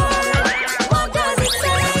card. What does it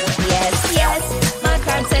say? Yes, yes. My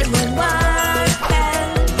card says with one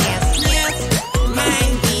hand. Yes, yes.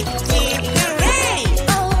 Mine beat it. Hooray!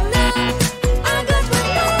 Oh no, I got one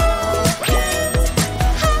more hand.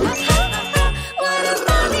 Ha ha ha ha! What a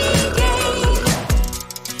funny game.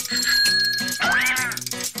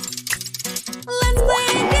 Let's play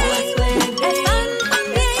a game, a fun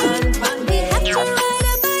game. We have to ride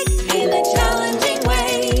a bike in a challenging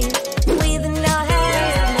way. With no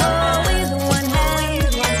hands or with one hand,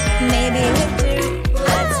 maybe with two.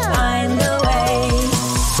 Let's find the way.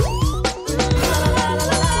 La la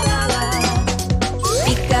la la la la.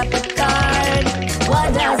 Pick up a card. What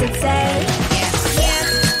does it say? Yes, yes.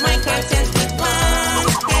 My card says with one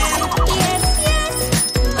hand. Yes, yes,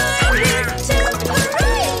 mine with two.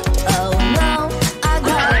 Hooray! Oh no, I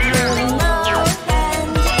got with no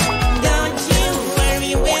hand. Don't you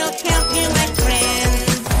worry, we'll help you, my friend.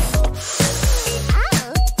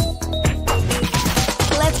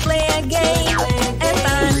 Let's play a game, a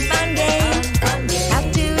fun, fun game. Have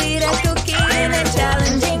to eat a cookie in a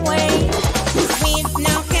challenging way. With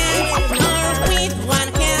no hands or with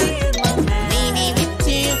one hand, maybe with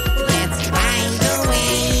two. Let's find a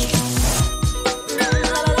way. La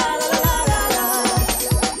la la la la la la.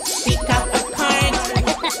 Pick up a card.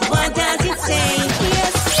 What does it say?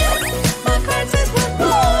 Yes, yes, my card says with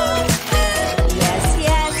one hand. Yes,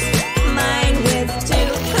 yes, mine with two.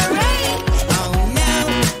 Hooray! Oh no,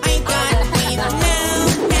 I got with no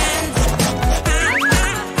hands. Ha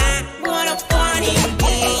ha ha! What a funny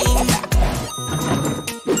game.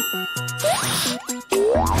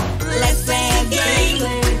 Let's play a game,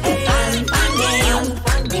 a fun, fun game.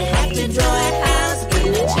 We have to draw a house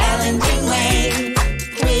in a challenging way.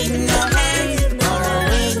 With no hands or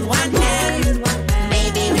with one hand,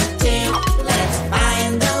 maybe with two. Let's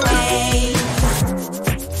find the way.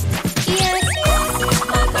 Yes, yes,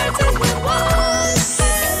 my card says with one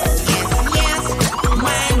hand. Yes, yes,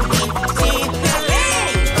 mine with two. Hooray!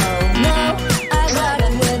 Oh no, I got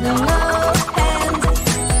it with no hand.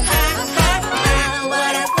 Ha ha ha!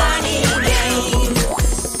 What a funny game.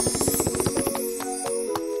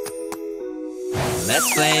 Let's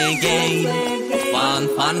play a game, fun,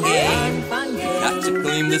 fun game. Have to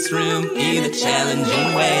clean this room in a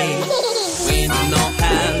challenging way. With no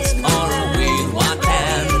hands or with one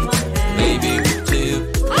hand, maybe with two.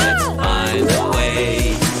 Let's find a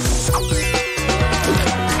way.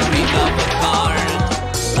 Pick up a card.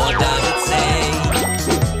 What does it say?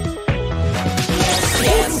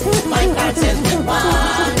 Yes, yes, my card says with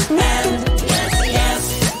one hand. Yes, yes,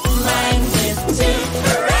 mine with two.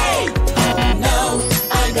 Hooray! Oh no,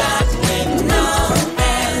 I got with no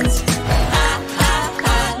hands. Ha ha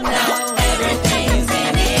ha! Now everything's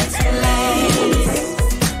in its place.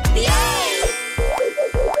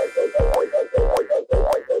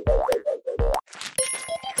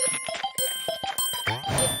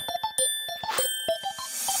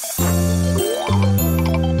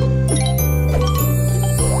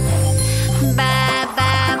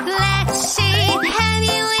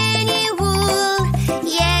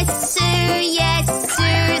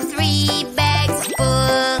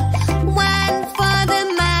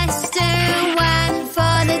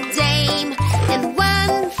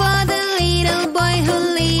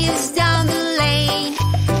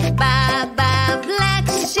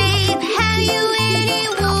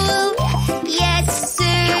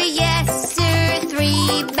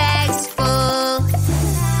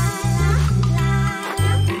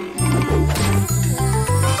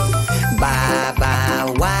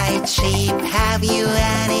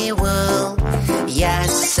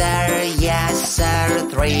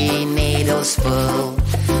 3 needles full.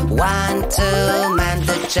 1 to mend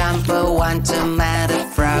the jumper, 1 to mend the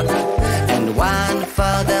frog, and 1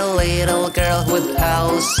 for the little girl with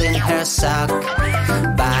holes in her sock.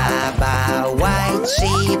 Baba, white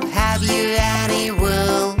sheep, have you any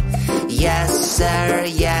wool? Yes sir,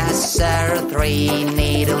 3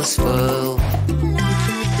 needles full.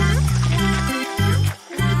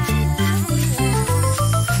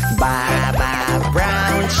 Baba,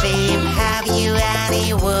 brown sheep, have you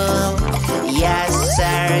any wool? Yes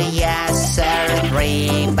sir,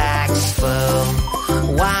 3 bags full.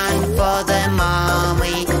 1 for the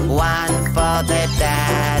mommy, 1 for the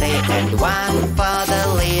daddy, and 1 for the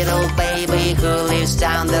little baby who lives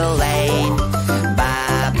down the lane.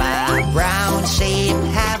 Baba, brown sheep,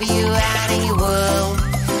 have you any wool?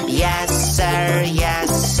 Yes sir,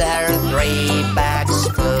 3 bags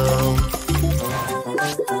full.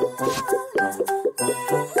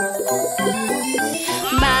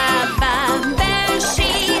 Baba, bear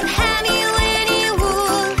sheep, have you any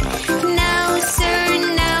wool? No sir,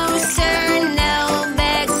 no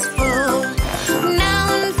bags full.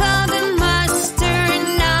 None for the master,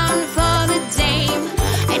 none for the dame,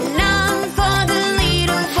 and none for the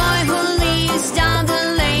little boy who lives down the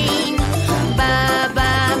lane.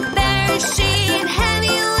 Baba, bear sheep, have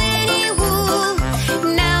you any wool?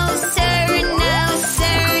 No sir, no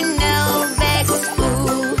bags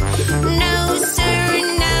full. No sir,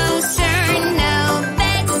 no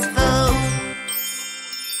bags full.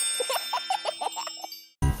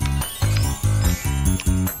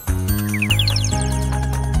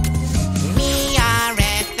 We are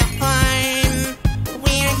at the farm.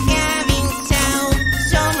 We're having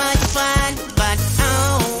so much fun. But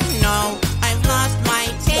oh no, I've lost my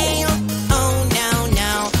tail. Oh no,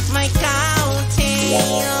 my cow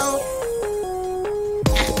tail.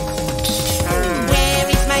 Where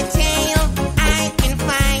is my tail? I can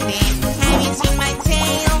find it. Have you seen my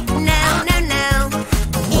tail? No.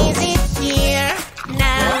 Is it here?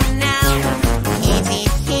 No. Is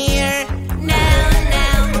it here? No.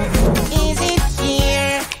 Is it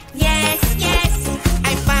here? Yes.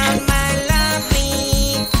 I found my lovely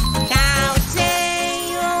cow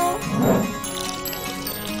tail.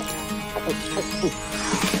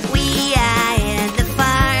 We are at the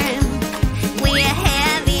farm. We are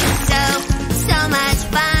having so much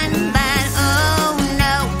fun. But oh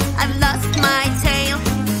no, I've lost my tail.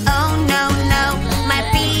 Oh no, my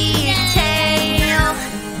big tail.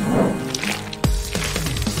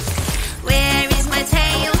 Where is my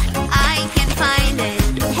tail? I can't find it.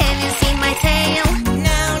 Have you seen my tail?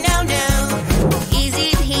 No. Is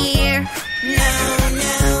it here? No.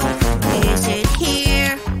 Is it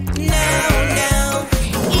here? No.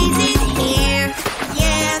 Is it here?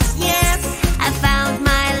 Yes. I found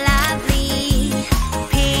my lovely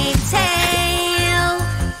pig tail.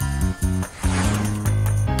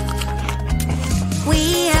 We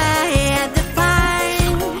are at the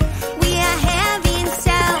farm. We are having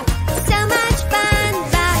so much fun.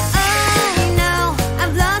 But oh no,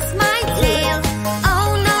 I've lost my tail.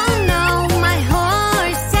 Oh no, my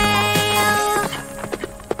horse tail.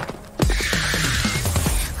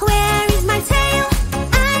 Where is my tail?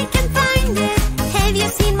 I can't find it. Have you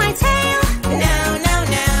seen my tail? No.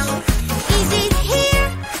 Is it here?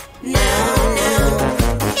 No.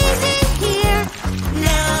 Is it here?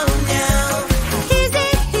 No. Is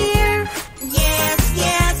it here? Yes.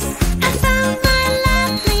 I found my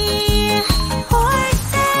lovely horse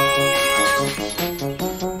tail.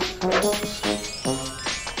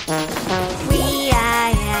 We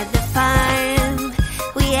are at the farm.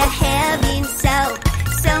 We are having so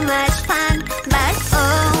much fun. But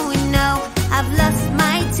oh no, I've lost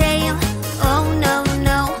my tail. Oh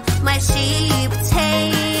no, my sheep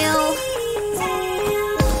tail.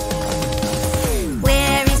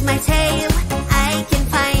 Where is my tail? I can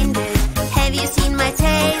find it. Have you seen my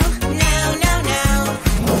tail? No.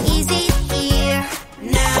 Is it here?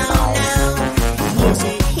 No. Is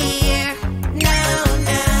it here? No.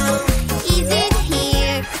 Is it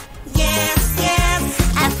here? Yes.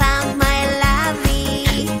 I found my lovely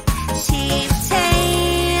sheep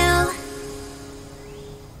tail.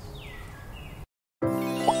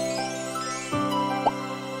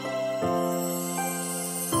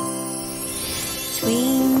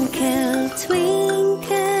 Twinkle,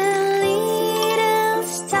 twinkle, little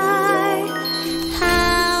star,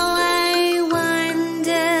 how I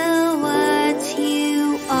wonder what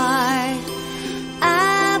you are.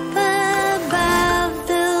 Up above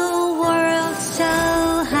the world so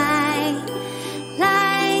high,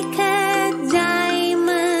 like a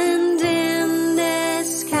diamond in the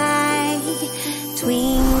sky.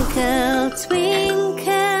 Twinkle,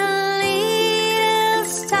 twinkle, little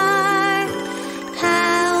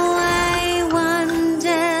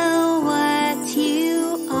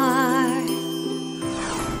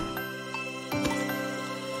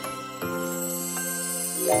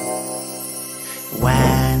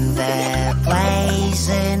When the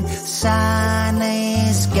blazing sun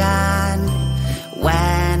is gone,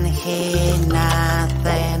 when he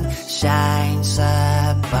nothing shines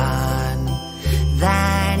upon,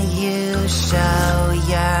 then you show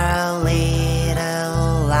your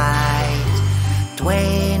little light.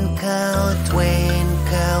 Twinkle,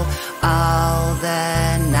 twinkle all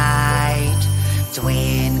the night.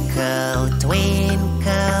 Twinkle,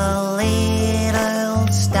 twinkle little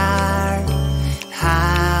star,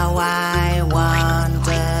 how I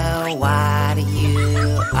wonder what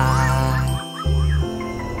you are.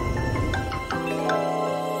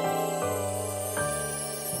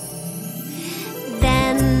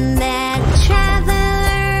 Then the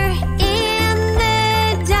traveler in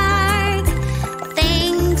the dark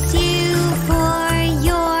thanks you for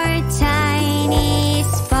your tiny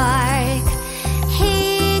spark.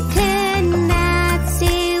 He could not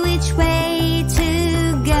see which way to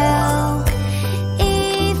go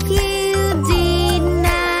if you did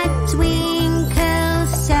not twinkle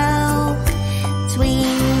so.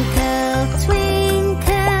 Twinkle,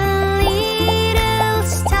 twinkle, little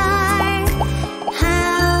star,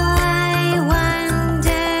 how I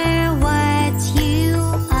wonder what you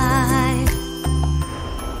are.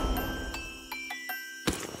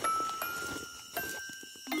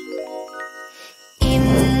 In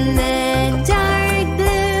the dark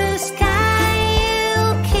blue sky you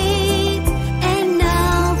keep, and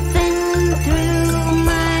often through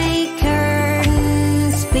my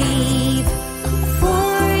curtains peep.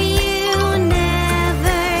 For you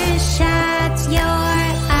never shut your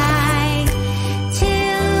eye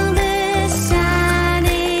till the sun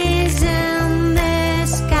is in the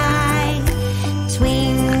sky.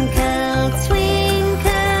 Twinkle,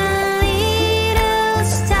 twinkle, little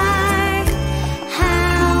star,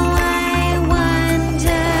 how I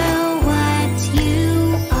wonder what you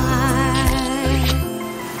are.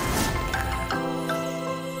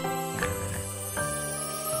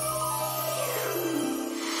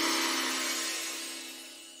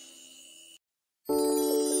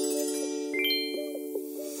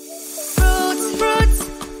 Fruits, fruits,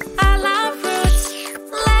 I love fruits.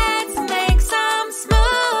 Let's make some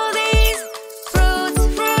smoothies. Fruits,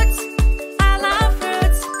 fruits, I love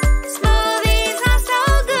fruits. Smoothies are so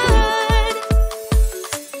good.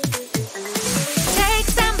 Take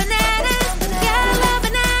some bananas, yellow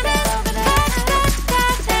bananas,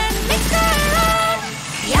 cut and mix around.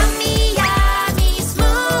 Yummy, yummy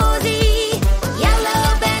smoothie, yellow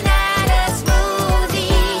banana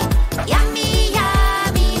smoothie. Yummy,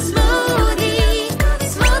 yummy smoothie.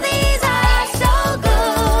 Smoothies are so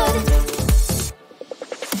good.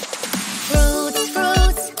 Fruits,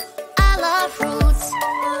 fruits, I love fruits.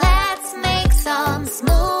 Let's make some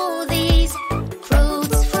smoothies.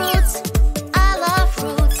 Fruits, fruits, I love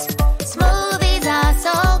fruits. Smoothies are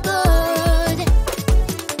so good.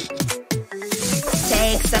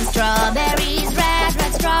 Take some strawberries, red,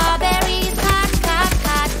 red strawberries,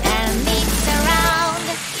 cut, and mix around.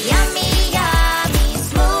 Yummy, yummy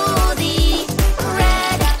smoothie,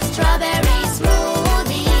 red strawberry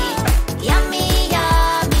smoothie. Yummy,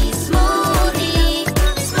 yummy smoothie.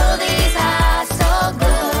 Smoothies are so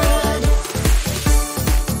good.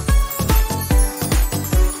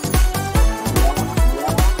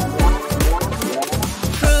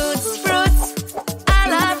 Fruits, fruits, I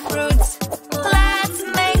love fruits. Let's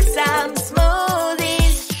make some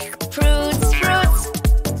smoothies. Fruits, fruits,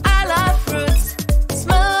 I love fruits.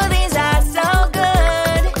 Smoothies are so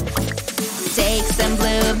good. Take some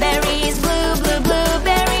blueberries,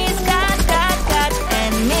 blueberries, cut,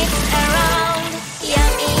 and mix around.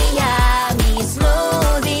 Yummy, yummy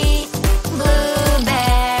smoothie,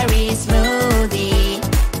 blueberry smoothie.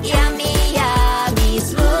 Yummy, yummy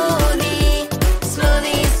smoothie.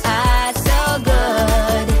 Smoothies are so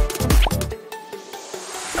good.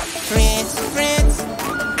 Fruits, fruits,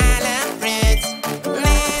 I love fruits.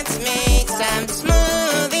 Let's make some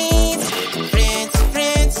smoothies. Fruits,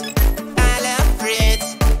 fruits, I love fruits.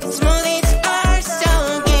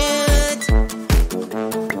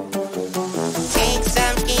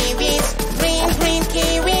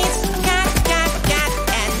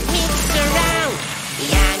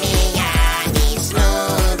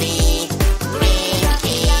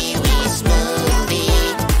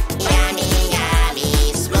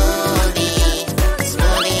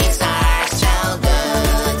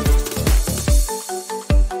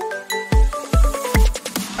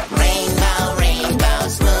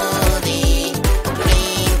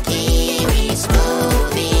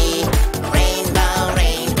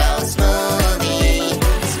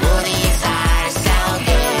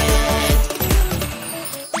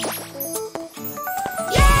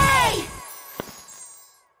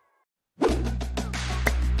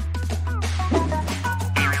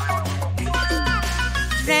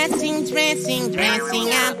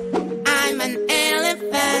 dressing up. I'm an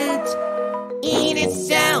elephant. It is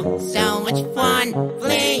so much fun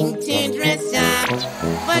playing to dress up.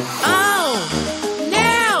 But oh,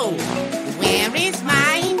 no! Where is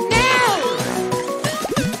my nose?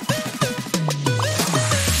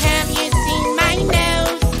 Have you seen my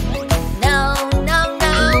nose? No, no,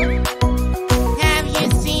 no. Have you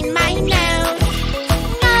seen my nose?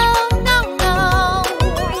 No, no, no.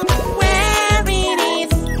 Where it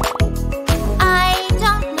is? I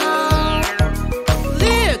don't know.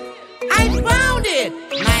 Look, I found it!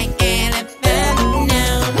 My elephant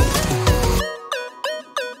nose.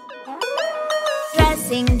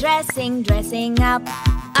 Dressing up.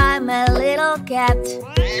 I'm a little cat.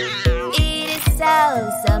 It is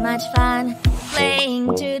so much fun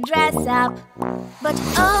playing to dress up. But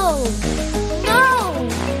oh, no!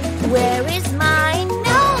 Where is my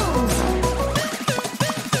nose?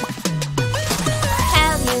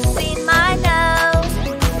 Have you seen my nose?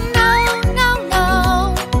 No, no, no.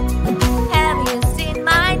 Have you seen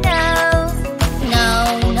my nose?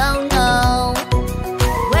 No, no, no.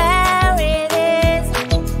 Where it is?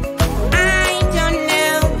 I don't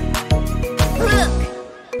know. Look,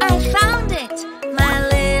 I found it. My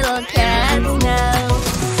little cat's nose.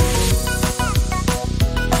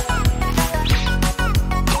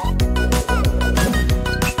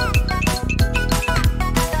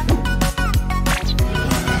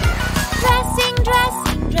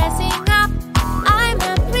 Dressing up. I'm a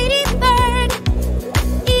pretty bird.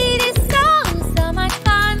 It is so much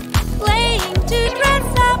fun playing to dress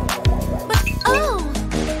up. But oh,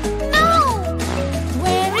 no!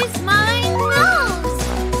 Where is my nose?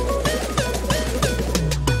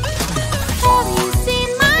 Have you seen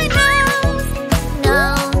my nose? No,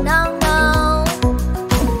 no, no.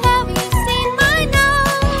 Have you seen my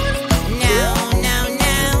nose? No, no,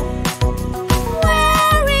 no.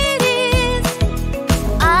 Where it is?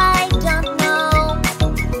 I don't know.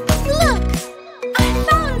 Look, I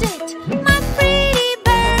found it. My pretty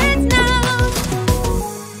bird's nose.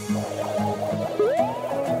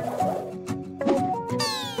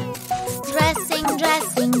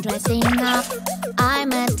 Dressing up.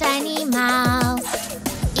 I'm a tiny mouse.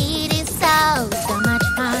 It is so much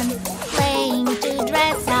fun playing to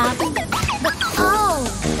dress up. But oh,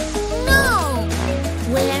 no!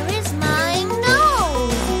 Where is my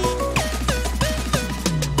nose?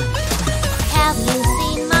 Have you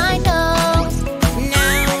seen my nose? No,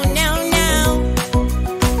 no, no.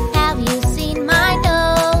 Have you seen my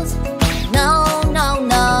nose? No, no,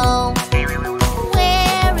 no.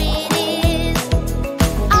 Where it is?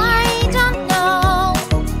 I don't know.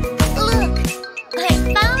 Look, I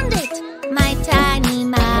found it. My tiny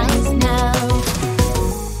mouse nose.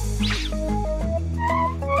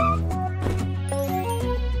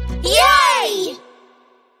 Yay!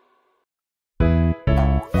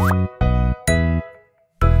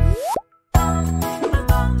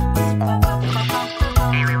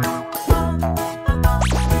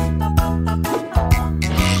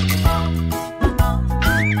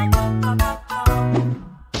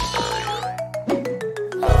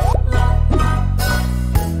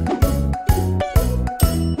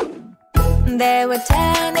 There were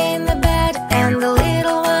 10 in the bed, and the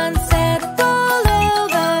little one said, roll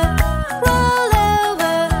over, roll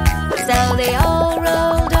over. So they all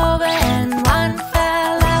rolled over, and one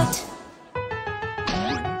fell out.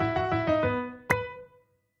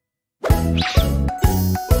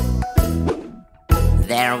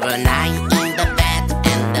 There were 9 in the bed,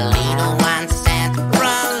 and the little one said,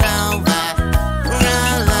 roll over,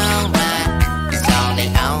 roll over. So they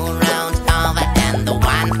all rolled over, and the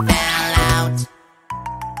one fell out.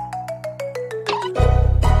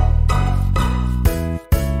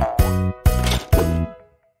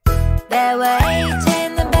 There were 8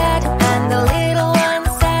 in the bed, and the little one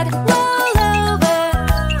said, roll over,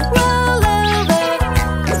 roll over.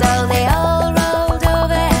 So they all rolled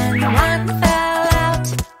over, and one fell out.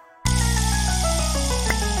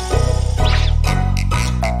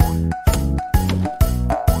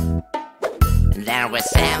 There were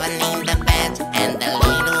 7 in the bed, and the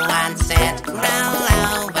little one said, roll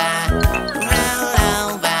over, roll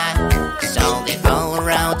over. So they all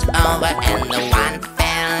rolled over, and the one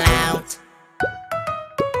fell out.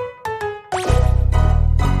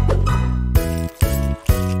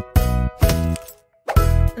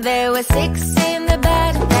 There were 6 in the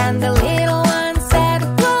bed, and the little one said,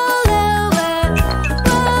 roll over,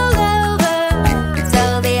 roll over. So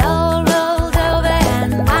they all rolled over,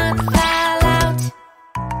 and one fell out.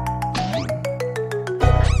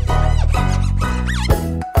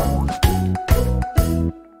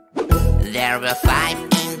 There were 5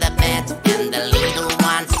 in the bed, and the little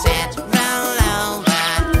one said,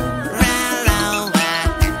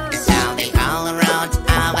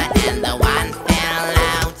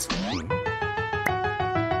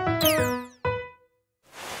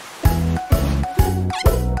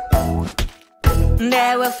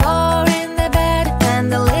 There were four in the bed,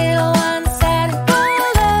 and the little one said,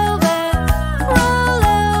 roll over, roll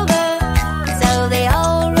over. So they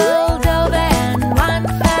all rolled over, and one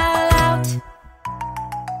fell out.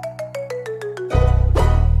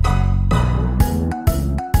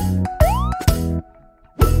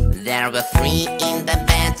 There were three in the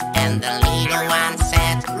bed, and the little one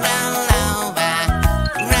said, roll over,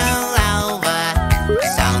 roll over.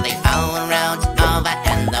 So they all rolled over,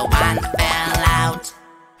 and the one fell out.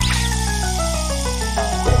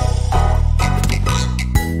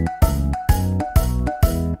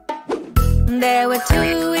 There were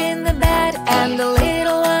two in the bed, and the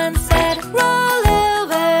little one said, roll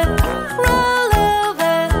over, roll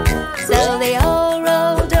over. So they all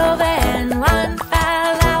rolled over, and one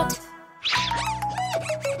fell out.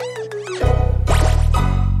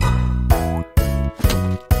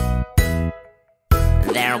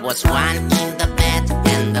 There was one in the bed,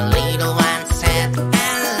 and the little one said,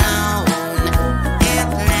 alone at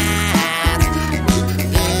last.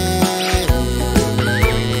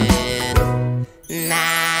 Good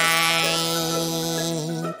night.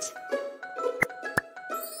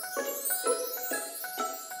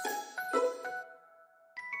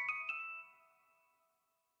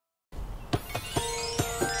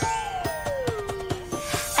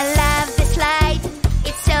 I love the slide,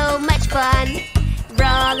 it's so much fun.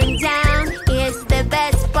 Rolling down is the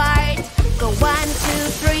best part. Go 1, 2,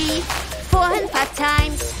 3, 4 and 5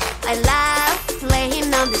 times. I love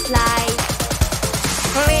playing on the slide.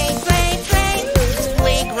 Play, play, play, it's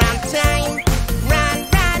playground time. Run,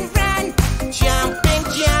 run, run, jump and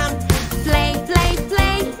jump. Play, play,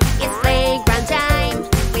 play, it's playground time.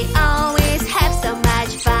 We always have so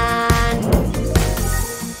much fun.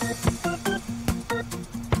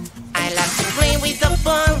 I love to play with the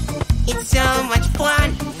ball, it's so much fun.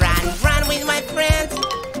 Run, run with my friends,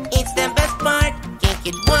 it's the best part. Kick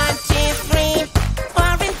it 1, 2, 3,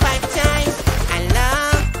 4 and 5 times. I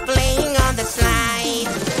love playing on the slide.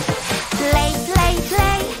 Play, play,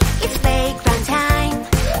 play, it's playground time.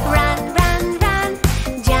 Run, run, run,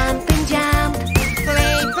 jump and jump.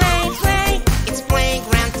 Play, play, play, it's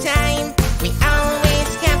playground time. We always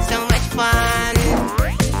have so much fun.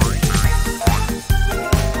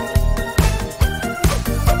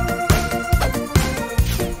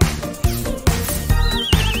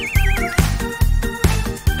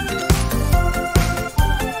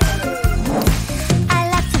 I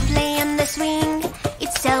love to play on the swing,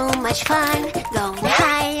 it's so much fun. Going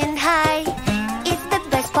high and high, it's the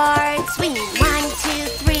best part. Swing 1, 2,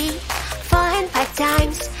 3, 4 and 5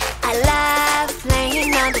 times. I love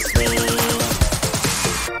playing on the swing.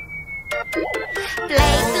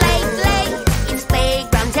 Play, play, play, it's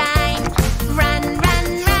playground time. Run, run,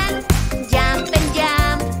 run, jump and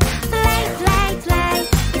jump. Play, play, play,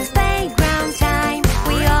 it's playground time.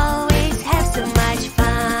 We always have so much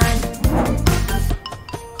fun.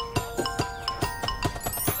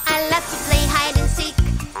 I love to play hide and seek,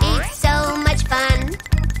 it's so much fun.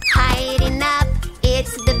 Hiding up,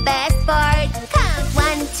 it's the best part. Count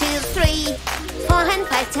 1, 2, 3, 4 and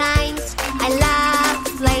 5 times.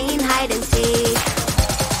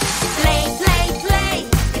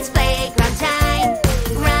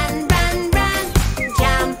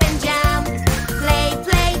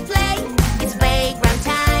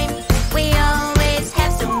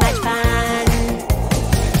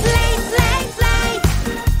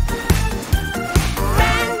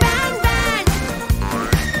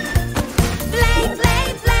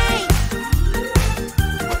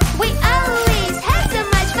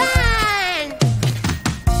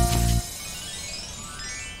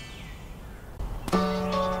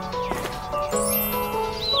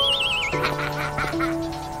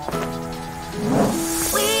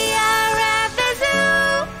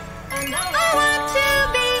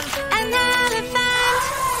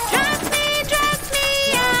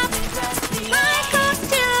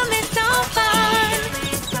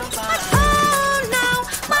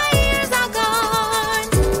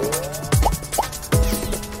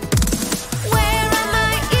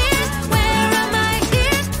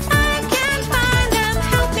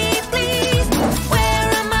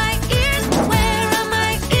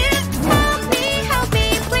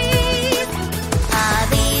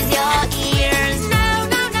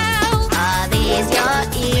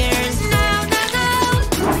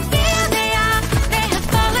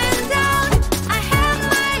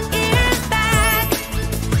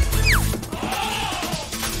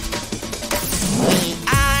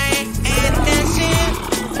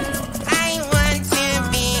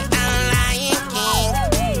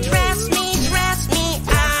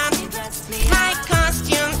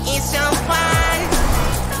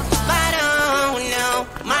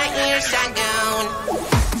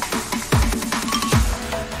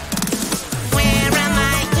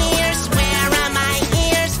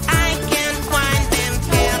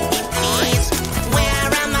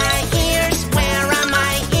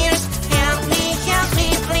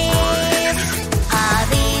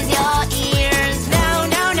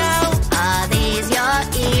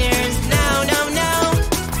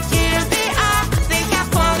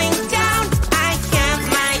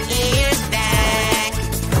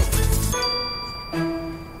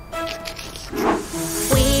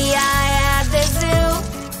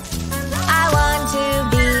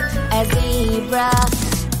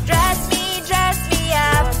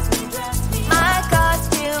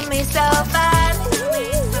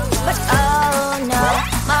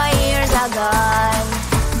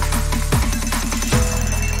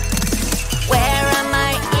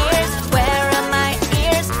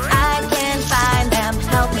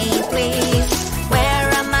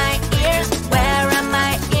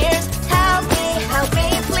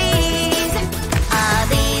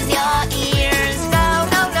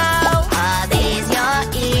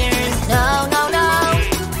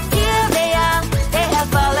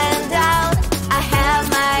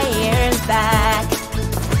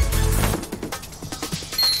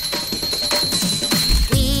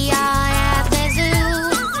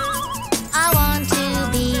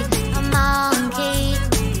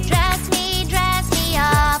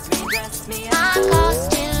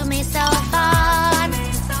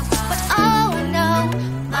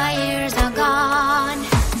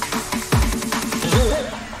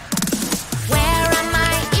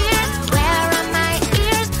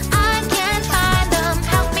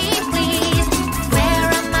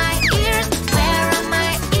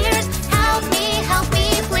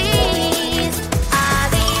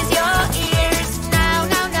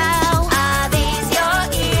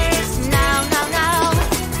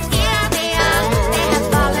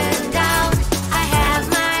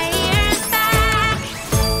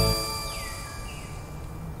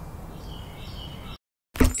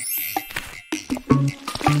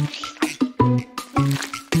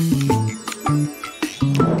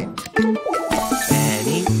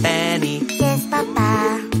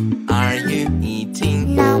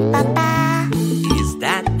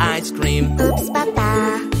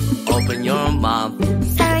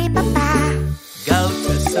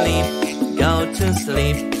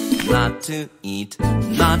 not to eat,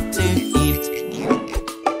 not to eat.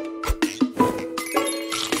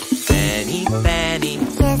 Penny, Penny,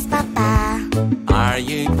 Yes, Papa. are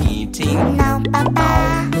you eating? No,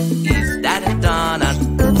 Papa. Is that a donut?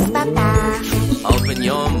 Oops, Papa. Open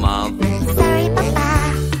your mouth. Sorry, Papa.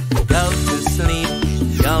 Go to sleep,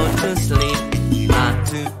 go to sleep. Not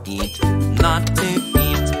to eat, not to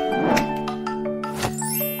eat.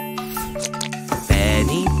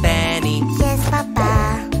 Penny, Penny, Yes, Papa.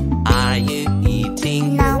 are you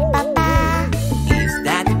eating? No, Papa. Is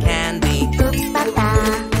that candy? Oops, Papa.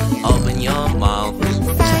 Open your mouth.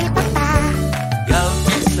 Sorry, Papa. Go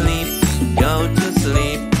to sleep, go to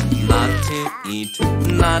sleep. Not to eat,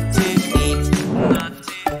 not to eat, not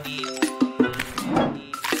to eat.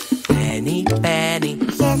 Penny, Penny,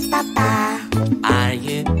 Yes, Papa. are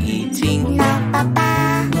you eating? No, Papa.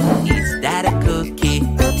 Is that a cookie?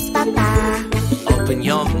 Oops, Papa. Open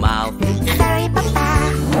your mouth. Sorry, Papa.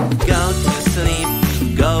 Go to sleep,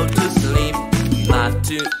 go to sleep. Not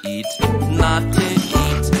to eat, not to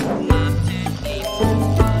eat, not to eat.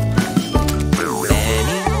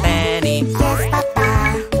 Penny, Penny, Yes, Papa.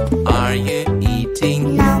 are you eating?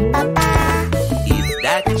 No, Papa. Is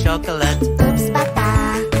that chocolate? Oops, Papa.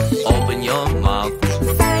 Open your mouth.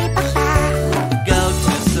 Sorry, Papa. Go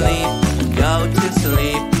to sleep, go to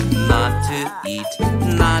sleep. Not to eat,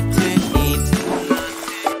 not to eat, not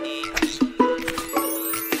to eat.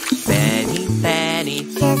 Penny, Penny,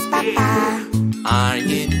 Yes, Papa. are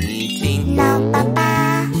you eating? No, Papa.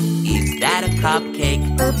 Is that a cupcake?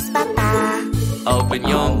 Oops, Papa. Open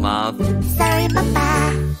your mouth. Sorry, Papa.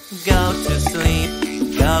 Go to sleep,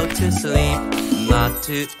 go to sleep. Not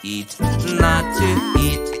to eat, not to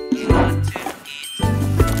eat, not to eat.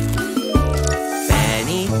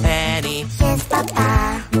 Penny, Penny, Yes, Papa.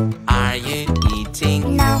 are you eating?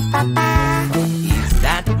 No, Papa. Is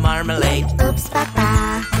that marmalade? Oops, Papa.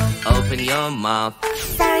 Open your mouth.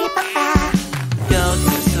 Sorry, Papa. Go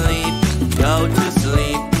to sleep, go to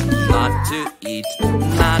sleep. Not to eat,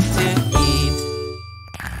 not to eat.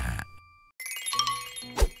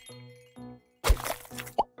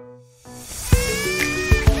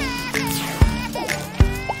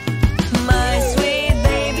 My sweet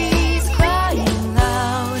baby's crying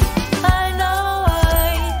loud. I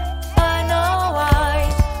know why.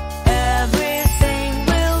 Everything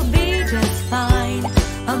will be just fine.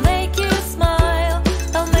 I'll make you smile.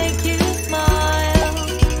 I'll make you smile.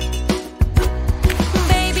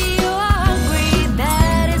 Baby, you are hungry.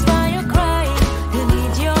 That is why you're crying. You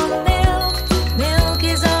need your milk. Milk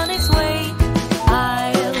is on its way. I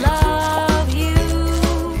love you.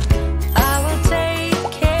 I will take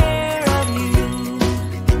care of you.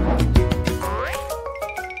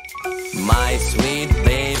 My sweet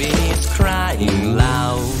baby is crying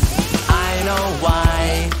loud. I know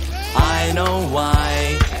why, I know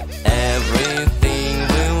why. Everything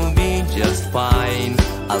will be just fine.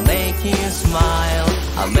 I'll make you smile,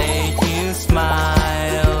 I'll make you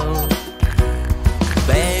smile.